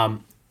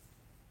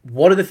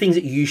 What are the things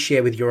that you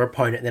share with your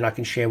opponent, and then I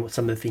can share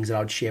some of the things that I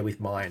would share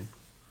with mine?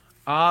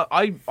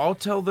 I'll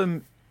tell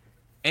them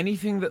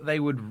anything that they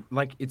would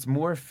like. It's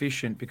more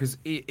efficient because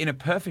in a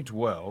perfect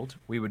world,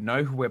 we would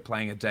know who we're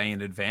playing a day in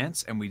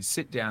advance, and we'd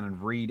sit down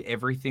and read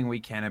everything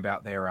we can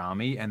about their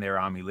army and their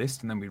army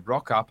list, and then we'd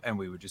rock up and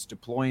we would just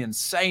deploy and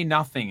say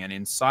nothing, and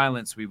in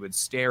silence we would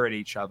stare at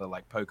each other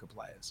like poker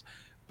players.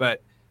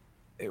 But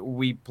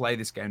we play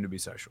this game to be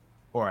social,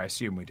 or I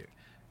assume we do.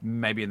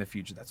 Maybe in the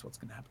future that's what's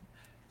going to happen.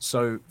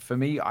 So for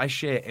me, I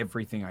share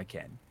everything I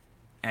can.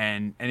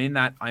 And in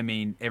that, I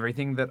mean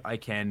everything that I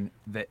can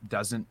that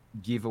doesn't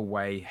give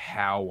away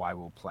how I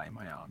will play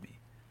my army.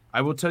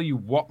 I will tell you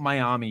what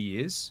my army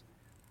is,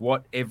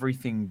 what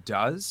everything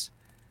does,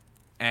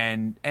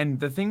 and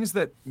the things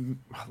that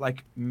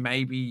like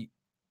maybe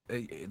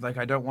like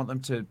I don't want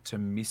them to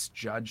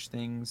misjudge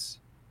things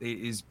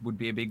is would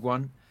be a big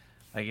one.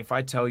 Like if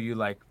I tell you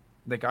like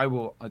I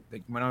will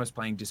like when I was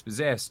playing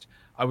Dispossessed,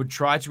 I would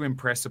try to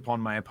impress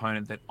upon my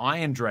opponent that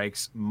Iron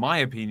Drakes, my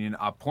opinion,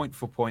 are point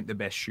for point the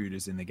best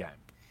shooters in the game.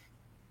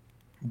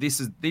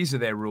 These are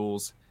their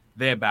rules.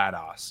 They're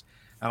badass.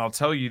 And I'll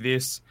tell you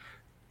this,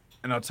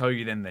 and I'll tell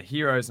you then the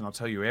heroes, and I'll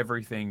tell you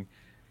everything.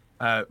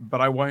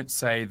 But I won't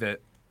say that.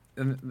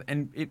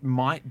 And it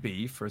might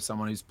be for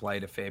someone who's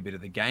played a fair bit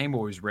of the game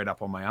or who's read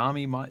up on my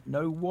army, might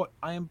know what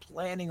I am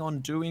planning on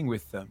doing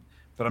with them.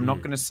 But I'm not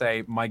going to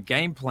say my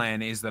game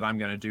plan is that I'm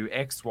going to do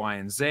X, Y,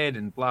 and Z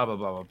and blah, blah,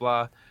 blah, blah,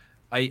 blah.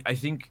 I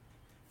think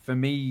for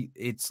me,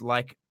 it's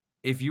like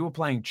if you were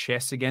playing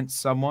chess against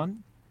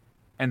someone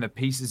and the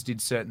pieces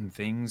did certain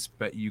things,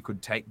 but you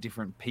could take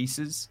different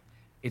pieces,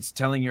 it's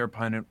telling your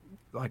opponent,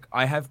 like,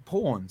 I have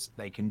pawns,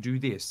 they can do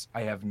this.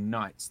 I have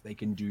knights, they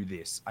can do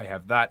this. I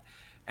have that.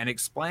 And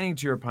explaining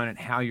to your opponent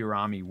how your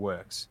army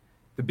works.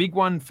 The big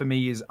one for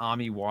me is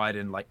army-wide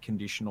and like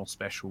conditional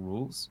special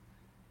rules,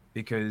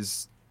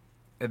 because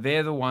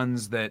they're the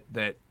ones that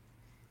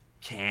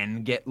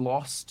can get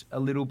lost a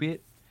little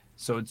bit.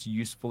 So it's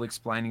useful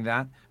explaining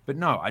that. But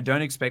no, I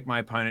don't expect my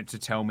opponent to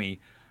tell me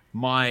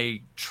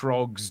my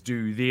trogs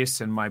do this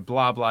and my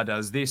blah blah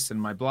does this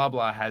and my blah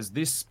blah has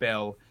this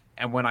spell.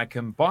 And when I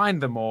combine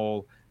them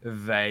all,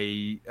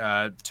 they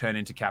turn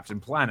into Captain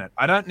Planet.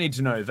 I don't need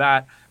to know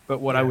that. But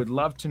what I would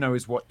love to know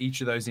is what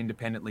each of those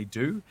independently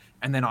do.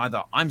 And then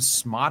either I'm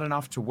smart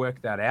enough to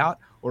work that out,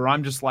 or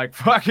I'm just like,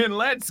 fucking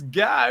let's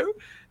go.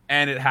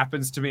 And it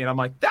happens to me. And I'm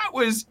like, that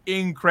was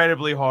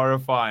incredibly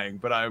horrifying.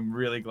 But I'm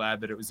really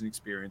glad that it was an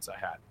experience I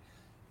had.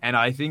 And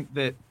I think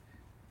that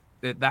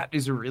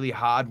is a really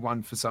hard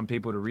one for some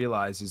people to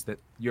realize, is that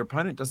your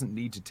opponent doesn't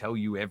need to tell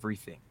you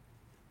everything.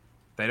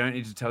 They don't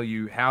need to tell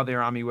you how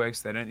their army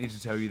works. They don't need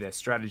to tell you their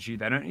strategy.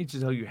 They don't need to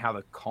tell you how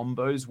the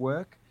combos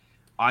work.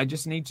 I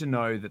just need to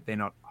know that they're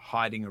not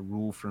hiding a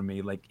rule from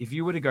me. Like if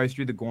you were to go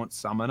through the Gaunt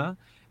Summoner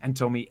and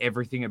tell me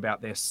everything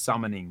about their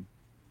summoning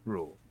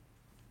rule,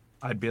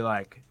 I'd be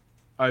like,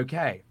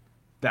 okay,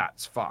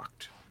 that's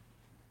fucked.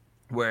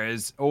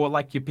 Whereas, or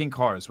like your pink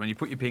horrors, when you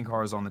put your pink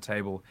horrors on the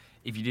table,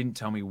 if you didn't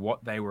tell me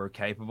what they were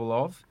capable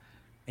of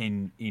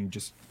in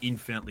just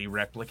infinitely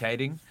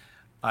replicating,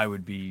 I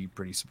would be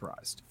pretty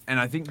surprised. And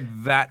I think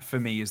that for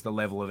me is the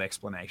level of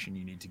explanation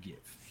you need to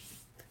give.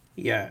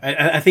 Yeah,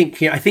 I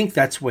think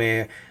that's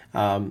where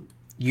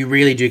you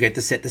really do get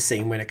to set the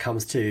scene when it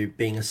comes to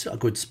being a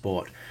good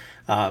sport.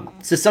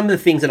 So some of the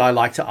things that I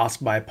like to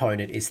ask my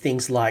opponent is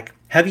things like,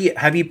 have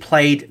you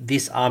played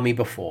this army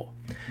before?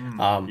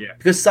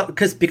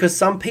 Because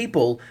some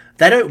people,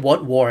 they don't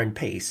want war and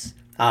peace.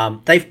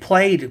 They've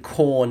played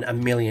Khorne a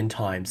million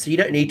times, so you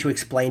don't need to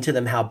explain to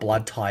them how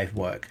blood tithe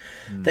work.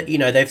 That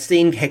they've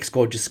seen Hex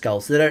Gorgeous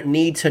Skulls, so they don't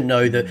need to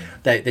know that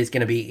there's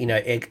going to be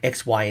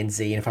X, Y, and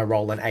Z, and if I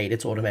roll an 8,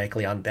 it's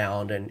automatically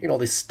unbound, and all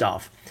this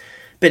stuff.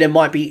 But it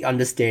might be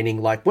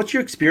understanding, like, what's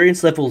your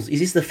experience levels? Is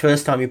this the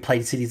first time you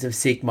played Cities of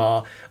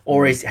Sigmar,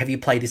 or have you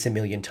played this a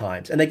million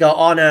times? And they go,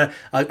 oh no,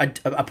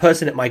 a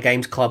person at my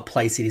games club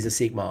plays Cities of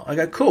Sigmar. I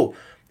go, cool.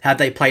 Have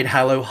they played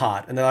Halo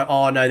Heart? And they're like,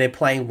 oh no, they're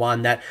playing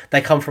one that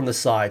they come from the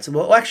side. So,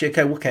 well, actually,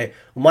 okay.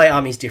 Well, my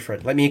army's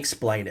different. Let me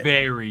explain it.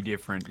 Very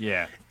different,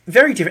 yeah.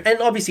 Very different.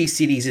 And obviously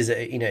Cities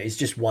is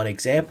just one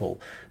example.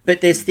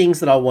 But there's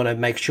things that I want to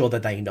make sure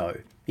that they know.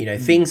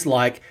 Things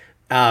like,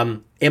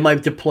 am I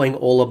deploying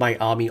all of my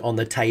army on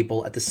the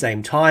table at the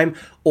same time?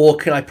 Or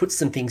can I put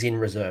some things in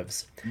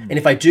reserves? And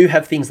if I do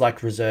have things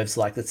like reserves,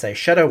 like let's say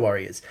Shadow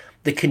Warriors,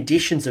 the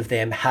conditions of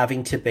them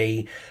having to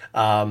be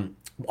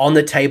on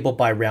the table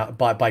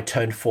by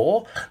turn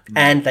 4,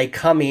 and they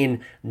come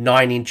in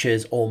 9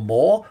 inches or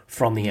more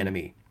from the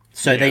enemy.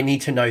 So they need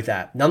to know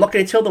that. Now, I'm not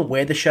going to tell them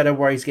where the Shadow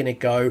Warrior is going to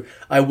go.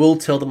 I will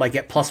tell them I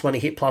get +1 to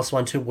hit,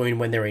 +1 to wound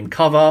when they're in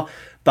cover,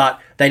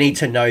 but they need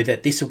to know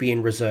that this will be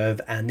in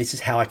reserve, and this is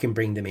how I can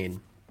bring them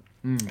in.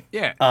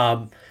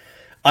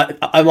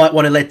 I might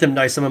want to let them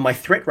know some of my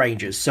threat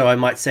ranges. So I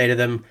might say to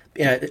them,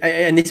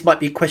 and this might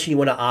be a question you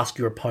want to ask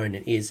your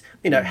opponent is,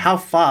 how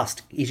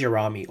fast is your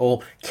army?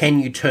 Or can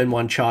you turn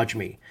 1 charge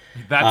me?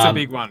 That's a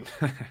big one.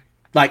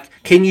 Like,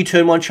 can you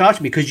turn 1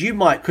 charge me?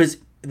 Because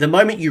the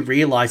moment you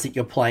realize that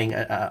you're playing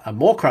a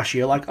Maw Crusher,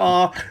 you're like,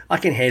 oh, I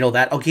can handle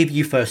that. I'll give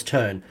you first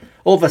turn.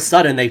 All of a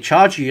sudden they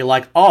charge you. You're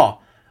like, oh,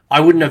 I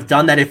wouldn't have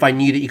done that if I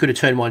knew that you could have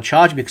turned 1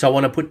 charge me, because I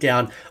want to put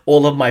down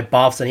all of my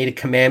buffs. I need a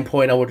command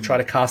point. I want to try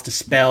to cast a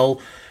spell.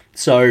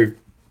 So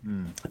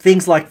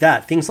things like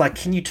that. Things like,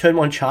 can you turn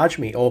 1 charge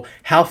me? Or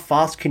how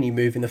fast can you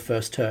move in the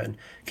first turn?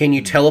 Can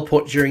you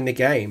teleport during the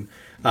game?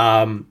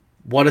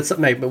 What's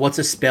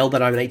a spell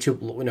that I need to,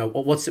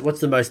 what's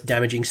the most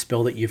damaging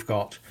spell that you've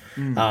got?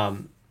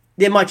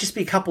 there might just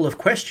be a couple of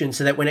questions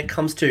so that when it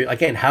comes to,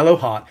 again, Halo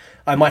Heart,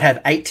 I might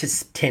have 8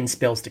 to 10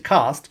 spells to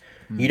cast.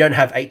 You don't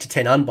have 8 to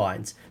 10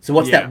 unbinds. So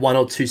what's that one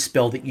or two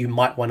spell that you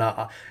might want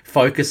to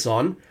focus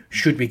on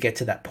should we get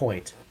to that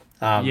point?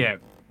 Yeah.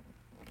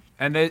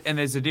 And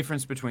there's a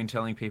difference between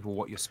telling people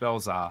what your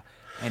spells are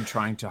and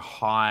trying to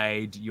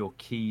hide your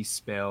key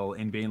spell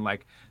and being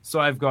like,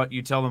 so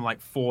you tell them like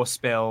 4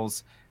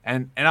 spells.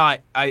 And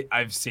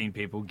I've seen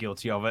people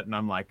guilty of it, and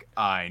I'm like,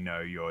 I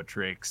know your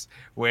tricks.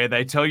 Where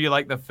they tell you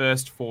like the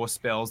first 4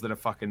 spells that are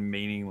fucking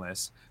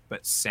meaningless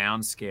but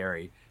sound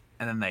scary,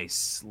 and then they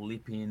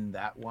slip in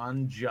that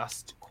one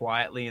just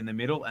quietly in the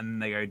middle, and then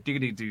they go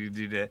diggity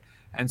diggity,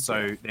 and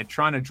so they're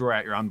trying to draw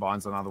out your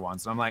unbinds on other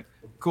ones. And I'm like,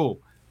 cool,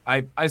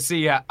 I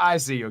see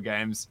your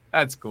games.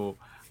 That's cool.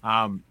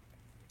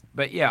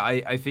 But yeah,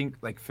 I think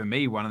like for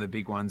me, one of the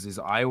big ones is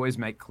I always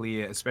make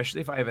clear, especially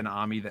if I have an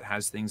army that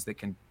has things that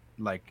can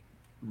like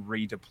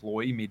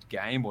redeploy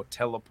mid-game or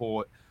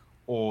teleport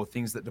or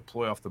things that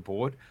deploy off the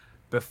board.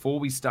 Before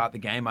we start the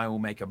game, I will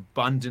make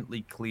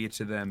abundantly clear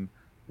to them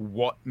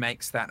what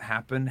makes that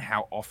happen,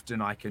 how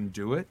often I can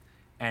do it,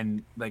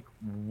 and like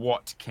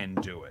what can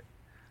do it.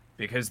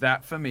 Because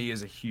that for me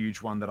is a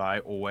huge one that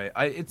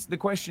the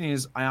question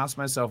is, I ask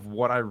myself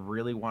what I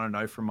really want to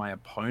know from my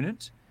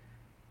opponent,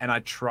 and I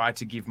try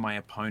to give my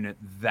opponent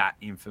that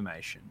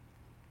information.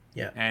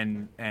 Yeah.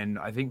 And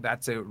I think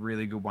that's a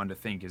really good one to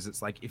think, is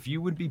it's like, if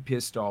you would be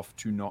pissed off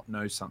to not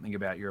know something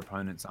about your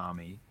opponent's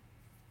army,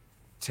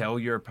 tell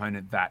your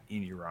opponent that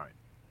in your own.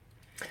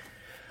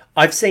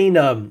 I've seen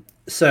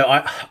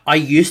so I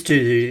used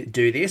to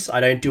do this. I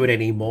don't do it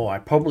anymore. I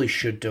probably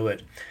should do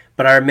it.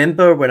 But I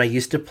remember when I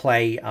used to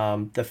play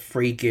the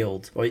Free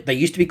Guild, or they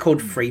used to be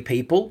called Free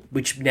People,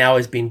 which now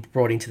has been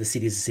brought into the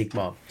Cities of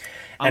Sigmar.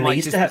 And they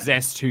used to have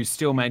Dispossessed, who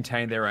still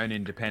maintain their own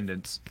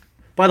independence.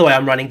 By the way,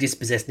 I'm running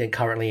Dispossessed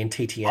currently in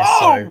TTS.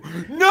 Oh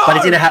no! But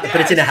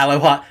it's in a Halo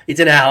Heart. It's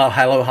in a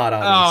Halo Heart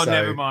army. Oh, so,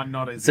 never mind.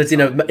 Not as. So it's in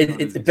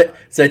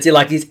so it's in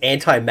like this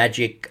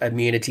anti-magic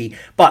immunity.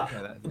 But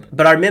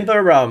I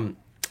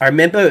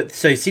remember.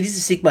 So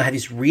Cities of Sigmar had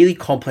this really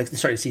complex.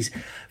 Sorry, these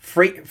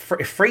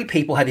free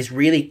people had this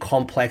really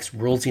complex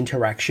rules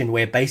interaction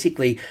where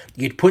basically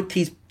you'd put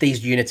these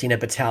units in a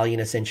battalion.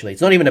 Essentially,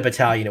 it's not even a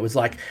battalion. It was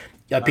like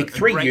I picked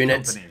 3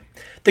 units. Company.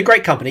 The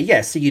Great Company,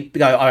 yes. So you'd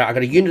go, I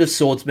got a unit of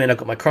swordsmen, I've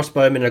got my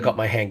crossbowmen, and I've got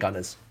my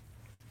handgunners.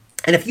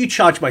 And if you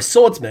charge my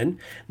swordsmen,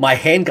 my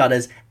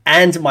handgunners,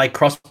 and my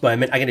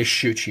crossbowmen are going to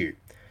shoot you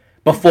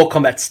before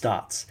combat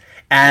starts.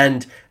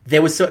 And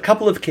there was a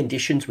couple of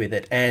conditions with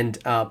it, and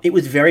it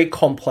was very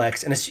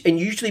complex. And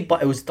usually,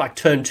 it was like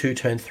turn 2,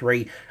 turn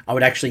 3, I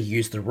would actually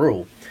use the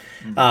rule.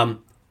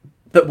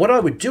 But what I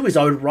would do is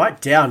I would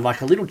write down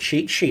like a little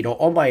cheat sheet,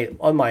 or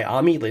on my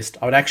army list,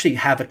 I would actually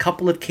have a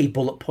couple of key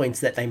bullet points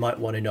that they might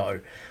want to know,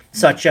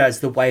 such as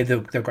the way the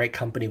Great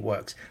Company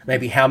works,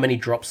 maybe how many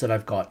drops that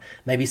I've got,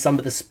 maybe some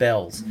of the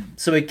spells.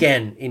 So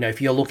again,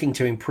 if you're looking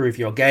to improve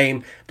your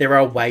game, there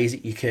are ways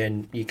that you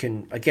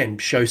can again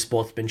show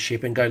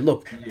sportsmanship and go,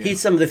 look, here's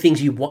some of the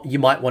things you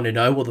might want to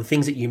know, or the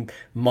things that you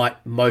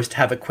might most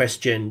have a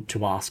question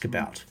to ask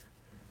about.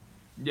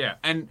 Yeah,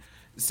 and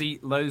see,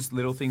 those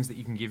little things that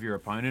you can give your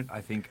opponent,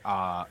 I think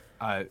are,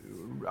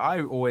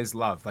 I always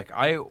love. Like,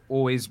 I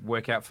always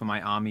work out for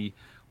my army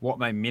what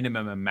my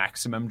minimum and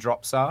maximum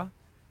drops are,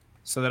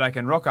 so that I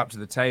can rock up to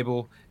the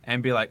table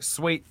and be like,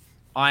 sweet,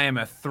 I am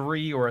a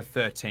 3 or a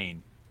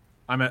 13.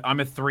 I'm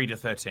a 3 to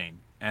 13.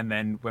 And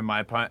then when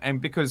my opponent,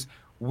 and because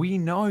we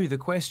know the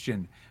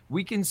question,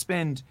 we can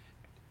spend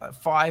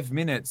 5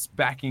 minutes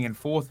backing and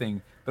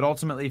forthing, but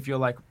ultimately if you're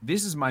like,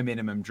 this is my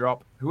minimum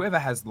drop, whoever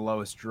has the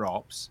lowest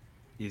drops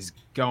is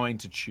going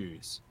to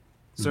choose.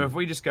 So if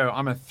we just go,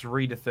 I'm a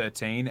 3 to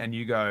 13, and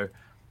you go,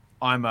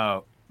 I'm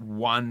a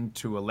 1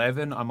 to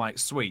 11, I'm like,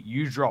 sweet,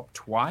 you drop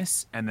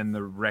twice, and then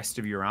the rest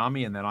of your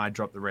army, and then I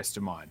drop the rest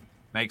of mine.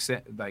 Makes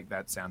it like,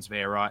 that sounds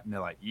fair, right? And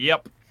they're like,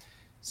 yep.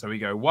 So we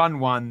go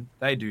 1-1,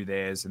 they do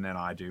theirs, and then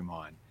I do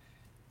mine.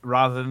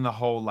 Rather than the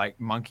whole like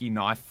monkey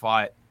knife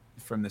fight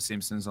from The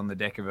Simpsons on the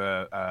deck of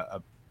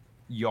a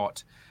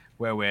yacht,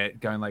 where we're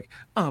going like,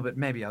 oh, but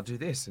maybe I'll do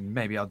this, and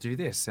maybe I'll do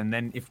this. And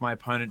then if my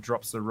opponent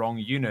drops the wrong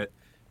unit,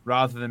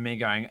 rather than me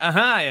going,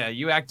 yeah,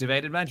 you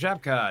activated my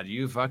trap card,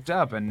 you fucked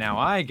up, and now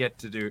I get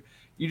to do,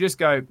 you just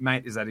go,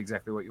 mate, is that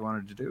exactly what you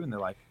wanted to do? And they're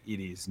like, it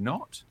is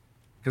not.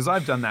 Because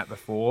I've done that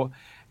before,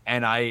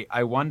 and I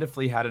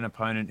wonderfully had an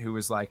opponent who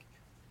was like,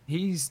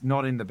 he's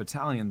not in the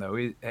battalion,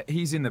 though.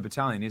 He's in the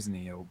battalion, isn't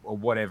he? Or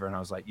whatever. And I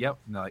was like, yep.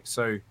 And they're like,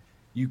 so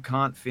you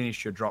can't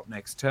finish your drop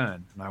next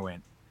turn. And I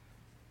went,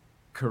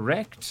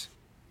 correct.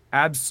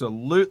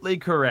 Absolutely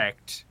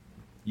correct.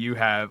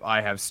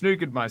 I have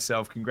snookered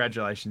myself.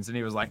 Congratulations. And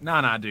he was like,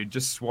 nah, dude,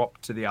 just swap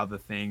to the other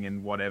thing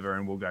and whatever,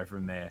 and we'll go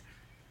from there.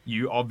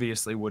 You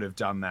obviously would have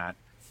done that.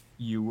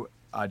 You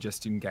are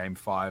just in game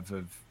 5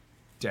 of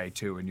day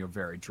 2 and you're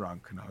very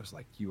drunk. And I was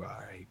like, you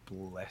are a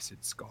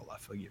blessed scholar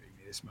for giving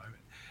me this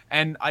moment.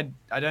 And I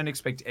don't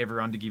expect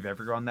everyone to give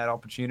everyone that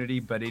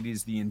opportunity, but it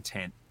is the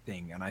intent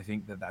thing. And I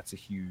think that that's a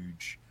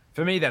huge,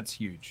 for me, that's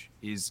huge,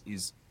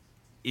 is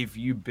if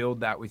you build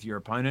that with your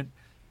opponent,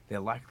 they're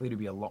likely to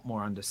be a lot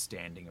more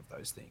understanding of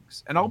those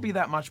things. And I'll be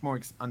that much more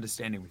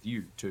understanding with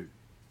you too.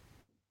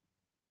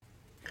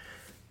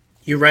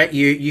 You're right.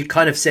 You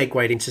kind of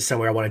segued into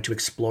somewhere I wanted to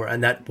explore,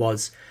 and that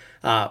was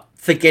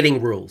forgetting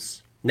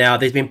rules. Now,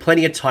 there's been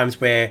plenty of times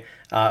where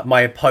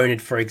my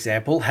opponent, for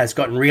example, has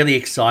gotten really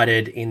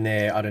excited in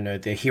their, I don't know,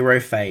 their hero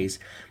phase,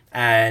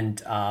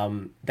 and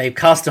they've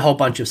cast a whole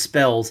bunch of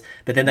spells,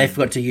 but then they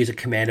forgot to use a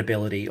command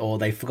ability, or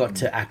they forgot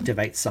to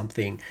activate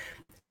something.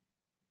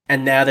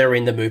 And now they're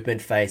in the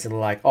movement phase and they're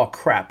like, oh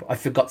crap, I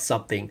forgot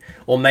something.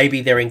 Or maybe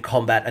they're in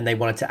combat and they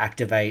wanted to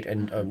activate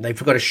and they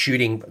forgot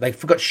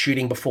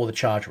shooting before the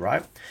charge,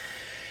 right?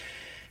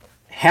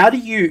 How do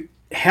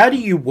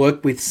you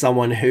work with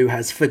someone who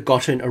has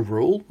forgotten a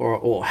rule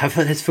or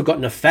has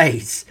forgotten a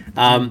phase?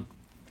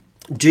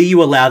 Do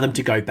you allow them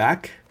to go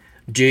back?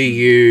 Do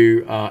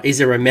you is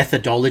there a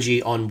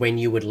methodology on when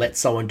you would let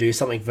someone do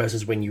something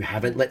versus when you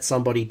haven't let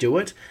somebody do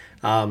it?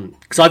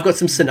 Because I've got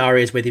some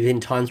scenarios where there've been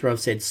times where I've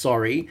said,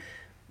 sorry,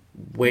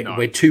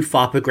 we're too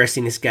far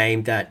progressing this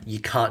game that you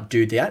can't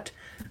do that.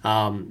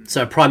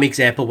 So a prime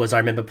example was I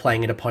remember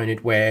playing an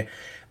opponent where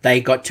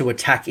they got to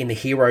attack in the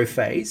hero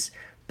phase,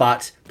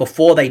 but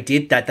before they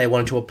did that, they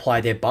wanted to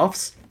apply their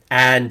buffs,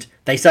 and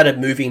they started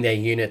moving their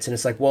units, and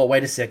it's like, well,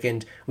 wait a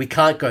second, we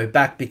can't go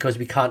back because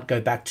we can't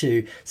go back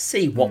to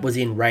see what was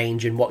in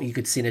range and what you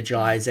could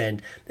synergize,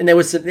 and there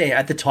was some,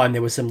 at the time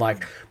there was some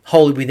like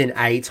wholly within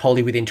 8,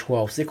 wholly within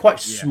 12, so they're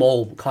quite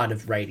small kind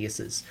of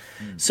radiuses.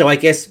 So I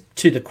guess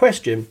to the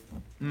question,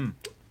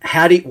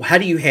 how do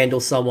you handle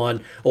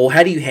someone, or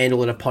how do you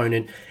handle an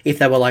opponent if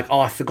they were like, oh,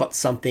 I forgot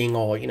something,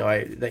 or do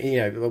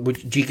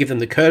you give them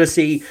the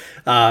courtesy?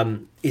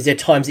 Is there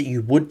times that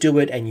you would do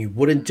it and you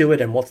wouldn't do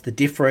it, and what's the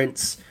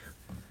difference?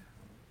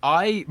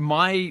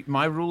 My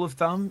rule of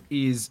thumb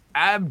is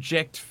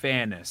abject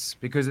fairness,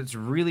 because it's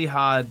really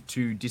hard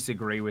to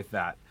disagree with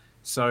that.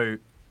 So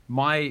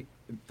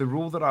the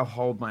rule that I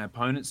hold my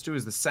opponents to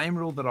is the same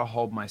rule that I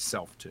hold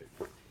myself to,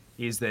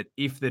 is that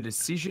if the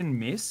decision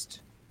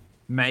missed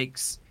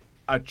makes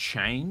a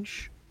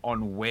change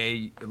on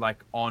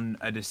on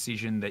a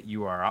decision that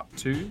you are up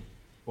to,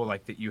 or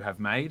like that you have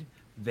made,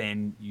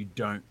 then you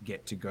don't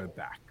get to go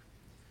back.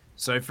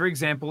 So for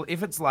example,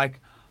 if it's like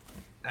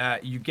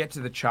you get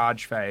to the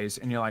charge phase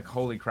and you're like,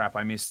 holy crap,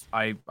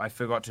 I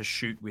forgot to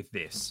shoot with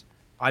this,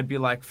 I'd be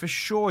like, for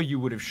sure you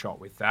would have shot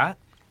with that,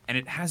 and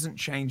it hasn't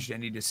changed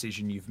any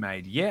decision you've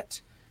made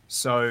yet,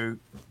 so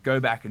go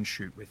back and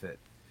shoot with it.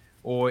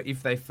 Or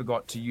if they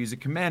forgot to use a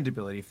command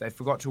ability, if they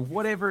forgot to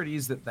whatever it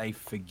is that they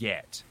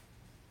forget,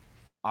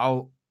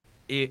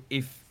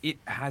 if it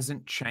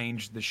hasn't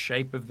changed the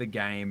shape of the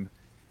game,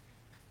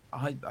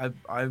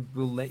 I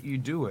will let you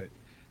do it.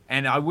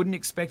 And I wouldn't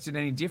expect it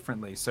any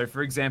differently. So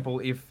for example,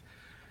 if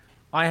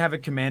I have a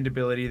command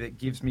ability that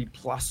gives me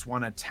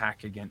 +1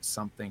 attack against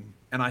something,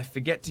 and I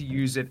forget to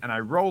use it, and I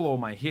roll all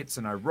my hits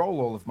and I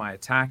roll all of my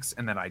attacks,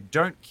 and then I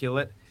don't kill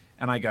it,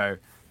 and I go,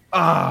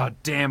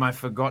 damn, I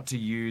forgot to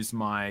use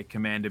my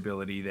command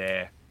ability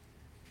there,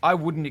 I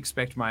wouldn't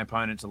expect my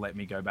opponent to let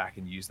me go back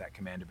and use that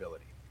command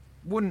ability.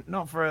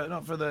 Not for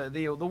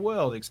the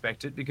world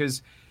expect it,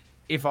 because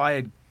if I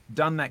had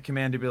done that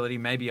command ability,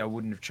 maybe I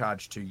wouldn't have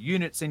charged 2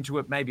 units into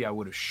it, maybe I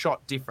would have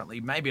shot differently,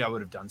 maybe I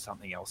would have done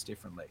something else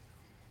differently.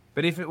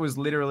 But if it was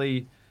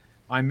literally,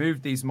 I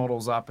moved these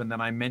models up and then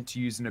I meant to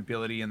use an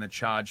ability in the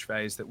charge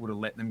phase that would have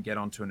let them get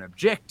onto an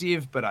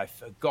objective, but I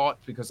forgot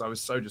because I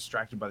was so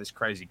distracted by this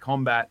crazy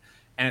combat,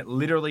 and it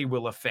literally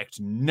will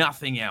affect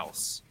nothing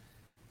else,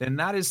 then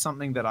that is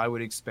something that I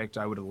would expect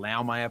I would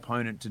allow my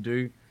opponent to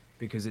do,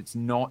 because it's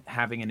not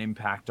having an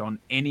impact on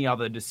any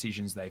other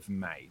decisions they've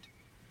made.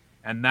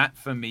 And that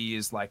for me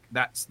is like,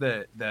 that's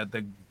the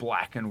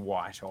black and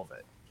white of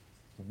it.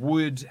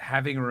 Would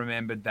having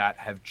remembered that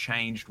have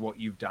changed what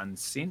you've done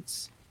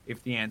since?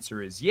 If the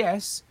answer is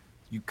yes,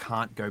 you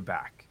can't go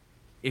back.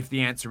 If the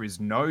answer is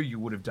no, you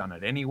would have done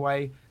it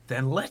anyway,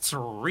 then let's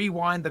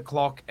rewind the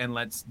clock and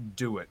let's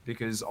do it.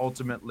 Because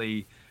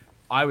ultimately,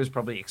 I was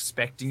probably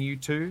expecting you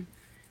to.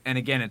 And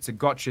again, it's a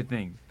gotcha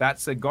thing.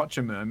 That's a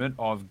gotcha moment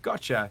of,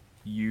 gotcha,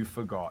 you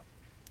forgot.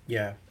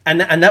 Yeah.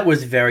 And that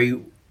was very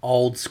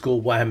old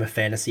school Warhammer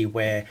Fantasy,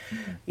 where,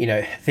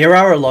 there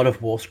are a lot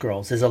of war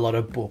scrolls, there's a lot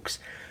of books,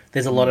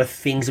 there's a lot of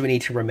things we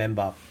need to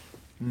remember.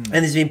 And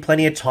there's been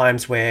plenty of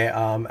times where,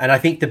 and I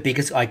think the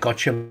biggest I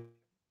gotcha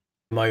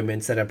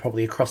moments that are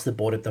probably across the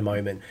board at the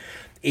moment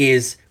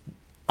is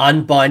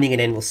unbinding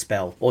an endless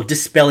spell or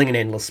dispelling an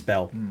endless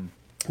spell.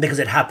 Because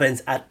it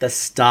happens at the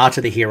start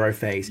of the hero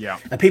phase. Yeah.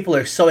 And people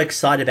are so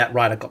excited about,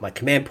 right, I've got my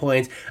command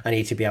points, I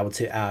need to be able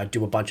to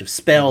do a bunch of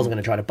spells, I'm going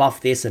to try to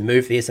buff this and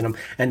move this, and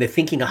they're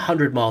thinking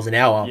 100 miles an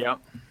hour. Yeah.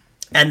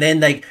 And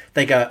then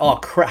they go, oh,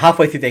 crap.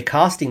 Halfway through their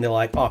casting, they're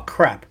like, oh,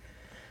 crap.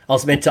 I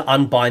was meant to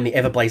unbind the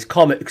Everblaze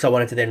Comet because I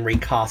wanted to then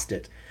recast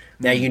it.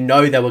 Now,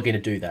 they were going to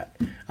do that.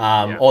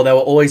 Or they were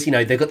always,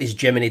 they've got these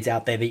Geminids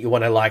out there that you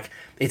want to, like,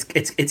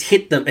 it's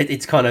hit them.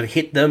 It's kind of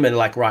hit them and,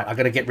 like, right, I've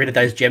got to get rid of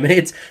those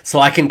Geminids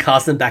so I can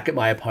cast them back at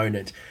my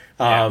opponent.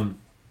 So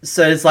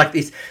it's like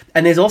this.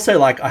 And there's also,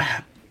 like,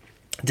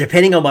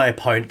 depending on my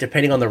opponent,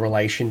 depending on the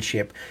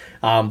relationship,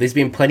 there's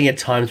been plenty of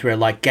times where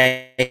like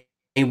game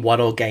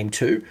one or game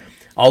two,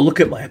 I'll look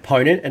at my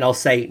opponent and I'll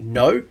say,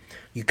 no,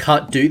 you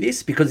can't do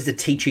this because it's a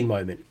teaching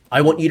moment.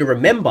 I want you to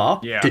remember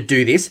Yeah. to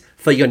do this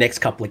for your next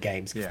couple of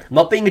games. Yeah. I'm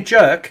not being a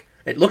jerk.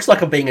 It looks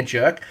like I'm being a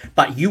jerk,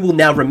 but you will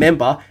now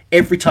remember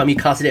every time you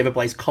cast an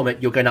Everblaze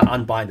Comet, you're going to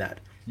unbind that.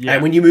 Yeah.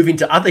 And when you move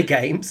into other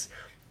games,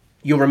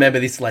 you'll remember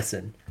this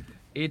lesson.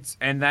 I think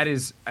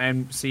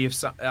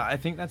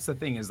that's the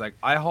thing is like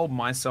I hold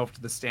myself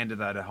to the standard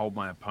that I hold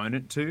my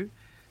opponent to,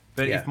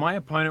 but Yeah. if my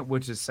opponent were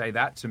to say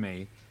that to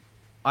me,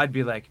 I'd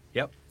be like,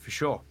 yep, for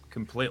sure,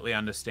 completely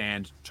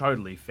understand,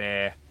 totally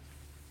fair.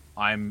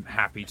 I'm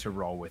happy to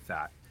roll with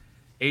that.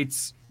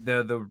 It's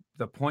the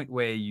point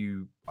where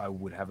I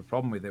would have a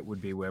problem with it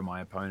would be where my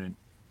opponent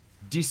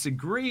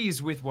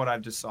disagrees with what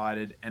I've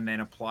decided and then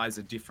applies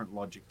a different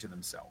logic to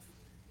themselves.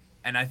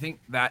 And I think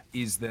that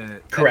is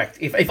correct.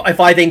 If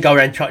I then go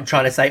around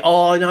trying to say,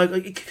 oh no,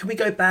 can we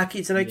go back?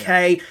 Is it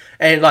okay? Yeah.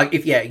 And like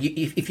if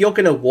you're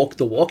going to walk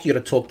the walk, you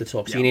got to talk the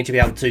talk. So you need to be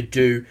able to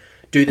do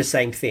the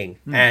same thing.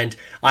 And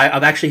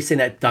I've actually seen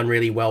that done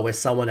really well, where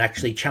someone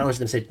actually challenged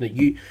them, said,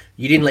 you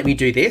didn't let me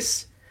do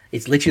this.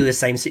 It's literally the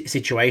same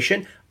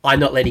situation. I'm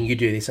not letting you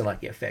do this. And like,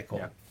 yeah, fair call.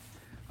 Yeah.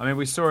 I mean,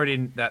 we saw it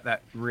in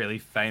that really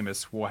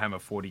famous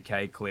Warhammer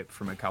 40k clip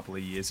from a couple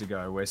of years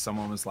ago where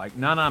someone was like,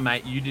 no,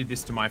 mate, you did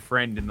this to my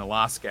friend in the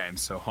last game,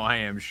 so I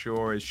am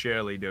sure as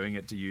surely doing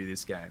it to you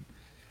this game.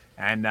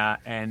 And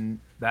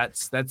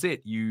that's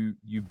it. You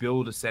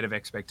build a set of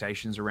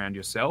expectations around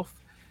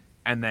yourself,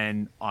 and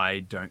then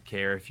I don't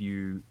care if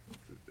you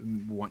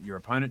want your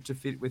opponent to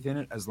fit within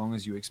it, as long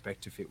as you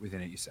expect to fit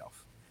within it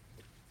yourself.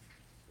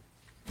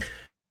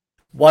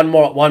 One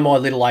more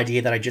little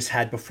idea that I just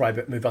had before I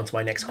move on to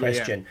my next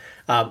question.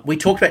 Yeah. We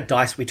talked about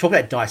dice. We talked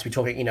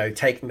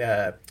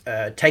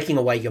taking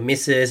away your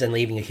misses and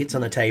leaving your hits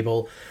on the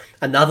table.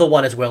 Another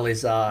one as well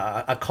is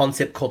a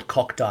concept called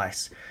cock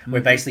dice,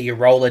 where basically you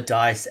roll a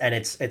dice and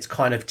it's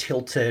kind of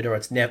tilted, or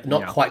it's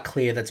not quite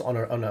clear that's on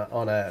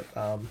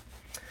a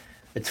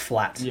it's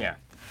flat. Yeah.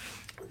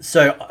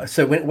 So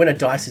when a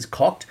dice is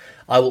cocked,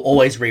 I will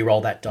always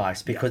re-roll that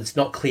dice because it's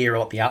not clear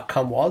what the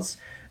outcome was.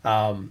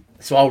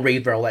 So I'll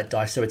re-roll that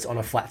dice so it's on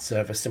a flat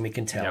surface and we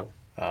can tell.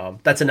 Yep.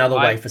 That's another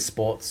way for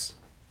sports.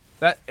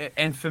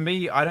 And for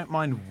me, I don't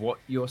mind what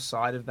your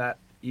side of that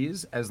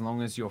is, as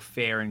long as you're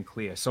fair and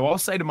clear. So I'll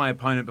say to my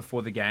opponent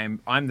before the game,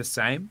 I'm the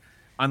same.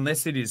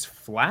 Unless it is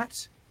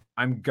flat,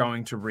 I'm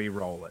going to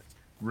re-roll it,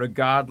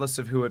 regardless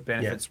of who it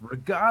benefits,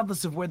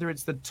 regardless of whether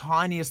it's the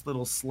tiniest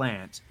little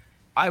slant.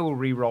 I will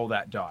re-roll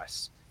that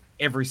dice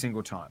every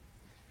single time.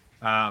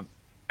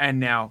 And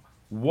now,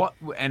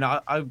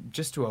 I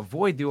just to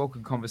avoid the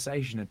awkward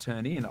conversation to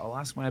turn in, I'll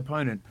ask my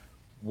opponent,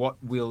 what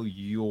will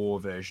your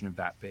version of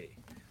that be?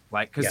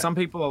 Like, because some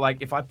people are like,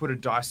 if I put a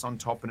dice on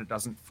top and it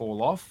doesn't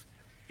fall off,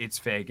 it's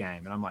fair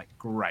game. And I'm like,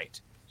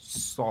 great,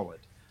 solid.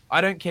 I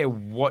don't care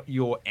what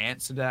your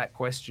answer to that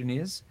question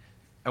is.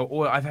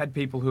 Or I've had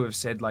people who have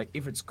said, like,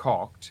 if it's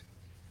cocked,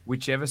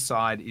 whichever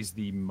side is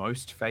the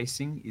most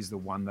facing is the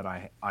one that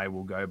I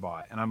will go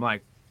by. And I'm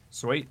like,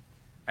 sweet.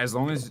 As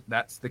long as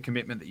that's the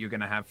commitment that you're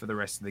going to have for the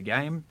rest of the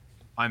game,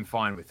 I'm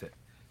fine with it.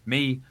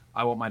 Me,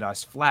 I want my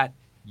dice flat.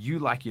 You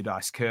like your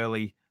dice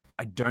curly.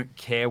 I don't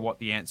care what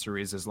the answer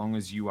is, as long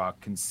as you are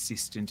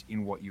consistent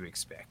in what you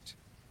expect.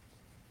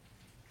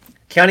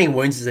 Counting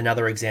wounds is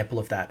another example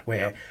of that,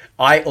 where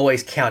I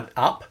always count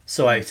up.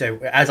 So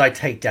as I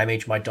take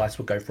damage, my dice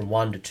will go from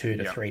 1 to 2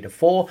 to 3 to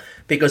 4,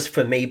 because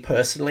for me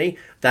personally,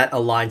 that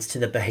aligns to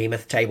the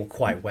behemoth table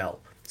quite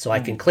well. So I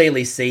can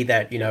clearly see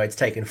that, it's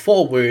taken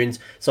 4 wounds,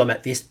 so I'm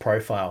at this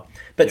profile.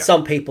 But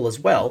some people as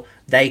well,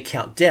 they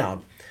count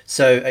down.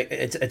 So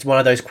it's one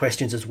of those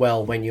questions as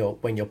well when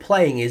you're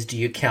playing is, do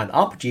you count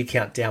up, do you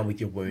count down with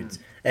your wounds?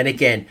 And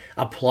again,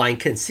 applying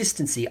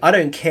consistency. I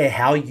don't care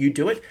how you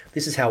do it.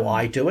 This is how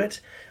I do it.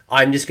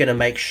 I'm just going to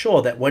make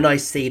sure that when I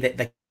see that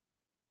the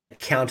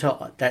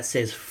counter that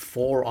says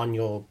 4 on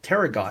your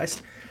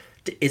Terrorgeist,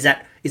 is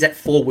that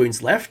 4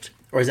 wounds left?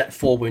 Or is that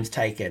 4 wounds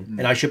taken?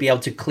 And I should be able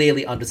to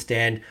clearly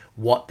understand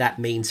what that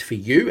means for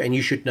you, and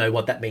you should know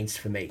what that means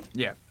for me.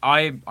 Yeah,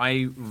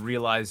 I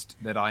realized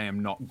that I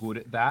am not good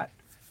at that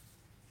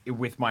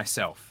with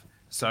myself.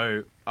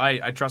 So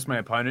I trust my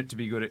opponent to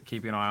be good at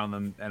keeping an eye on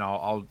them, and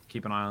I'll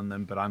keep an eye on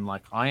them. But I'm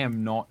like, I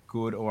am not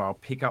good, or I'll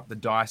pick up the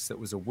dice that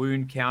was a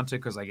wound counter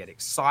because I get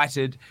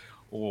excited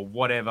or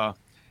whatever.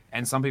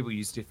 And some people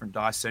use different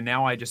dice. So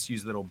now I just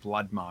use little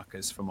blood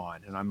markers for mine.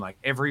 And I'm like,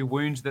 every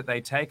wound that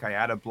they take, I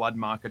add a blood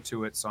marker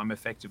to it. So I'm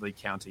effectively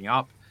counting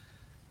up.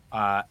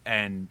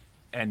 And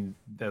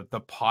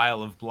the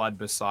pile of blood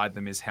beside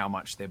them is how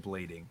much they're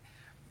bleeding.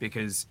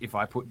 Because if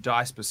I put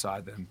dice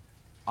beside them,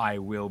 I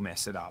will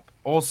mess it up.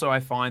 Also, I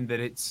find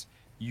that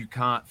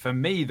for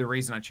me, the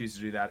reason I choose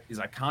to do that is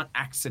I can't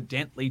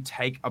accidentally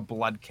take a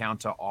blood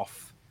counter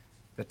off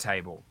the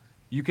table.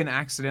 You can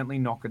accidentally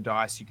knock a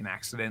dice. You can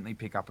accidentally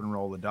pick up and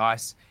roll a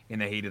dice in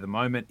the heat of the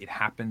moment. It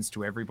happens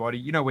to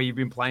everybody. Where you've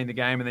been playing the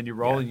game and then you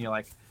roll and you're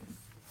like,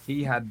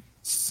 he had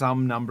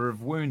some number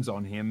of wounds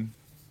on him.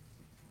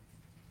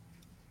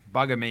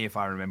 bugger me if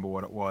I remember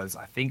what it was.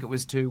 I think it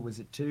was 2. Was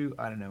it 2?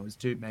 I don't know. It was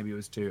 2. Maybe it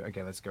was 2.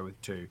 Okay, let's go with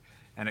 2.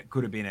 And it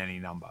could have been any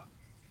number.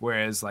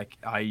 Whereas, like,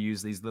 I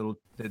use these little...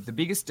 The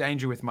biggest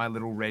danger with my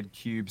little red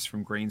cubes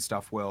from Green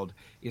Stuff World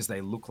is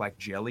they look like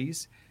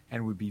jellies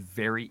and would be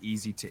very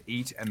easy to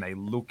eat, and they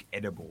look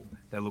edible.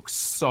 They look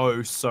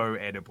so, so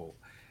edible.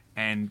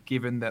 And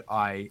given that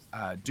I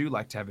do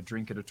like to have a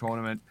drink at a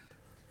tournament,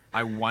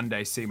 I one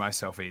day see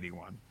myself eating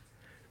one.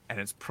 And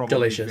it's probably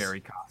Delicious.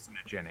 very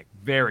carcinogenic.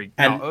 Very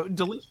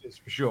delicious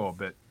for sure,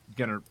 but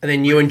gonna... And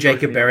then you and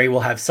Jacob Berry will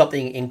have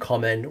something in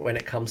common when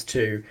it comes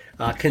to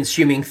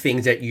consuming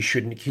things that you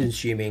shouldn't be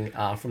consuming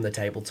from the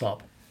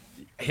tabletop.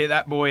 Here,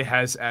 that boy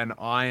has an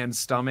iron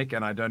stomach,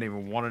 and I don't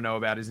even want to know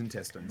about his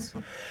intestines.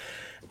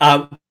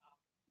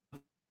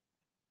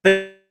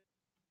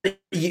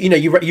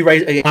 You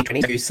raise a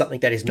D20 to use something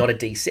that is not a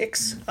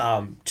D6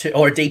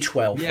 or a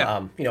D12.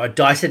 Yeah. A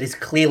dice that is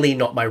clearly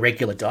not my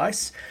regular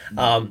dice.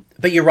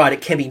 But you're right,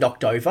 it can be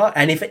knocked over.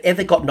 And if it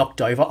ever got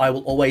knocked over, I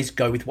will always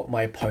go with what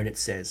my opponent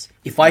says.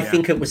 If I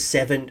think it was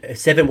seven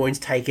wounds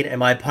taken and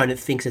my opponent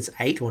thinks it's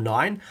 8 or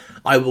 9,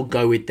 I will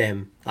go with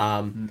them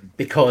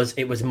because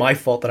it was my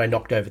fault that I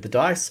knocked over the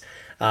dice.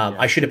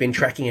 I should have been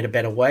tracking it a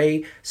better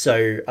way.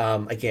 So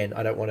again,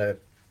 I don't want to.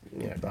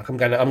 I'm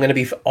gonna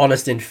be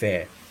honest and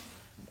fair.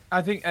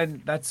 I think,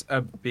 and that's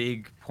a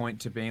big point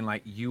to being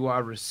like, you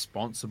are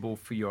responsible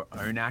for your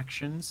own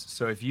actions.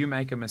 So if you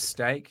make a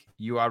mistake,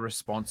 you are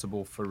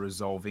responsible for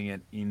resolving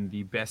it in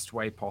the best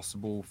way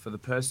possible for the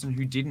person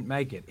who didn't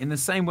make it. In the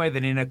same way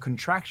that in a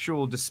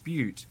contractual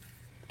dispute,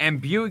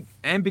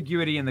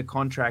 ambiguity in the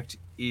contract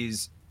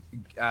is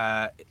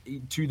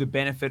to the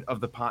benefit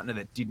of the partner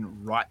that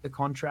didn't write the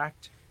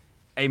contract.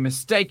 A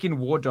mistake in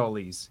War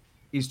Dollies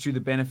is to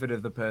the benefit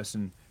of the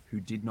person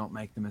who did not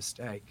make the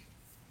mistake.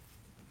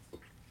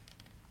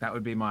 That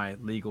would be my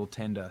legal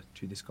tender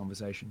to this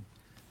conversation.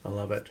 I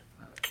love it.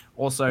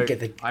 Also,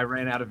 I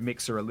ran out of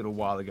mixer a little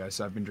while ago,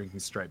 so I've been drinking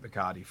straight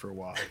Bacardi for a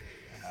while.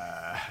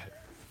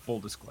 Full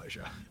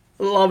disclosure.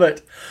 Love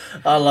it.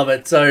 I love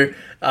it. So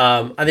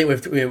I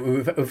think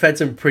we've had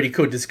some pretty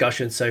cool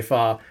discussions so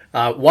far.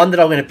 One that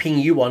I'm going to ping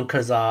you on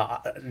because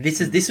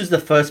this was the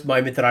first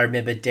moment that I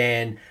remember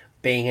Dan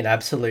being an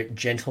absolute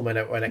gentleman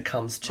when it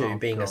comes to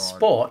being a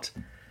sport.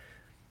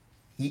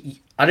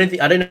 I don't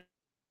know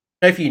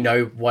if you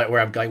know where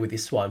I'm going with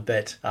this one,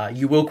 but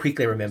you will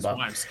quickly remember. That's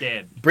why I'm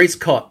scared.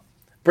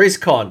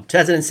 BrizCon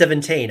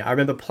 2017. I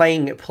remember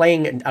playing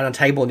on a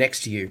table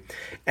next to you,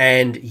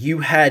 and you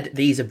had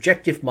these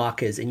objective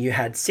markers, and you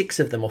had 6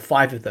 of them or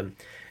 5 of them,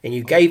 and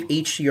you gave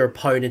each of your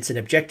opponents an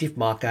objective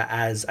marker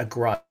as a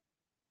grudge.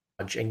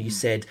 And you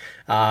said,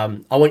 I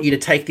want you to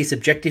take this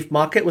objective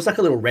marker. It was like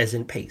a little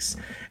resin piece.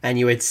 And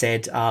you had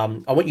said, I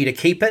want you to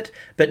keep it,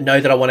 but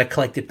know that I want to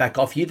collect it back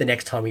off you the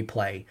next time we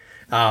play.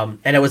 And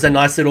it was a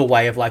nice little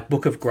way of like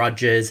Book of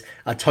Grudges,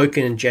 a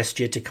token and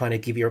gesture to kind of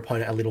give your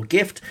opponent a little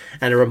gift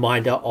and a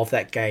reminder of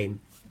that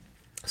game.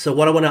 So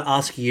what I want to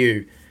ask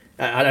you,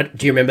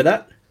 do you remember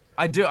that?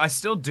 I do. I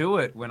still do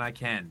it when I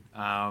can.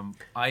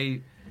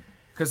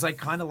 Because I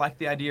kind of like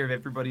the idea of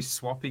everybody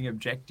swapping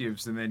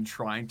objectives and then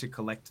trying to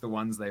collect the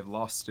ones they've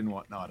lost and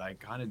whatnot. I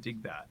kind of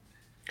dig that.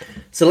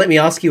 So let me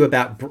ask you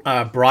about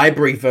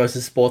bribery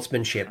versus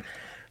sportsmanship.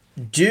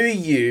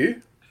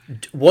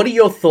 What are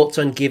your thoughts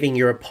on giving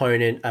your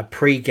opponent a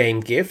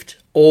pre-game gift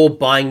or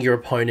buying your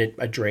opponent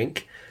a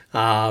drink?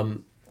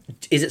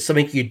 Is it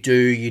something you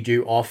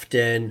do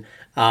often?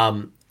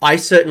 I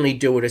certainly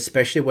do it,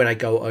 especially when I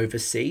go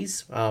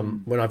overseas.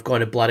 When I've gone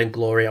to Blood and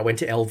Glory, I went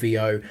to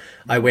LVO.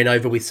 I went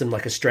over with some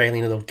like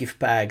Australian little gift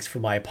bags for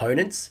my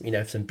opponents,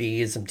 some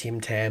beers, some Tim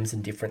Tams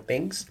and different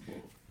things.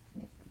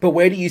 But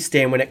where do you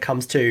stand when it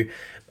comes to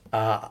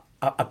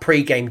a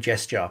pre-game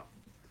gesture?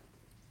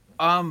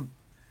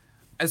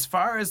 As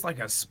far as like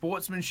a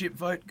sportsmanship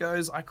vote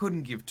goes, I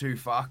couldn't give 2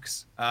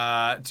 fucks.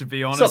 To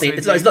be honest,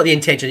 it's not the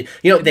intention.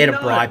 You're not there to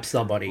bribe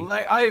somebody.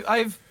 Like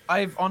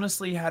I've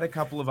honestly had a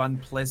couple of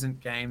unpleasant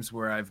games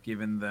where I've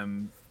given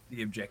them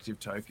the objective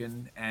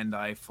token, and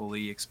I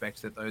fully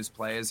expect that those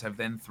players have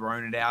then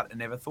thrown it out and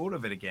never thought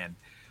of it again.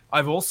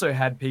 I've also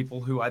had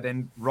people who I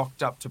then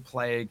rocked up to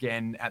play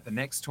again at the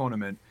next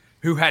tournament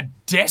who had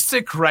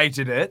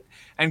desecrated it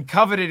and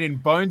covered it in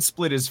bone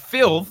splitters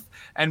filth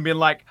and been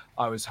like,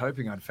 I was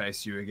hoping I'd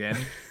face you again.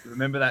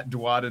 Remember that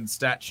Dwarden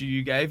statue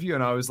you gave you?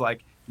 And I was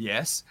like,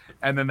 yes.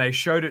 And then they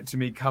showed it to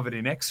me covered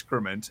in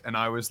excrement. And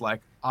I was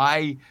like,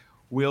 I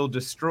will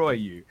destroy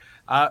you.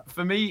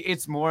 For me,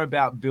 it's more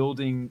about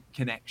building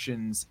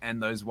connections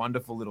and those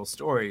wonderful little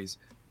stories.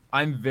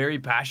 I'm very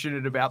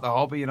passionate about the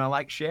hobby and I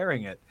like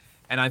sharing it.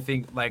 And I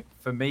think, like,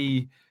 for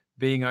me,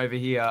 being over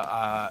here,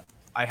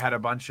 I had a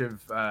bunch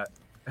of,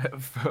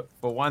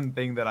 for one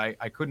thing that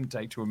I couldn't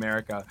take to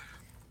America,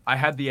 I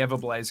had the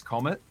Everblaze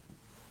Comet.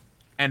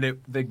 And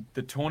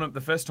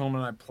the first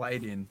tournament I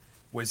played in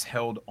was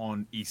held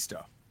on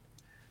Easter.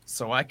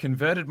 So I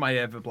converted my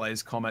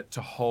Everblaze Comet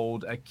to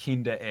hold a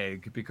Kinder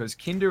Egg because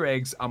Kinder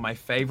Eggs are my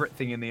favorite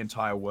thing in the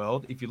entire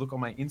world. If you look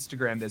on my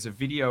Instagram, there's a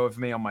video of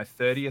me on my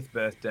 30th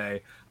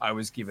birthday. I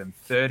was given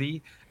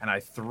 30 and I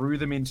threw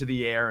them into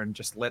the air and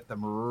just let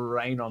them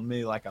rain on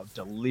me like a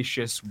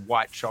delicious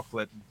white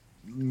chocolate,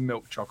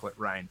 milk chocolate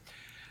rain.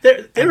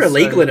 They're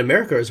illegal in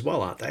America as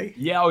well, aren't they?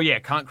 Yeah, oh yeah,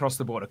 can't cross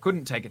the border.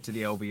 Couldn't take it to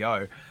the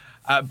LVO.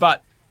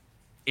 But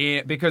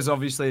because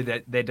obviously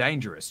they're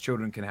dangerous.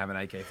 Children can have an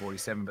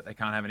AK-47, but they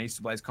can't have an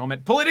Easter Blaze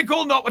Comet.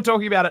 Political, not we're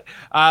talking about it.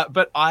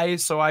 But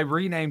I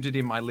renamed it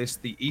in my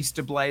list the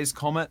Easter Blaze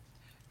Comet.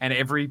 And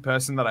every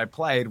person that I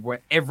played,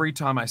 every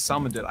time I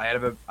summoned it, I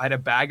had a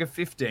bag of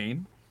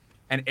 15.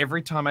 And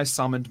every time I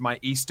summoned my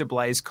Easter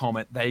Blaze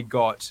Comet, they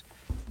got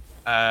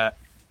a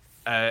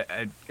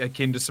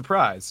Kinder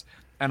Surprise.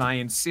 And I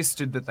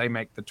insisted that they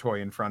make the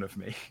toy in front of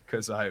me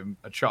because I'm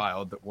a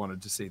child that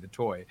wanted to see the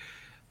toy.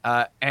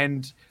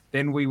 And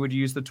then we would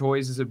use the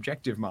toys as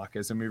objective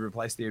markers, and we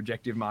replaced the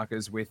objective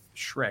markers with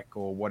Shrek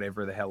or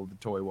whatever the hell the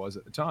toy was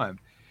at the time.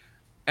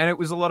 And it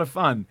was a lot of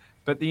fun.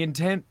 But the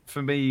intent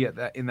for me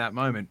in that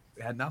moment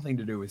had nothing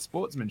to do with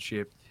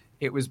sportsmanship.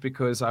 It was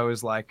because I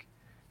was like,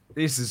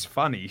 this is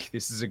funny.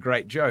 This is a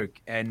great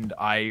joke. And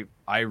I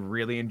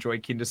really enjoy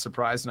Kinder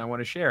Surprise, and I want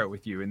to share it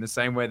with you in the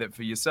same way that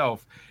for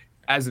yourself,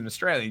 as an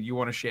Australian, you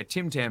want to share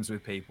Tim Tams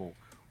with people.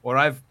 Or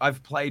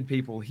I've played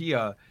people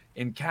here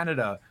in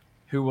Canada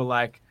who were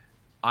like,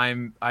 I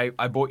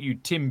bought you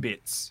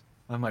Timbits.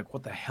 I'm like,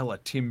 what the hell are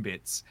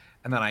Timbits?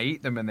 And then I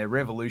eat them and they're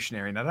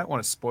revolutionary. And I don't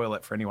want to spoil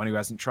it for anyone who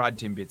hasn't tried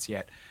Timbits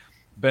yet,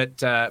 but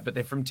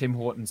they're from Tim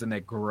Hortons and they're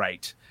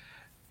great.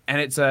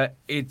 And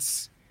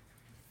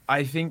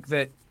I think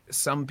that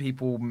some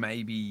people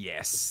maybe,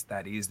 yes,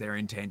 that is their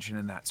intention,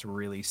 and that's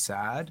really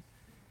sad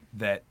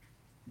that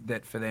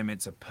for them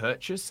it's a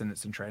purchase and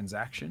it's a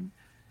transaction.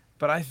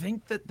 But I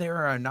think that there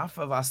are enough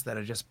of us that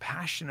are just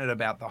passionate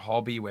about the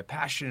hobby. We're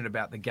passionate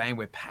about the game.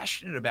 We're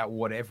passionate about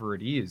whatever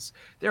it is.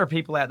 There are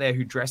people out there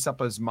who dress up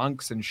as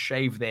monks and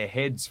shave their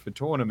heads for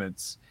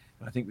tournaments.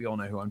 And I think we all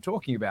know who I'm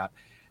talking about.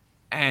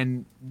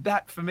 And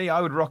that, for me,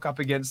 I would rock up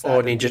against that.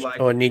 Or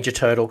Ninja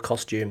Turtle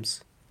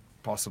costumes.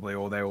 Possibly,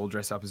 or they all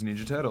dress up as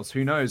Ninja Turtles.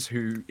 Who knows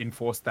who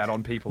enforced that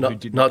on people who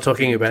didn't. Not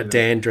talking about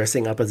Dan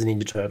dressing up as a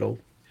Ninja Turtle.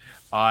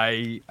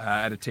 I,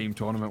 at a team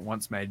tournament,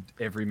 once made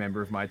every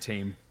member of my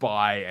team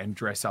buy and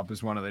dress up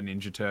as one of the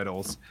Ninja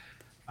Turtles,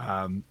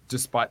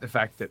 despite the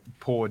fact that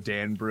poor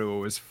Dan Brewer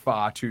was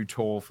far too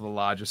tall for the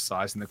largest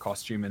size in the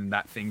costume, and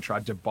that thing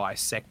tried to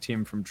bisect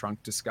him from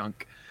trunk to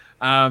skunk.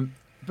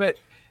 But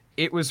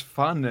it was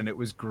fun and it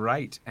was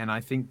great. And I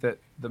think that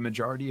the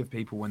majority of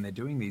people, when they're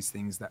doing these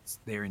things, that's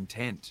their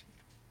intent.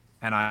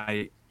 And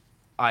I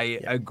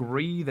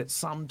agree that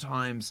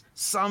sometimes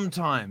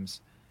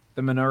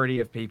the minority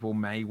of people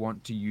may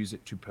want to use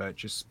it to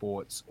purchase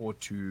sports or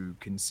to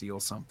conceal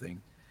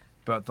something.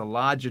 But the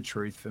larger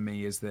truth for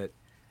me is that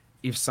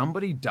if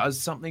somebody does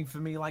something for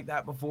me like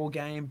that before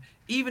game,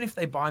 even if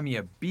they buy me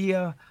a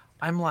beer,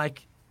 I'm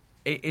like,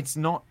 it's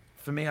not,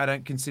 for me, I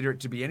don't consider it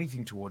to be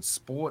anything towards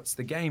sports.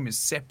 The game is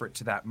separate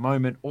to that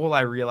moment. All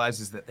I realize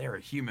is that they're a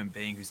human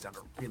being who's done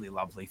a really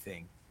lovely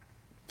thing.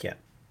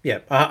 Yeah,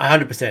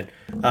 100%.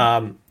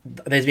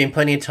 There's been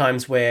plenty of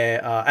times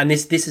where, and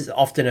this is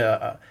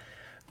often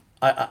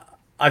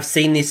I've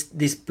seen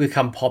this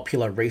become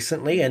popular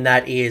recently, and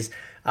that is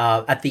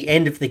at the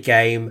end of the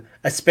game,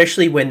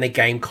 especially when the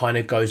game kind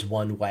of goes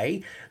one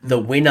way, the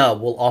winner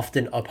will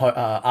often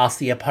ask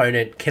the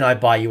opponent, "Can I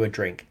buy you a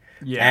drink?"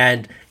 Yeah.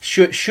 And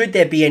should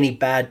there be any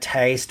bad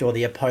taste or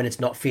the opponent's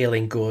not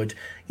feeling good,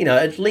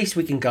 at least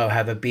we can go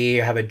have a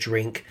beer, have a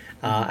drink,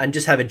 and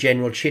just have a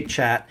general chit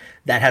chat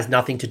that has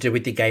nothing to do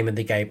with the game and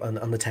the game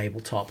on the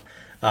tabletop.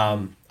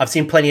 I've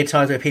seen plenty of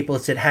times where people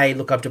have said, "Hey,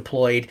 look, I've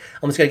deployed.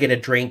 I'm just going to get a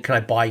drink. Can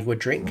I buy you a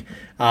drink?"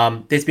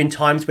 There's been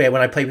times where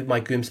when I played with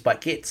my Goomspike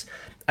kits,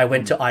 I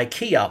went to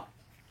IKEA,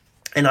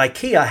 and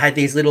IKEA had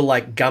these little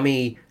like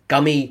gummy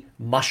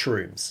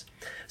mushrooms.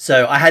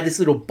 So I had this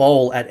little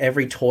bowl at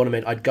every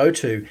tournament I'd go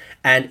to,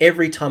 and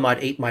every time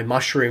I'd eat my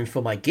mushroom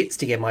for my gits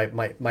to get my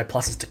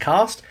pluses to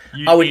cast,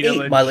 I would eat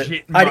a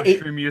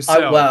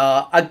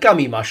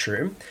gummy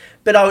mushroom.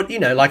 But I would,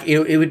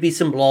 it would be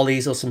some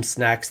lollies or some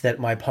snacks that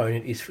my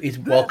opponent is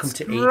welcome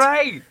to eat,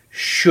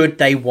 should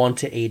they want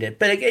to eat it.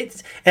 But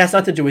it has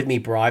nothing to do with me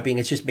bribing.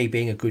 It's just me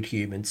being a good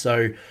human.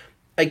 So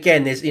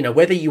again, there's,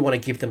 whether you want to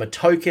give them a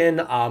token.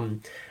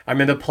 I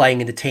remember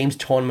playing in the teams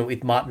tournament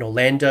with Martin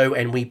Orlando,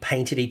 and we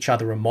painted each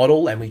other a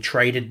model, and we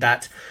traded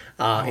that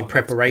in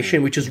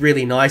preparation, cool. Which was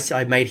really nice.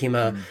 I made him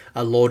a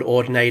Lord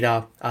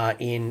Ordinator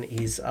in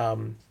his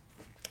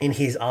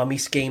army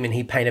scheme, and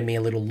he painted me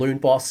a little loon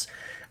boss.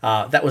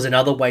 That was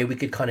another way we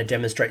could kind of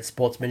demonstrate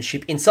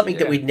sportsmanship in something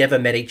that we'd never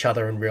met each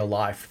other in real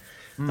life.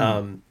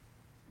 I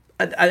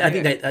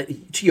think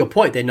that, to your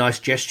point, they're nice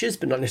gestures,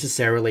 but not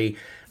necessarily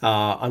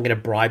I'm going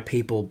to bribe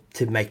people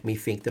to make me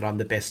think that I'm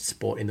the best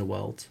sport in the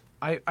world.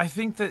 I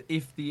think that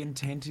if the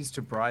intent is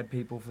to bribe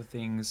people for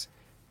things,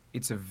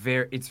 it's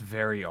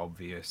very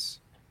obvious.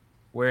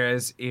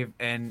 Whereas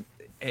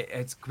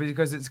it's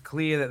because it's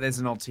clear that there's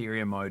an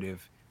ulterior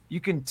motive. You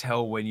can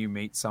tell when you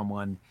meet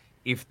someone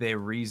if their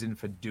reason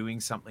for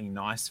doing something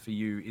nice for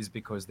you is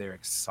because they're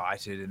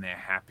excited and they're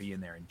happy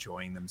and they're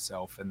enjoying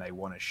themselves and they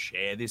want to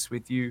share this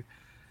with you.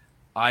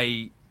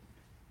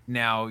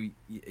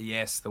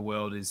 Yes, the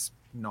world is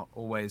not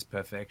always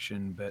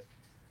perfection, but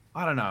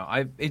I don't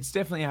know. It's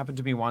definitely happened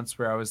to me once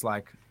where I was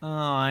like, "Oh,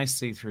 I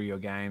see through your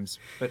games,"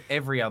 but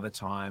every other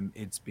time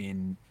it's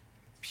been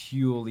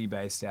purely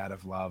based out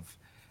of love.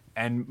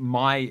 And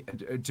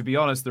to be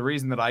honest, the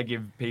reason that I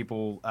give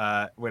people,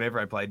 whenever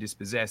I play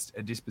Dispossessed,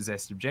 a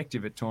Dispossessed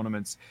objective at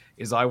tournaments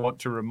is I want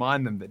to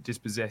remind them that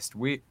Dispossessed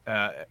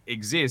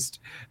exist.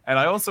 And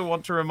I also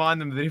want to remind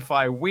them that if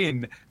I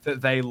win,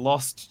 that they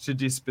lost to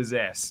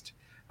Dispossessed.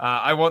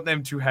 I want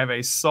them to have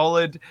a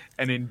solid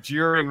and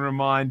enduring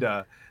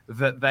reminder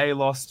that they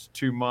lost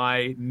to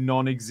my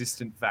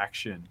non-existent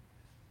faction.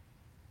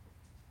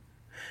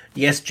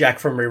 Yes, Jack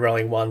from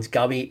Rerolling Ones,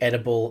 gummy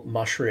edible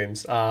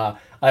mushrooms.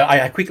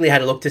 I quickly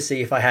had a look to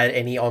see if I had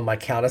any on my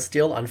counter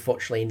still.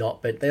 Unfortunately,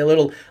 not. But they're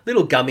little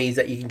gummies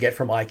that you can get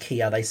from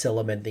IKEA. They sell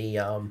them in the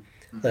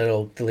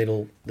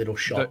little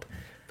shop.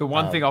 The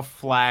one thing I'll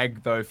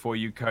flag though for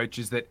you, coach,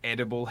 is that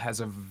edible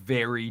has a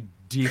very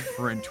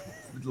different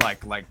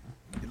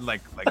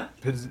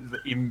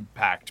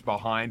impact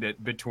behind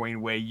it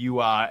between where you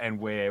are and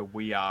where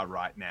we are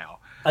right now.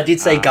 I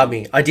did say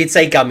gummy.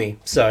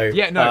 So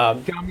yeah,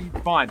 no, gummy,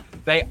 fine.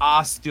 They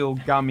are still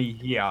gummy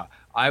here.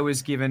 I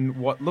was given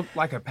what looked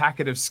like a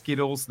packet of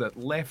Skittles that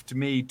left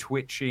me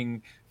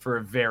twitching for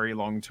a very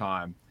long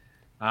time.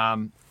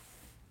 Rerolling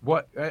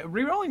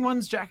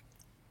Ones, Jack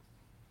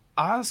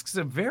asks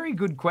a very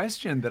good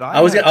question that I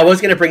was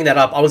going to bring that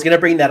up. I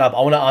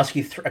want to ask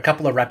you a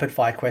couple of rapid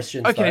fire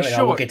questions. Okay, though, sure. And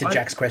I will get to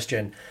Jack's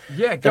question.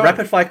 Yeah, the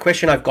rapid fire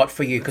question I've got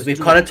for you, because we've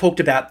kind of talked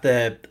about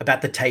the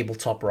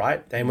tabletop,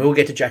 right? And we will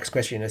get to Jack's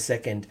question in a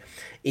second.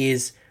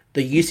 Is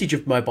the usage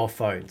of mobile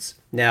phones.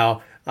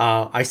 Now,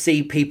 I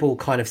see people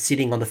kind of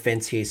sitting on the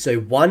fence here. So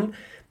one,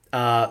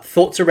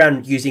 thoughts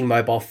around using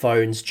mobile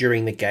phones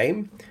during the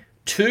game.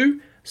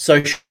 Two,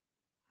 social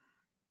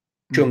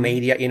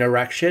media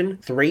interaction.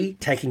 3,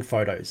 taking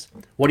photos.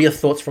 What are your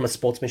thoughts from a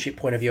sportsmanship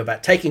point of view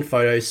about taking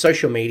photos,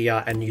 social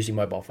media, and using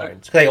mobile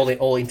phones? They all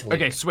interlink.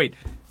 Okay, sweet.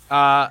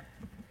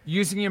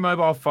 Using your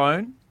mobile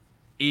phone,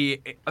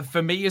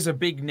 for me, is a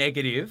big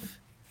negative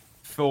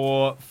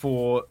for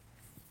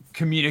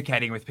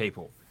communicating with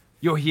people.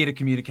 You're here to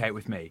communicate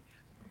with me.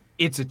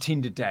 It's a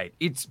Tinder date.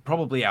 It's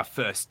probably our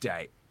first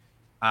date.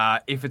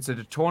 If it's at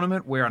a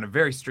tournament, we're on a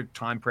very strict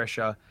time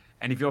pressure.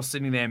 And if you're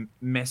sitting there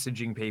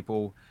messaging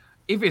people,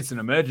 if it's an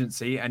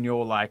emergency and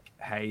you're like,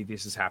 hey,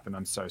 this has happened,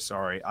 I'm so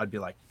sorry, I'd be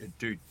like,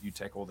 dude, you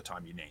take all the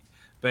time you need.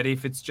 But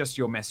if it's just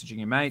you're messaging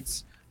your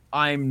mates,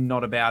 I'm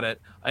not about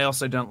it. I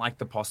also don't like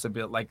the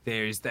possibility, like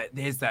there's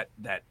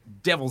that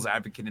devil's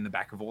advocate in the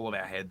back of all of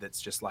our head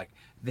that's just like,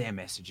 they're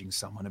messaging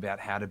someone about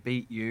how to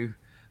beat you.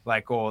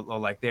 Like, or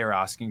like they're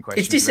asking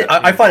questions.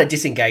 I find it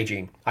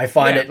disengaging. I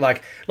find it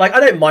like I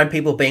don't mind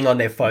people being on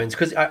their phones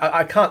because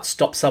I can't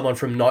stop someone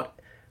from not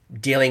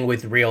dealing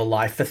with real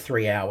life for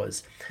 3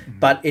 hours. Mm-hmm.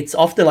 But it's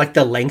often like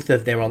the length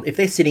of if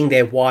they're sitting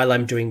there while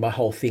I'm doing my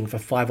whole thing for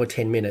 5 or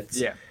 10 minutes.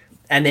 Yeah.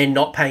 And they're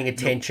not paying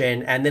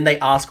attention, and then they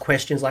ask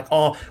questions like,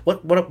 "Oh,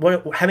 what?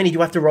 How many do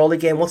you have to roll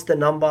again? What's the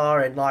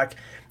number?" And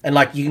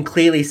you can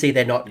clearly see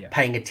they're not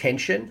paying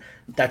attention.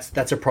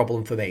 That's a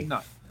problem for me. No,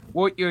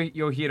 well,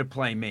 you're here to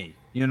play me.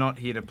 You're not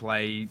here to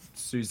play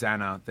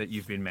Susanna that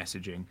you've been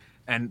messaging.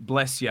 And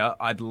bless you,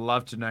 I'd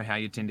love to know how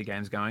your Tinder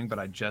game's going, but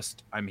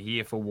I'm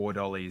here for war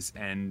dollies,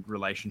 and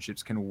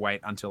relationships can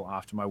wait until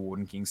after my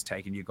Warden King's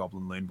taken your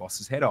Goblin Loon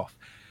boss's head off,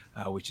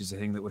 which is a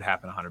thing that would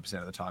happen 100%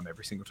 of the time,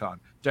 every single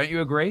time. Don't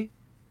you agree?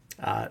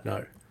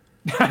 No.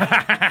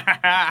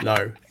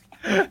 No.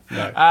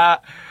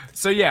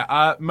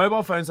 So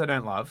mobile phones I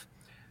don't love.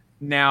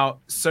 Now,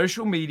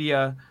 social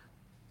media,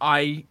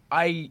 I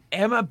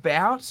am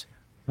about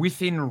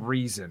within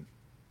reason.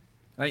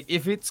 Like,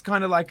 if it's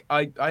kind of like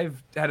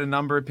I've had a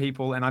number of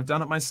people, and I've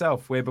done it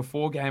myself, where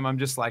before game I'm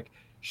just like,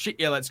 shit,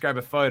 yeah, let's grab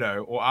a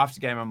photo, or after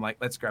game I'm like,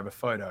 let's grab a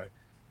photo,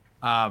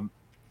 and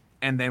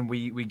then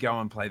we go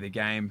and play the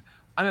game.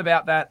 I'm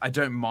about that. I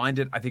don't mind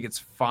it. I think it's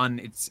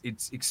fun.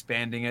 It's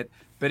expanding it.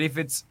 But if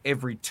it's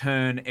every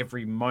turn,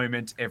 every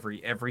moment,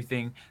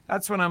 everything,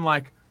 that's when I'm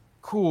like,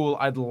 cool.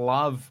 I'd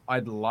love.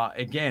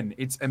 Again,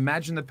 it's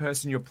imagine the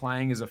person you're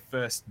playing is a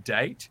first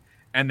date,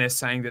 and they're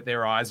saying that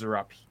their eyes are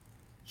up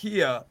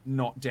here,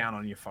 not down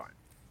on your phone.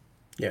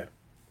 Yeah,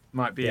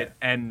 might be it.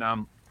 And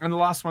the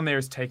last one there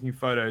is taking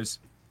photos.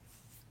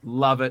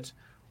 Love it,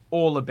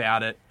 all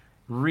about it.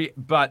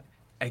 But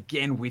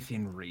again,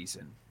 within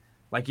reason.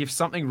 Like, if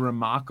something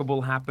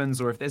remarkable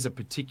happens, or if there's a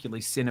particularly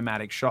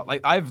cinematic shot,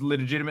 like I've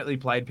legitimately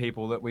played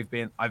people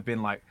that I've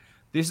been like,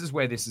 this is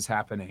where this is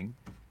happening.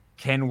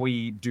 Can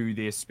we do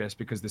this just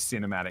because the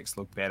cinematics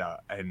look better?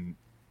 And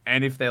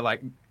if they're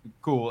like,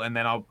 cool, and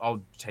then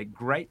I'll take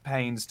great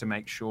pains to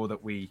make sure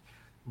that we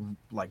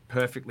like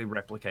perfectly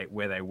replicate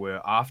where they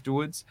were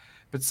afterwards.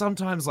 But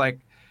sometimes,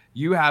 like,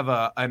 You have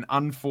an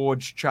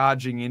Unforged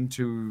charging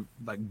into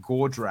like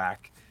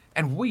Gordrak,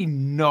 and we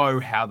know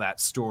how that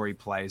story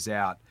plays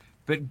out.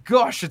 But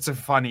gosh, it's a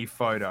funny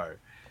photo.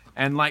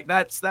 And like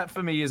that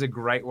for me is a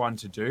great one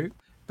to do,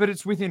 but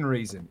it's within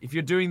reason. If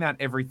you're doing that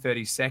every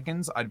 30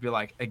 seconds, I'd be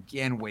like,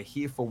 again, we're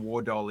here for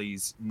war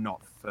dollies,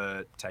 not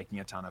for taking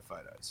a ton of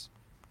photos.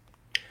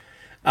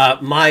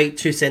 My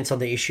 2 cents on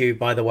the issue,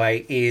 by the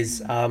way,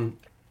 is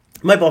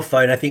mobile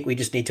phone. I think we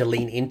just need to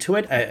lean into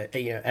it.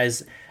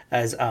 As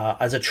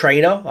a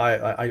trainer,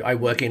 I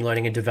work in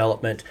learning and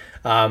development.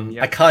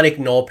 I can't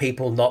ignore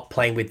people not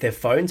playing with their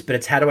phones, but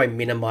it's how do I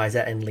minimize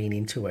that and lean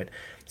into it.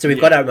 So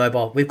we've got our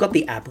mobile, we've got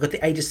the app, we've got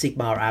the Age of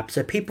Sigmar app.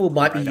 So people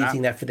might be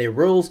using that for their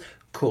rules.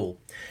 Cool.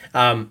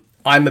 I'm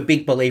a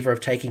big believer of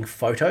taking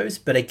photos,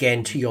 but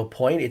again, to your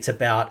point, it's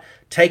about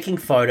taking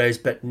photos,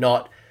 but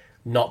not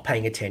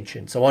paying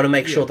attention. So I want to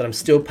make sure that I'm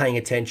still paying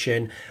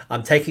attention.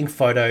 I'm taking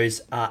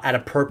photos at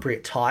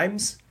appropriate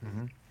times.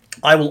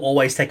 I will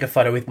always take a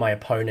photo with my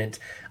opponent.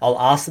 I'll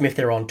ask them if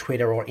they're on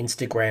Twitter or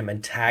Instagram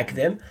and tag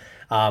them.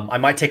 I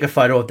might take a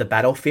photo of the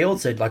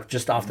battlefield, so like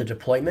just after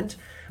deployment.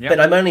 But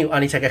I'm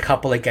only take a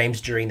couple of games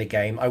during the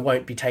game. I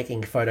won't be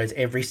taking photos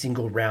every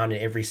single round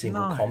and every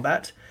single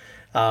combat.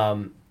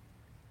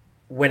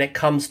 When it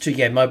comes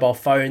to mobile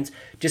phones,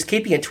 just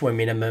keeping it to a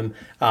minimum,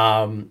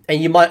 and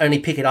you might only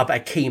pick it up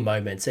at key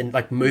moments, and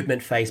like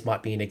movement phase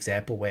might be an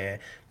example where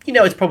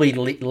it's probably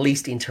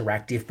least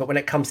interactive. But when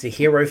it comes to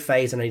hero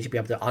phase, I need to be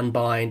able to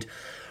unbind,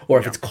 or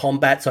if it's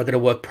combat, so I've got to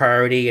work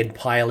priority and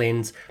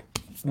pile-ins.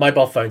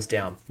 Mobile phones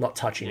down, not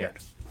touching it.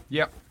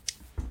 Yep.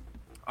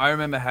 I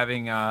remember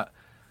having, I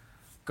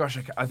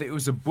think it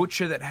was a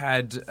butcher that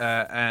had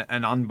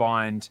an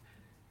unbind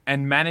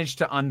and managed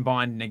to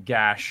unbind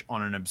Nagash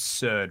on an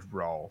absurd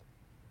roll.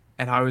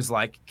 And I was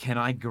like, can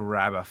I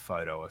grab a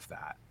photo of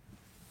that?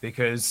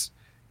 Because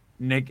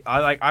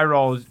I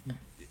rolled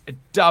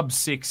dub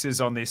sixes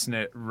on this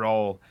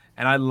roll,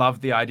 and I love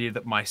the idea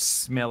that my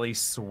smelly,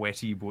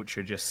 sweaty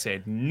butcher just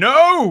said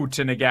no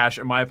to Nagash,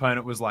 and my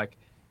opponent was like,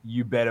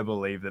 you better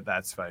believe that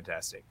that's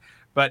fantastic.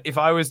 But if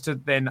I was to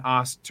then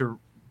ask to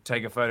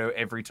take a photo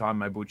every time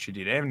my butcher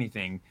did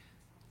anything,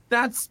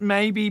 that's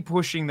maybe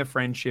pushing the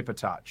friendship a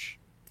touch.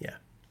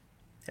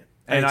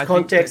 And it's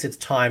context, it's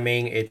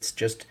timing, it's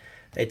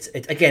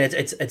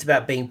it's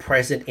about being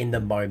present in the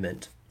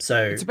moment.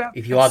 So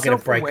if you are going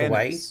to break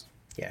away,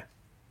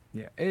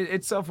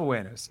 it's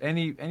self-awareness.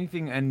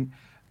 Anything, and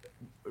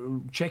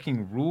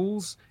checking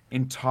rules,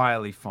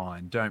 entirely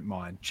fine. Don't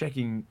mind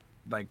checking,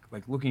 like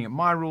looking at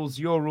my rules,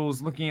 your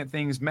rules, looking at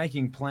things,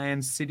 making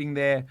plans, sitting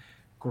there,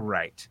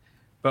 great.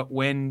 But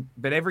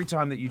every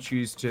time that you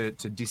choose to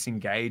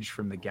disengage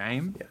from the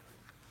game.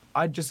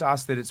 I'd just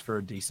ask that it's for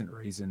a decent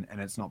reason, and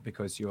it's not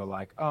because you're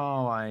like,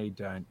 oh, I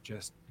don't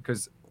just...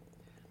 Because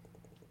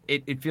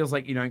it feels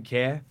like you don't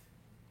care.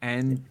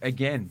 And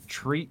again,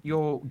 treat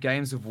your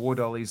games of War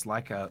Dollies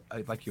like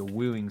you're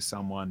wooing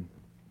someone.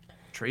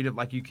 Treat it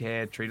like you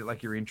care. Treat it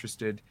like you're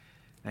interested.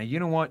 Now, you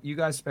know what? You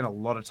guys spend a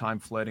lot of time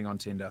flirting on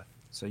Tinder,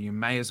 so you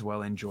may as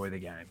well enjoy the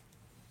game.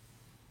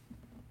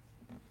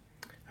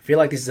 I feel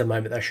like this is a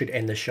moment that I should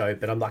end the show,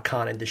 but I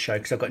can't end the show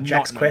because I've got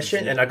Jack's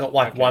question and I got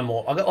one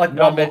more. I got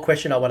one more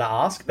question I want to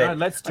ask. But no,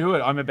 let's do it.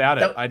 I'm about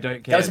it. I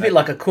don't care. That was a bit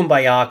like a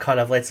kumbaya kind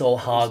of. Let's all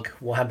hug.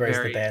 Warhammer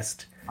is the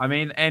best. I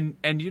mean,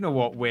 and you know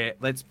what?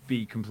 Let's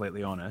be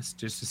completely honest.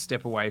 Just to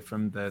step away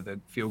from the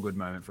feel good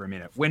moment for a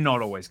minute. We're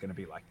not always going to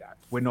be like that.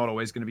 We're not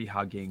always going to be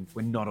hugging.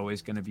 We're not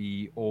always going to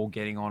be all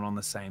getting on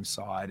the same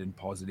side and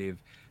positive.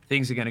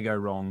 Things are going to go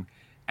wrong.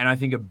 And I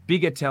think a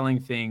bigger telling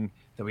thing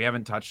that we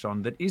haven't touched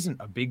on that isn't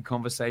a big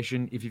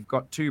conversation, if you've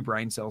got two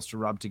brain cells to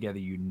rub together,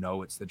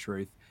 it's the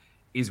truth,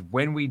 is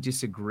when we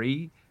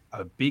disagree,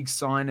 a big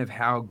sign of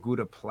how good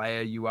a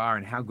player you are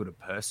and how good a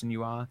person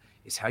you are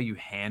is how you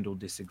handle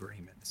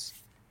disagreements.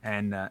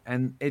 And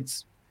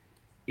it's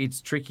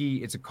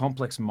tricky. It's a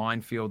complex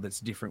minefield that's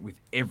different with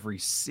every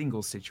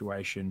single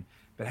situation.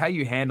 But how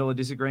you handle a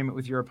disagreement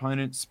with your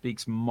opponent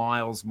speaks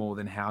miles more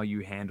than how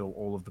you handle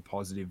all of the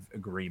positive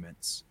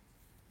agreements.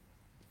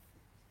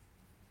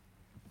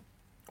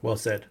 Well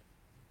said.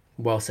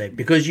 Well said.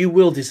 Because you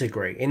will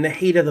disagree. In the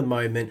heat of the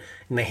moment,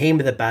 in the heat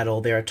of the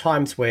battle, there are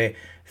times where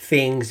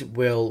things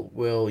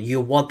will you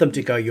want them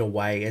to go your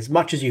way as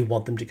much as you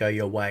want them to go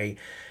your way.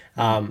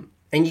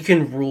 And you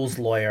can rules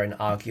lawyer and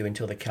argue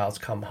until the cows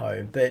come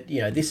home. But,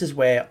 this is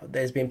where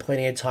there's been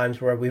plenty of times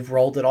where we've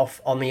rolled it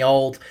off on the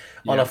old,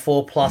 on a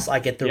 4+, I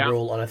get the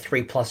rule. On a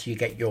 3+, you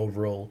get your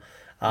rule.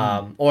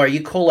 Or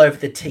you call over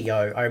the TO.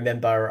 I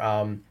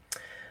remember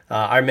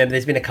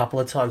there's been a couple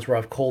of times where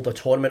I've called a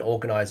tournament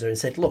organizer and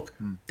said, look,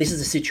 this is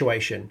a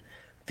situation.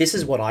 This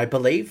is what I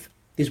believe.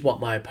 This is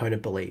what my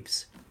opponent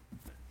believes.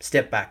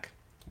 Step back.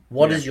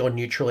 What is your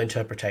neutral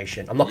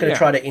interpretation? I'm not going to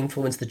try to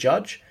influence the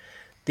judge.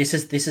 This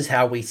is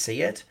how we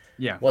see it.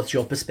 Yeah. What's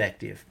your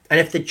perspective? And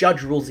if the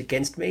judge rules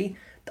against me,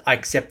 I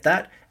accept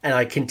that and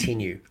I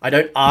continue. I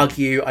don't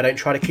argue. I don't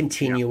try to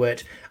continue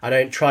it. I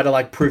don't try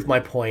to prove my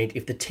point.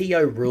 If the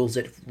TO rules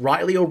it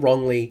rightly or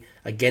wrongly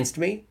against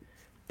me,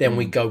 then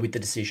we go with the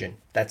decision.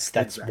 That's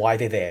why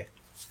they're there.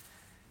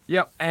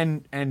 Yeah,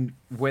 and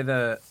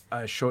whether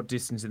a short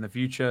distance in the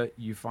future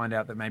you find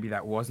out that maybe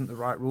that wasn't the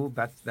right rule,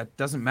 that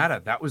doesn't matter.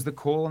 That was the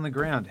call on the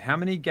ground. How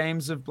many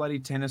games of bloody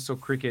tennis or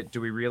cricket do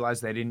we realize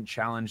they didn't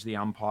challenge the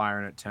umpire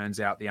and it turns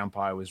out the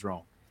umpire was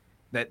wrong?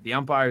 That the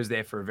umpire is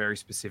there for a very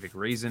specific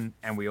reason,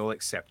 and we all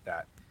accept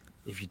that.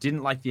 If you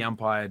didn't like the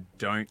umpire,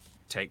 don't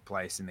take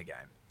place in the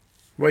game.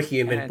 We're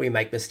human. And We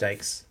make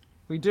mistakes.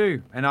 we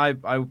do, and I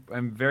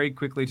am very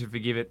quickly to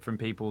forgive it from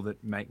people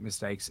that make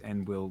mistakes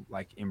and will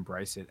like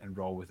embrace it and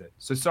roll with it.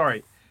 So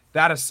sorry.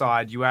 That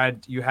aside, you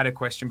had a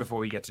question before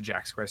we get to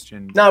Jack's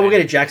question. No, we'll get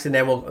to Jack's, and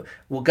then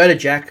we'll go to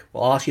Jack.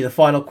 We'll ask you the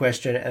final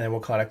question, and then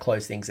we'll kind of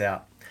close things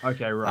out.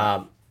 Okay,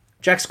 right.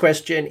 Jack's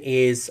question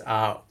is,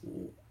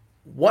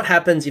 what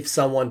happens if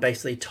someone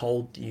basically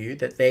told you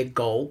that their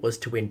goal was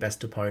to win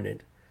best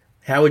opponent?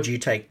 How would you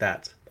take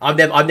that? I've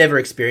never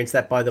experienced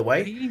that, by the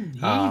way. Me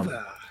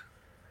neither.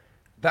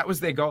 That was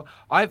their goal.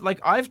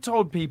 I've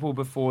told people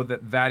before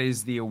that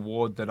is the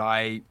award that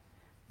I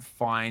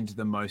find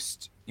the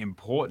most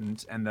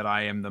important and that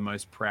I am the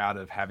most proud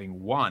of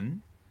having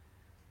won.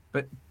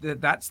 But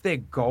that's their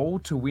goal,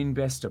 to win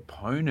best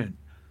opponent.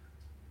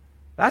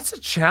 That's a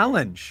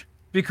challenge,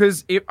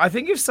 because I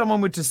think if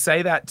someone were to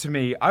say that to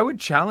me, I would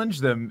challenge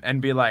them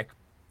and be like,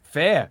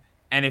 fair.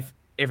 And if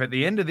at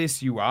the end of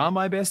this you are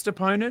my best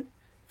opponent,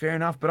 fair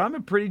enough. But I'm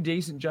a pretty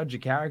decent judge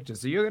of character,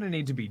 so you're going to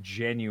need to be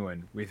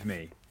genuine with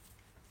me.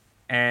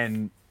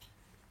 And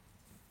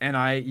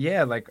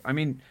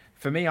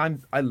for me, I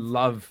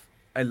love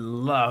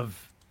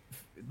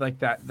like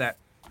that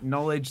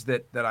knowledge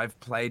that I've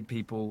played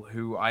people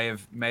who I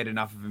have made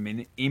enough of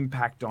an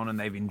impact on, and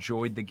they've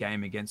enjoyed the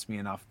game against me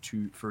enough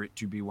for it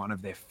to be one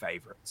of their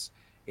favorites.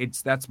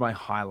 That's my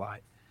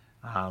highlight.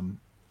 And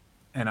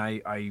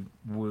I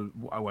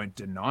won't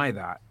deny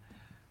that.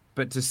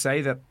 But to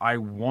say that I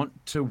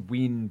want to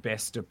win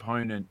best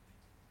opponent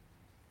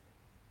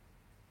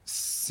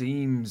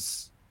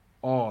seems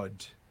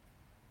odd.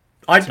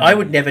 I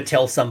would never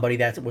tell somebody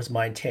that was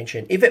my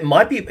intention. If it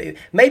might be,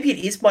 maybe it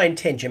is my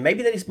intention.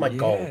 Maybe that is my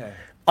goal.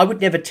 I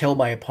would never tell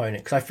my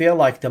opponent, because I feel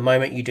like the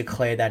moment you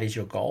declare that is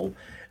your goal,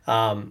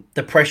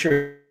 the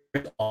pressure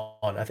is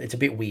on. It's a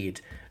bit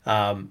weird.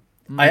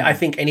 I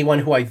think anyone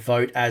who I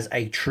vote as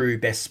a true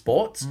best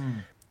sports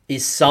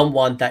is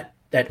someone that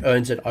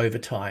earns it over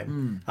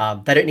time.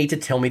 They don't need to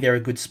tell me they're a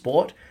good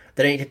sport.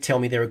 They don't need to tell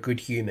me they're a good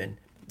human.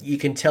 You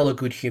can tell a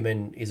good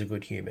human is a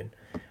good human.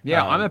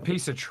 Yeah, I'm a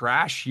piece of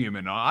trash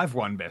human. I've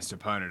won best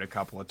opponent a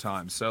couple of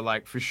times. So,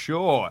 like, for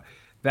sure,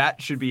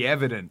 that should be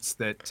evidence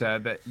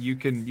that you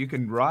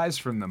can rise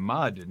from the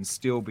mud and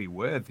still be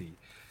worthy.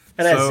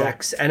 And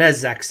as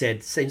Zach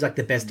said, seems like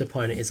the best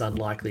opponent is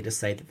unlikely to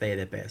say that they're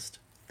their best.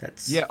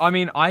 Yeah, I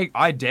mean,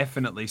 I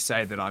definitely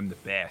say that I'm the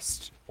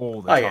best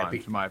all the time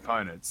to my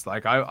opponents.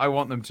 Like, I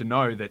want them to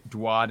know that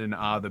Dwarden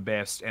are the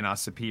best and are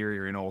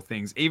superior in all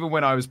things. Even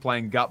when I was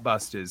playing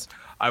Gutbusters,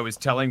 I was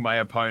telling my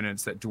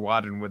opponents that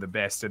Dwarden were the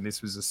best, and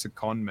this was a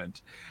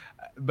secondment.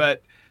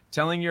 But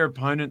telling your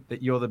opponent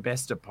that you're the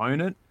best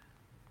opponent,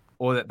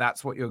 or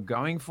that's what you're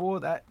going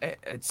for,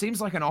 it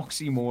seems like an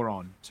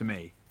oxymoron to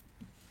me.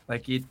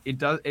 Like,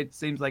 it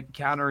seems like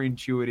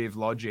counterintuitive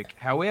logic.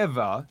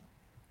 However,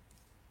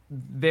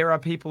 there are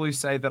people who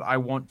say that I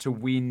want to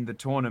win the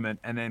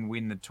tournament and then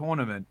win the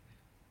tournament.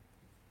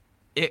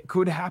 It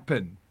could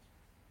happen.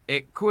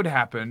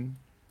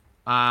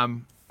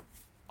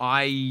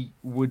 I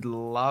would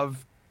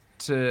love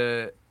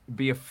to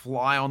be a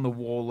fly on the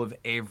wall of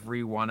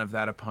every one of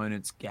that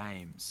opponent's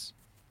games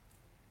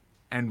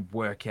and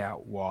work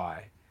out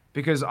why.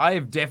 Because I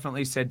have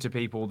definitely said to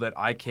people that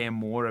I care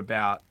more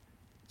about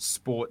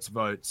sports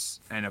votes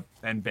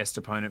and best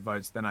opponent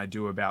votes than I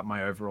do about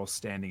my overall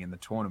standing in the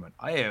tournament.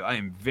 I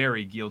am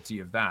very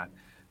guilty of that,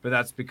 but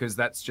that's because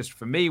that's just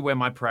for me where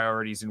my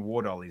priorities in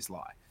War Dollies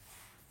lie.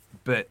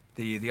 But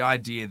the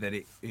idea that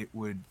it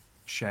would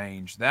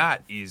change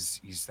that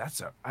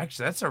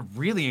that's a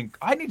really,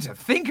 I need to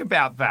think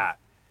about that.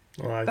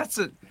 Right. That's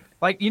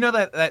like, you know,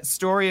 that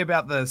story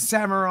about the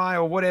samurai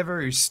or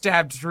whatever who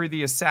stabbed through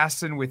the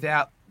assassin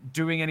without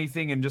doing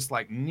anything and just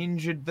like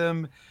ninja'd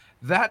them.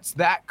 That's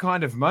that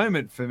kind of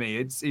moment for me.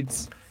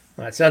 It's.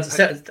 Right,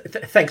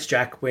 thanks,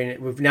 Jack.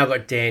 We've now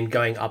got Dan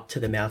going up to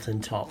the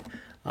mountaintop.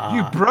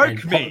 You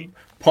broke me.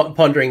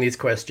 Pondering this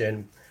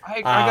question.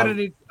 I'm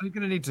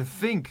gonna need to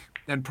think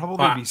and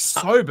probably be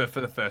sober for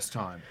the first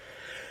time.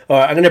 All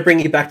right, I'm going to bring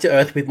you back to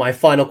earth with my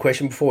final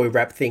question before we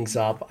wrap things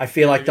up. I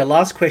feel like the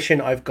last question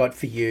I've got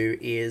for you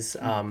is,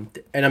 and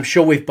I'm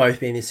sure we've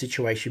both been in this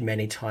situation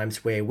many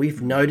times where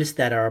we've noticed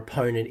that our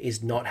opponent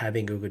is not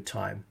having a good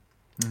time.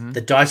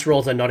 The dice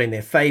rolls are not in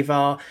their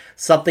favor.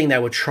 Something they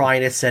were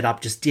trying to set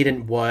up just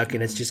didn't work,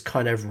 and it's just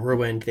kind of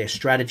ruined their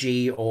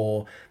strategy,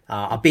 or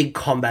a big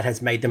combat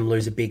has made them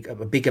lose a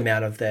big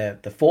amount of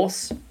the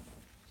force.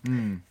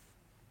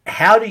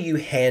 How do you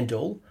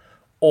handle,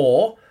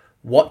 or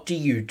what do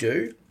you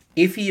do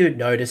if you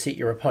notice that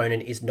your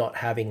opponent is not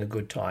having a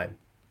good time?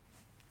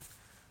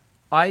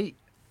 You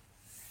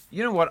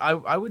know what?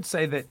 I would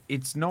say that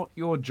it's not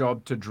your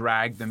job to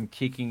drag them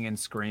kicking and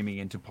screaming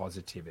into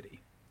positivity.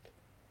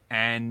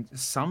 And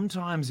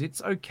sometimes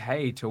it's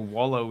okay to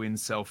wallow in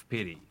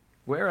self-pity.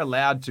 We're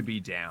allowed to be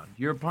down.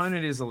 Your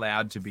opponent is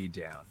allowed to be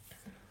down.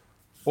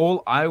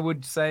 All I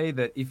would say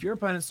that if your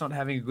opponent's not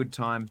having a good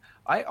time,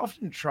 I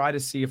often try to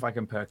see if I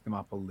can perk them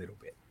up a little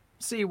bit.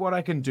 See what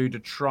I can do to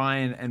try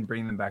and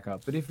bring them back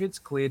up. But if it's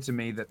clear to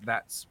me that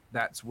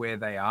that's where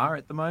they are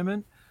at the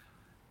moment,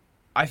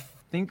 I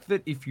think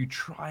that if you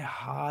try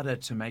harder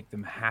to make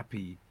them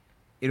happy,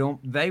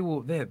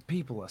 their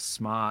people are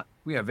smart.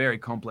 We are very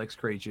complex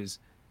creatures.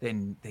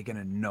 Then they're going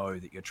to know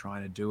that you're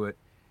trying to do it.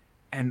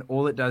 And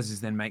all it does is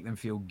then make them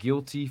feel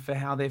guilty for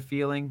how they're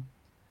feeling.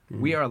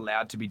 We are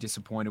allowed to be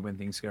disappointed when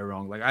things go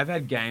wrong. Like I've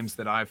had games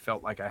that I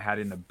felt like I had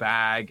in the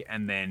bag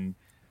and then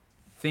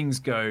things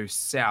go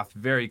south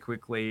very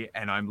quickly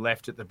and I'm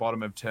left at the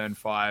bottom of turn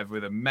 5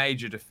 with a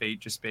major defeat,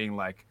 just being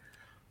like,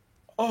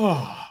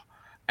 oh,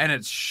 and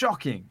it's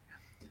shocking.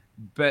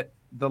 But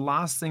the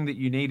last thing that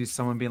you need is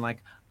someone being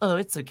like, oh,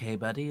 it's okay,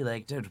 buddy.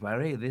 Like, don't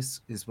worry.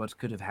 This is what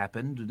could have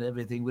happened and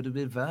everything would have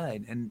been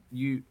fine. And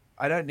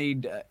I don't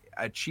need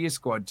a cheer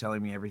squad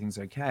telling me everything's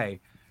okay.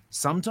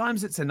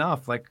 Sometimes it's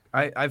enough. Like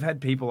I've had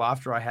people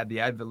after I had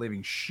the advert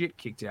leaving shit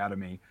kicked out of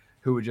me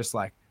who were just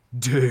like,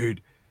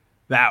 dude,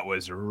 that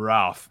was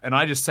rough. And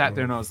I just sat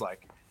there and I was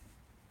like,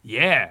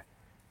 yeah.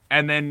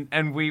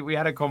 And we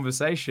had a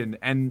conversation,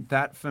 and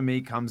that for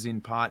me comes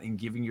in part in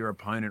giving your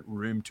opponent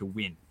room to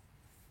win.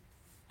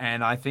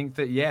 And I think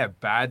that, yeah,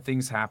 bad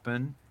things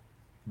happen.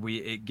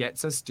 It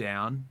gets us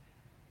down.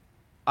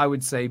 I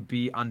would say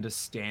be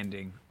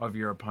understanding of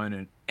your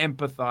opponent.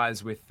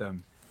 Empathize with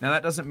them. Now,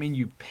 that doesn't mean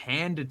you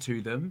pander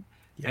to them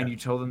and you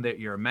tell them that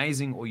you're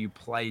amazing or you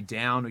play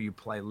down or you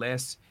play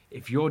less.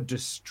 If you're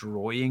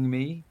destroying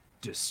me,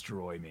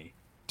 destroy me.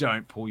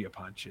 Don't pull your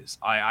punches.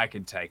 I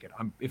can take it.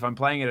 If I'm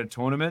playing at a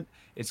tournament,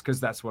 it's because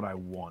that's what I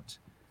want.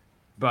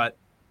 But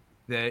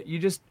you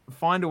just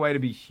find a way to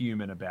be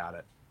human about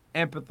it.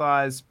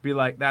 Empathize, be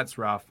like, that's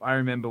rough. I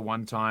remember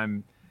one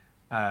time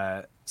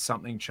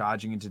something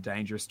charging into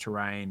dangerous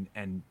terrain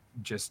and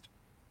just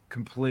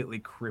completely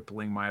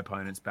crippling my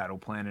opponent's battle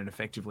plan and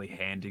effectively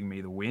handing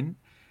me the win.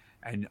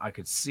 And I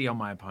could see on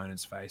my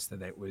opponent's face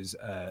that it was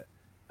a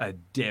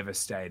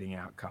devastating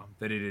outcome,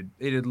 that it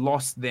had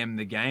lost them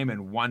the game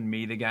and won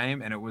me the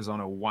game, and it was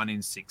on a 1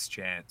 in 6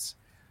 chance.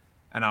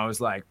 And I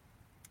was like,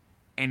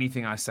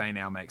 anything I say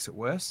now makes it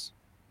worse.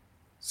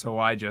 So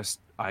I just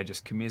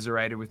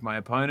commiserated with my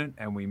opponent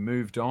and we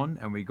moved on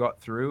and we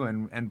got through,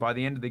 and by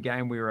the end of the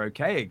game we were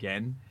okay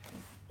again.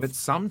 But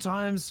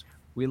sometimes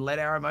we let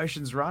our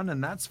emotions run,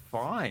 and that's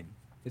fine.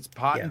 It's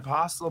part and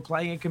parcel of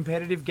playing a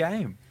competitive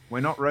game.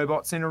 We're not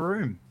robots in a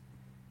room.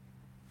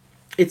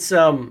 And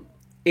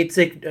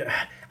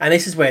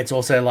this is where it's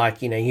also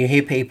like, you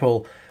hear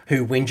people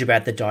who whinge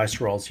about the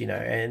dice rolls,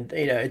 and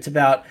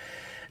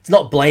it's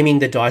not blaming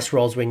the dice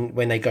rolls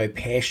when they go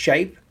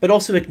pear-shaped, but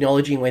also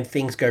acknowledging when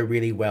things go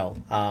really well.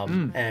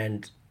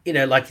 And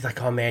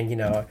like, oh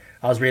man,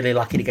 I was really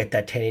lucky to get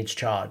that 10-inch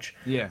charge.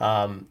 Yeah.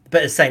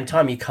 But at the same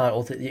time, you can't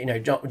also,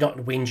 not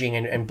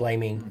whinging and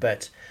blaming,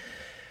 but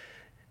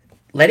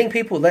letting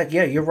people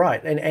you're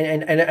right.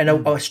 And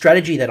a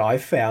strategy that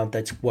I've found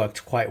that's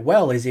worked quite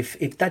well is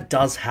if that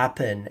does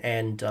happen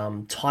and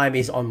time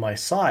is on my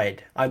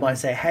side, I might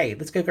say, hey,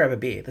 let's go grab a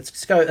beer.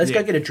 Let's go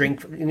get a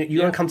drink.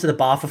 You're going to come to the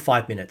bar for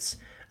 5 minutes.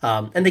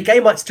 And the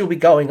game might still be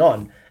going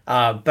on.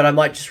 But I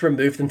might just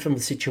remove them from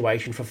the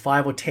situation for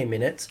 5 or 10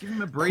 minutes. Give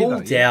them a breather, cool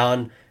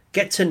down,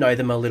 get to know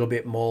them a little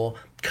bit more,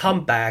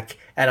 come back,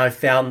 and I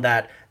found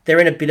that they're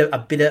in a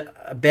better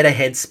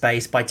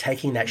headspace by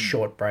taking that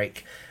short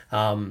break.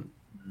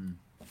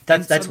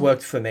 That's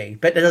worked for me,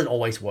 but it doesn't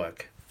always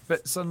work.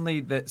 But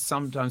suddenly, that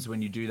sometimes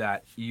when you do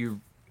that,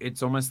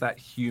 it's almost that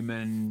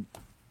human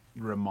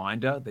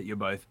reminder that you're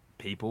both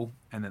people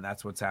and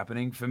that's what's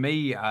happening. For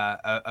me,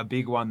 a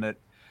big one that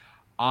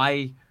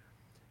I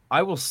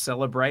will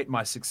celebrate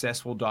my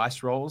successful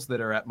dice rolls that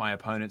are at my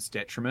opponent's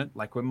detriment.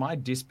 Like when my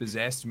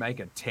dispossessed make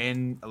a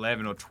 10,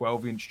 11, or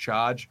 12-inch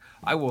charge,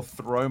 I will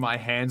throw my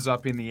hands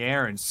up in the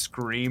air and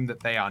scream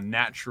that they are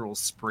natural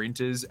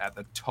sprinters at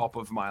the top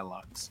of my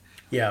lungs.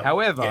 Yeah.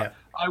 However,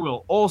 I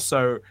will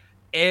also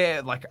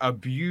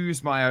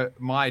abuse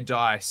my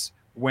dice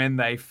when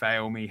they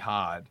fail me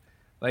hard.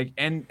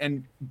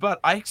 But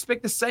I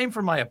expect the same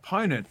from my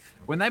opponent.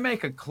 When they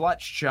make a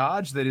clutch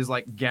charge that is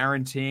like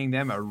guaranteeing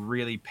them a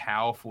really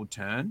powerful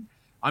turn,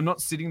 I'm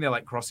not sitting there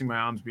like crossing my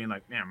arms being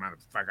like, yeah,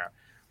 motherfucker.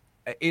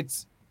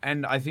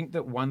 And I think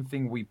that one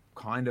thing we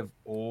kind of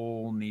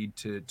all need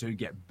to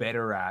get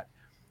better at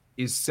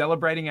is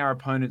celebrating our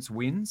opponent's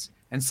wins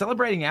and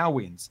celebrating our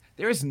wins.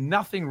 There is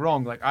nothing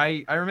wrong. Like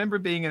I remember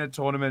being in a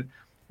tournament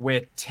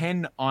where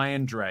 10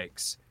 Iron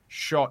Drakes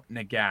shot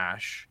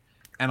Nagash,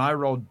 and I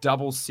rolled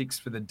double 6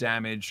 for the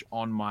damage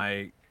on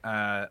my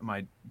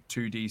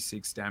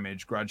 2d6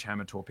 damage Grudge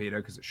Hammer Torpedo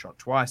because it shot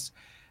twice.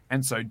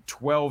 And so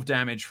 12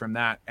 damage from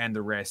that and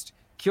the rest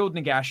killed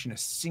Nagash in a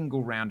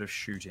single round of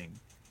shooting.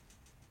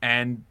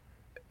 And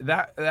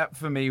that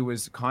for me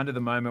was kind of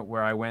the moment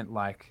where I went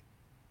like,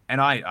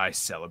 And I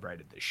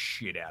celebrated the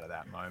shit out of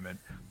that moment.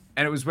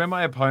 And it was when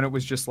my opponent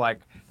was just like,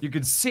 you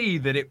could see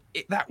that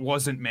that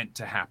wasn't meant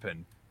to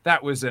happen.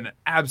 That was an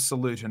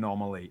absolute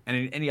anomaly. And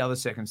in any other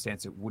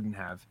circumstance, it wouldn't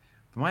have.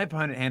 But my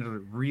opponent handled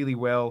it really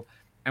well.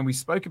 And we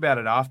spoke about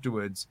it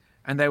afterwards.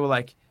 And they were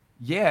like,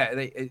 yeah,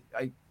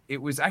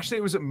 it was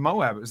at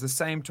Moab. It was the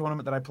same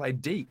tournament that I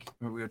played Deke,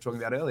 we were talking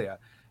about earlier.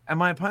 And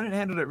my opponent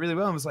handled it really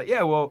well and was like,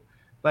 yeah, well,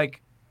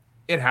 like,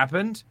 it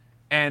happened.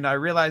 And I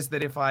realized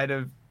that if I'd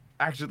have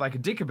acted like a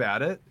dick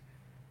about it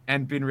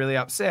and been really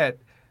upset,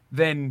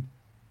 then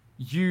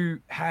you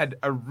had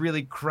a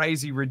really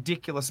crazy,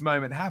 ridiculous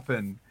moment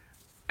happen.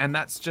 And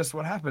that's just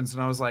what happens.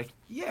 And I was like,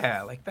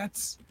 yeah, like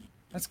that's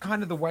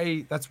kind of the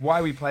way, that's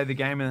why we play the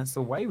game, and that's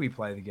the way we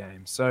play the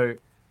game. So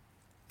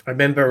I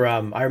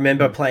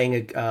remember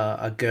playing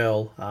a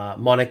girl,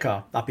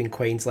 Monica, up in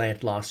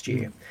Queensland last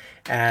year,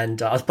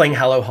 and I was playing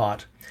Hello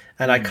Heart,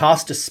 and I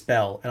cast a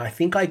spell, and I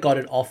think I got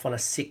it off on a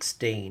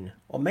 16,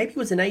 or maybe it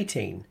was an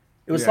 18.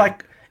 It was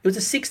it was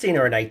a 16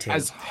 or an 18.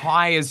 As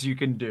high as you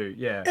can do,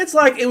 yeah.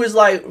 It was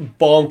like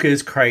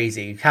bonkers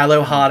crazy.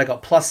 Hello Heart, I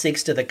got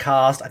 +6 to the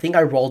cast. I think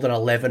I rolled an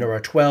 11 or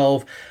a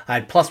 12. I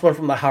had +1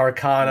 from the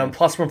Hurricane,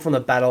 +1 from the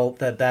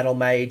battle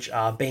mage,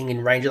 being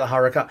in range of the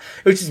Hurricane.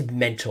 It was just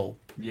mental.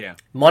 Yeah.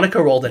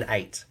 Monica rolled an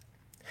 8.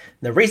 And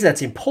the reason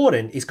that's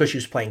important is because she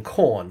was playing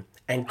Khorne,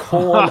 and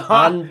Khorne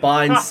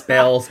unbinds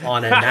spells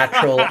on a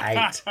natural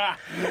 8.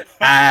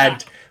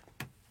 And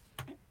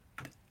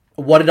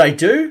what did I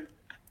do?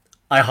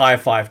 I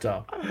high-fived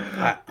her.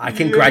 I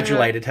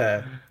congratulated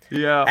her.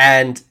 Yeah.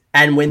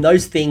 And when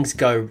those things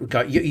go,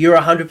 you're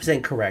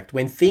 100% correct.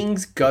 When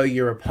things go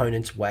your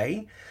opponent's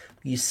way,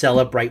 you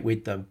celebrate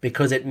with them,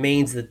 because it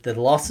means that the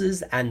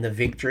losses and the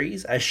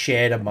victories are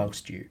shared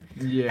amongst you.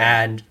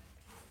 Yeah. And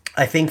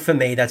I think for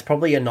me, that's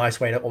probably a nice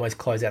way to almost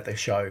close out the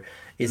show,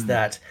 is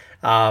that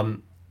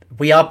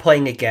we are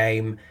playing a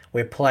game.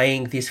 We're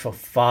playing this for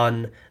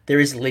fun. There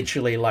is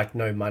literally like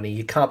no money.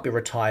 You can't be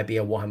retired, be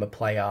a Warhammer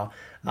player.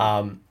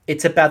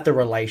 It's about the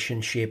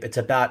relationship. It's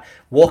about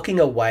walking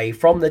away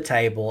from the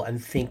table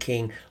and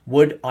thinking,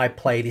 would I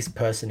play this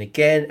person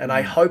again? And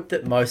I hope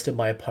that most of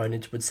my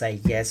opponents would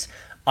say, yes,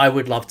 I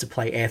would love to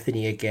play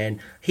Anthony again.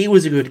 He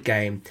was a good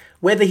game.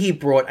 Whether he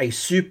brought a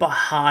super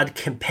hard,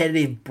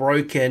 competitive,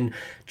 broken,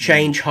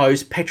 change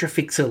host,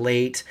 Petrifix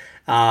Elite,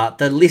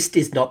 the list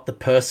is not the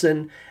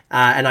person.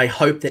 And I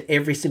hope that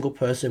every single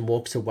person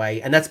walks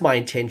away. And that's my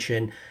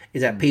intention,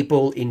 is that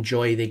people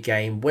enjoy the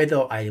game,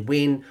 whether I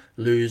win,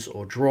 lose,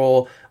 or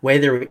draw,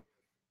 whether it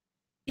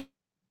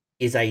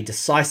is a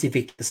decisive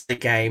victory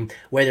game,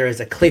 whether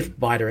it's a cliff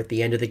biter at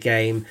the end of the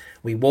game.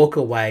 We walk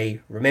away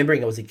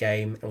remembering it was a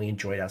game and we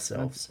enjoyed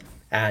ourselves.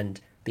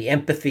 And the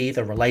empathy,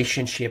 the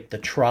relationship, the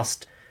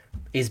trust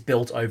is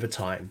built over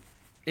time.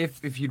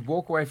 If you'd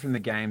walk away from the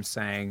game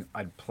saying,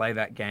 I'd play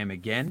that game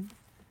again,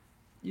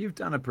 you've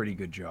done a pretty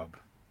good job.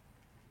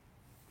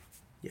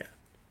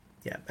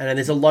 Yeah, and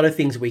there's a lot of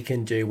things we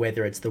can do,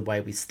 whether it's the way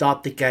we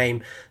start the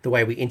game, the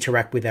way we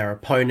interact with our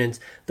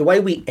opponents, the way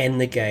we end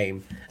the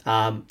game,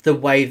 the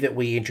way that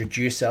we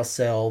introduce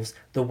ourselves,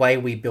 the way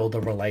we build a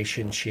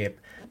relationship,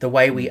 the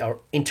way we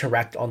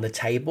interact on the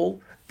table.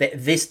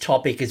 This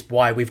topic is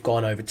why we've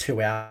gone over 2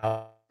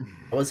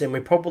 hours, and we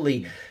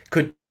probably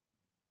could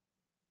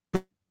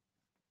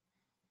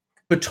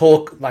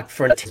talk like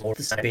for an hour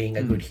being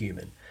a good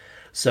human.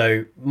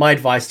 So my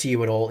advice to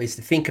you at all is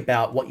to think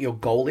about what your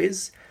goal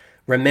is.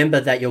 Remember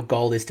that your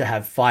goal is to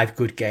have 5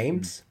 good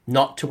games,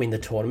 not to win the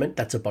tournament.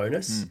 That's a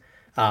bonus.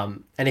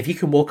 And if you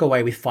can walk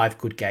away with 5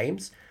 good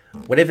games,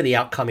 whatever the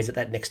outcome is at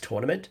that next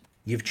tournament,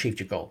 you've achieved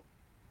your goal.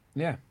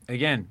 Yeah.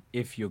 Again,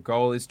 if your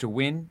goal is to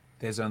win,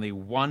 there's only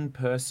one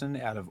person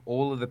out of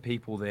all of the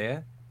people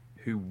there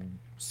who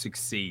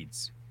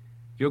succeeds.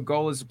 If your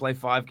goal is to play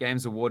 5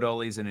 games of War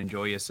Dollies and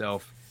enjoy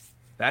yourself,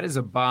 that is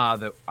a bar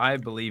that I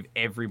believe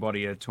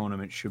everybody at a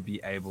tournament should be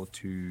able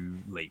to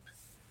leap.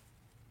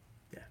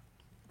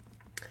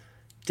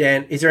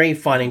 Dan, is there any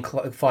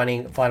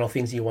final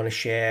things you want to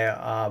share?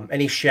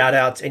 Any shout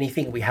outs,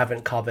 anything we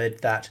haven't covered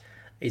that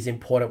is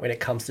important when it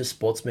comes to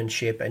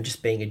sportsmanship and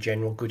just being a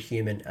general good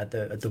human at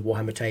the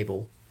Warhammer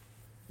table?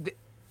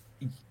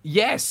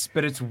 Yes,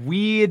 but it's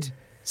weird.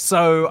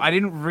 So I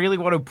didn't really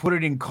want to put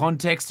it in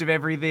context of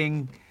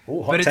everything.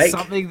 Ooh, but it's take.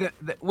 something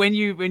that when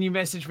you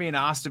messaged me and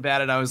asked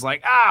about it, I was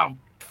like,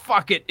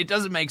 fuck it. It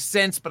doesn't make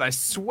sense, but I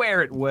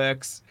swear it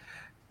works.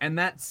 And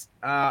that's,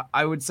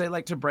 I would say,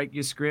 like, to break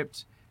your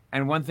script.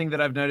 And one thing that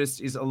I've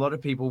noticed is a lot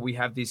of people, we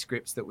have these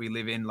scripts that we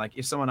live in. Like,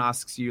 if someone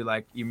asks you,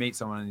 like, you meet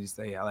someone and you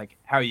say, like,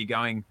 how are you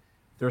going?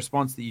 The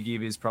response that you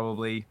give is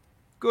probably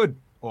good,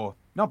 or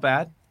not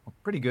bad, or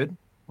pretty good,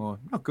 or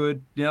not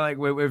good. You know, like,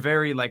 we're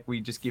very, like, we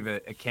just give a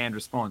canned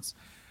response.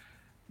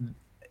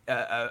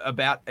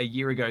 About a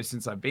year ago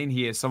since I've been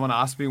here, someone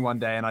asked me one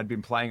day, and I'd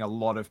been playing a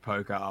lot of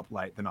poker up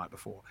late the night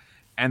before.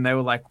 And they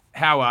were like,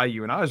 how are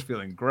you? And I was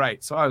feeling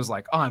great. So I was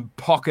like, I'm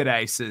pocket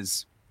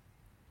aces.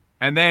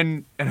 And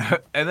then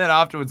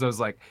afterwards, I was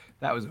like,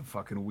 that was a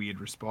fucking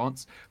weird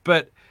response.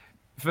 But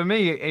for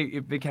me,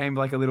 it became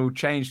like a little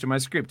change to my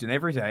script. And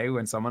every day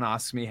when someone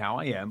asks me how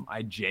I am,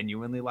 I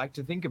genuinely like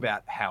to think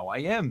about how I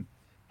am,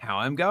 how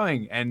I'm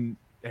going, and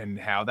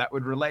how that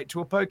would relate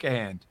to a poker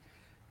hand.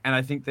 And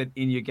I think that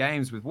in your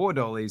games with War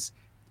Dollies,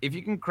 if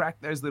you can crack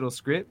those little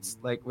scripts,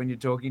 like when you're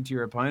talking to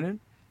your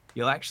opponent,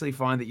 you'll actually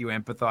find that you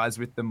empathize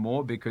with them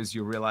more because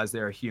you'll realize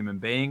they're a human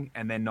being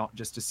and they're not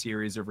just a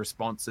series of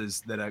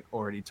responses that are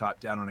already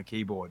typed down on a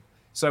keyboard.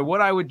 So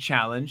what I would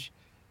challenge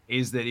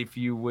is that if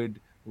you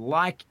would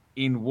like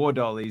in War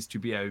Dollies to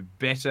be a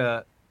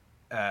better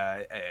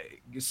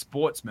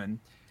sportsman,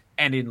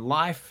 and in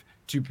life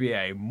to be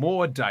a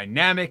more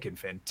dynamic and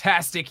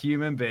fantastic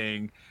human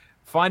being,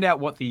 find out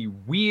what the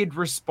weird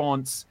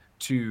response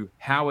to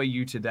 "How are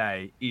you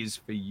today" is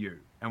for you,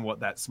 and what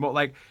that's small.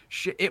 Like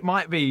it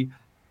might be,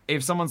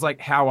 if someone's like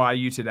 "How are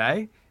you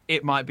today,"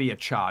 it might be a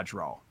charge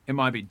roll. It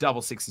might be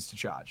double sixes to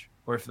charge.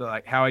 Or if they're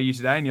like "How are you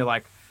today," and you're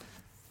like,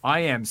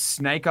 "I am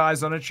snake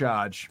eyes on a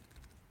charge,"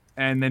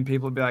 and then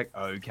people will be like,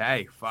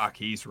 "Okay, fuck,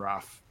 he's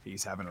rough.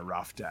 He's having a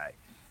rough day."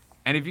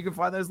 And if you can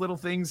find those little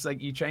things,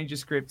 like you change your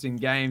scripts in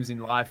games, in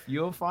life,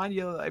 you'll find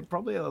you're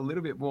probably a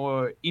little bit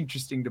more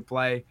interesting to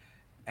play,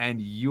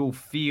 and you'll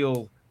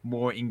feel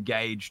more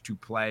engaged to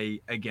play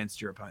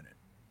against your opponent.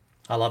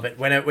 I love it.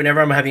 Whenever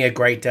I'm having a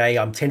great day,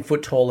 I'm 10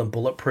 foot tall and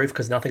bulletproof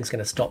because nothing's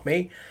going to stop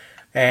me.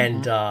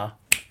 And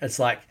it's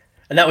like,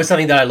 and that was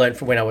something that I learned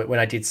from when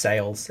I did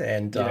sales.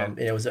 And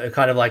it was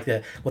kind of like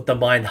what the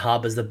mind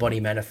harbors, the body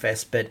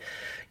manifests. But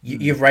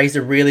you've raised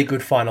a really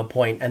good final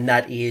point, and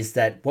that is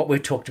that what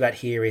we've talked about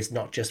here is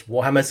not just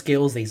Warhammer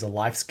skills, these are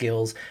life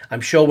skills.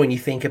 I'm sure when you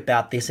think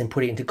about this and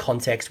put it into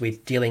context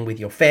with dealing with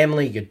your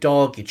family, your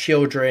dog, your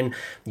children,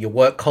 your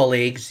work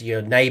colleagues,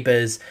 your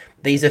neighbors,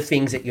 these are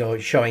things that you're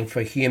showing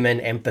for human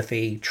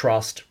empathy,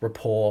 trust,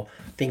 rapport,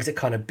 things that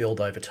kind of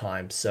build over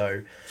time.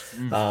 So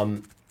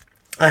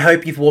I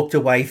hope you've walked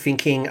away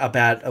thinking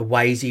about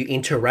ways you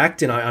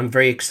interact, and I'm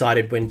very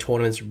excited when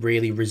tournaments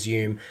really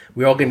resume.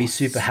 We're all going to be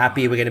super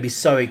happy. We're going to be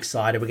so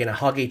excited. We're going to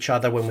hug each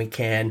other when we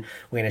can.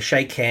 We're going to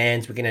shake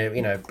hands. We're going to,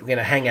 we're going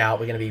to hang out.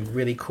 We're going to be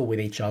really cool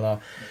with each other.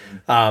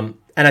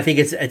 And I think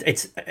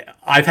it's.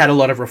 I've had a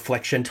lot of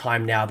reflection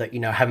time now that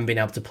haven't been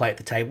able to play at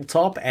the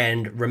tabletop,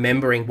 and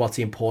remembering what's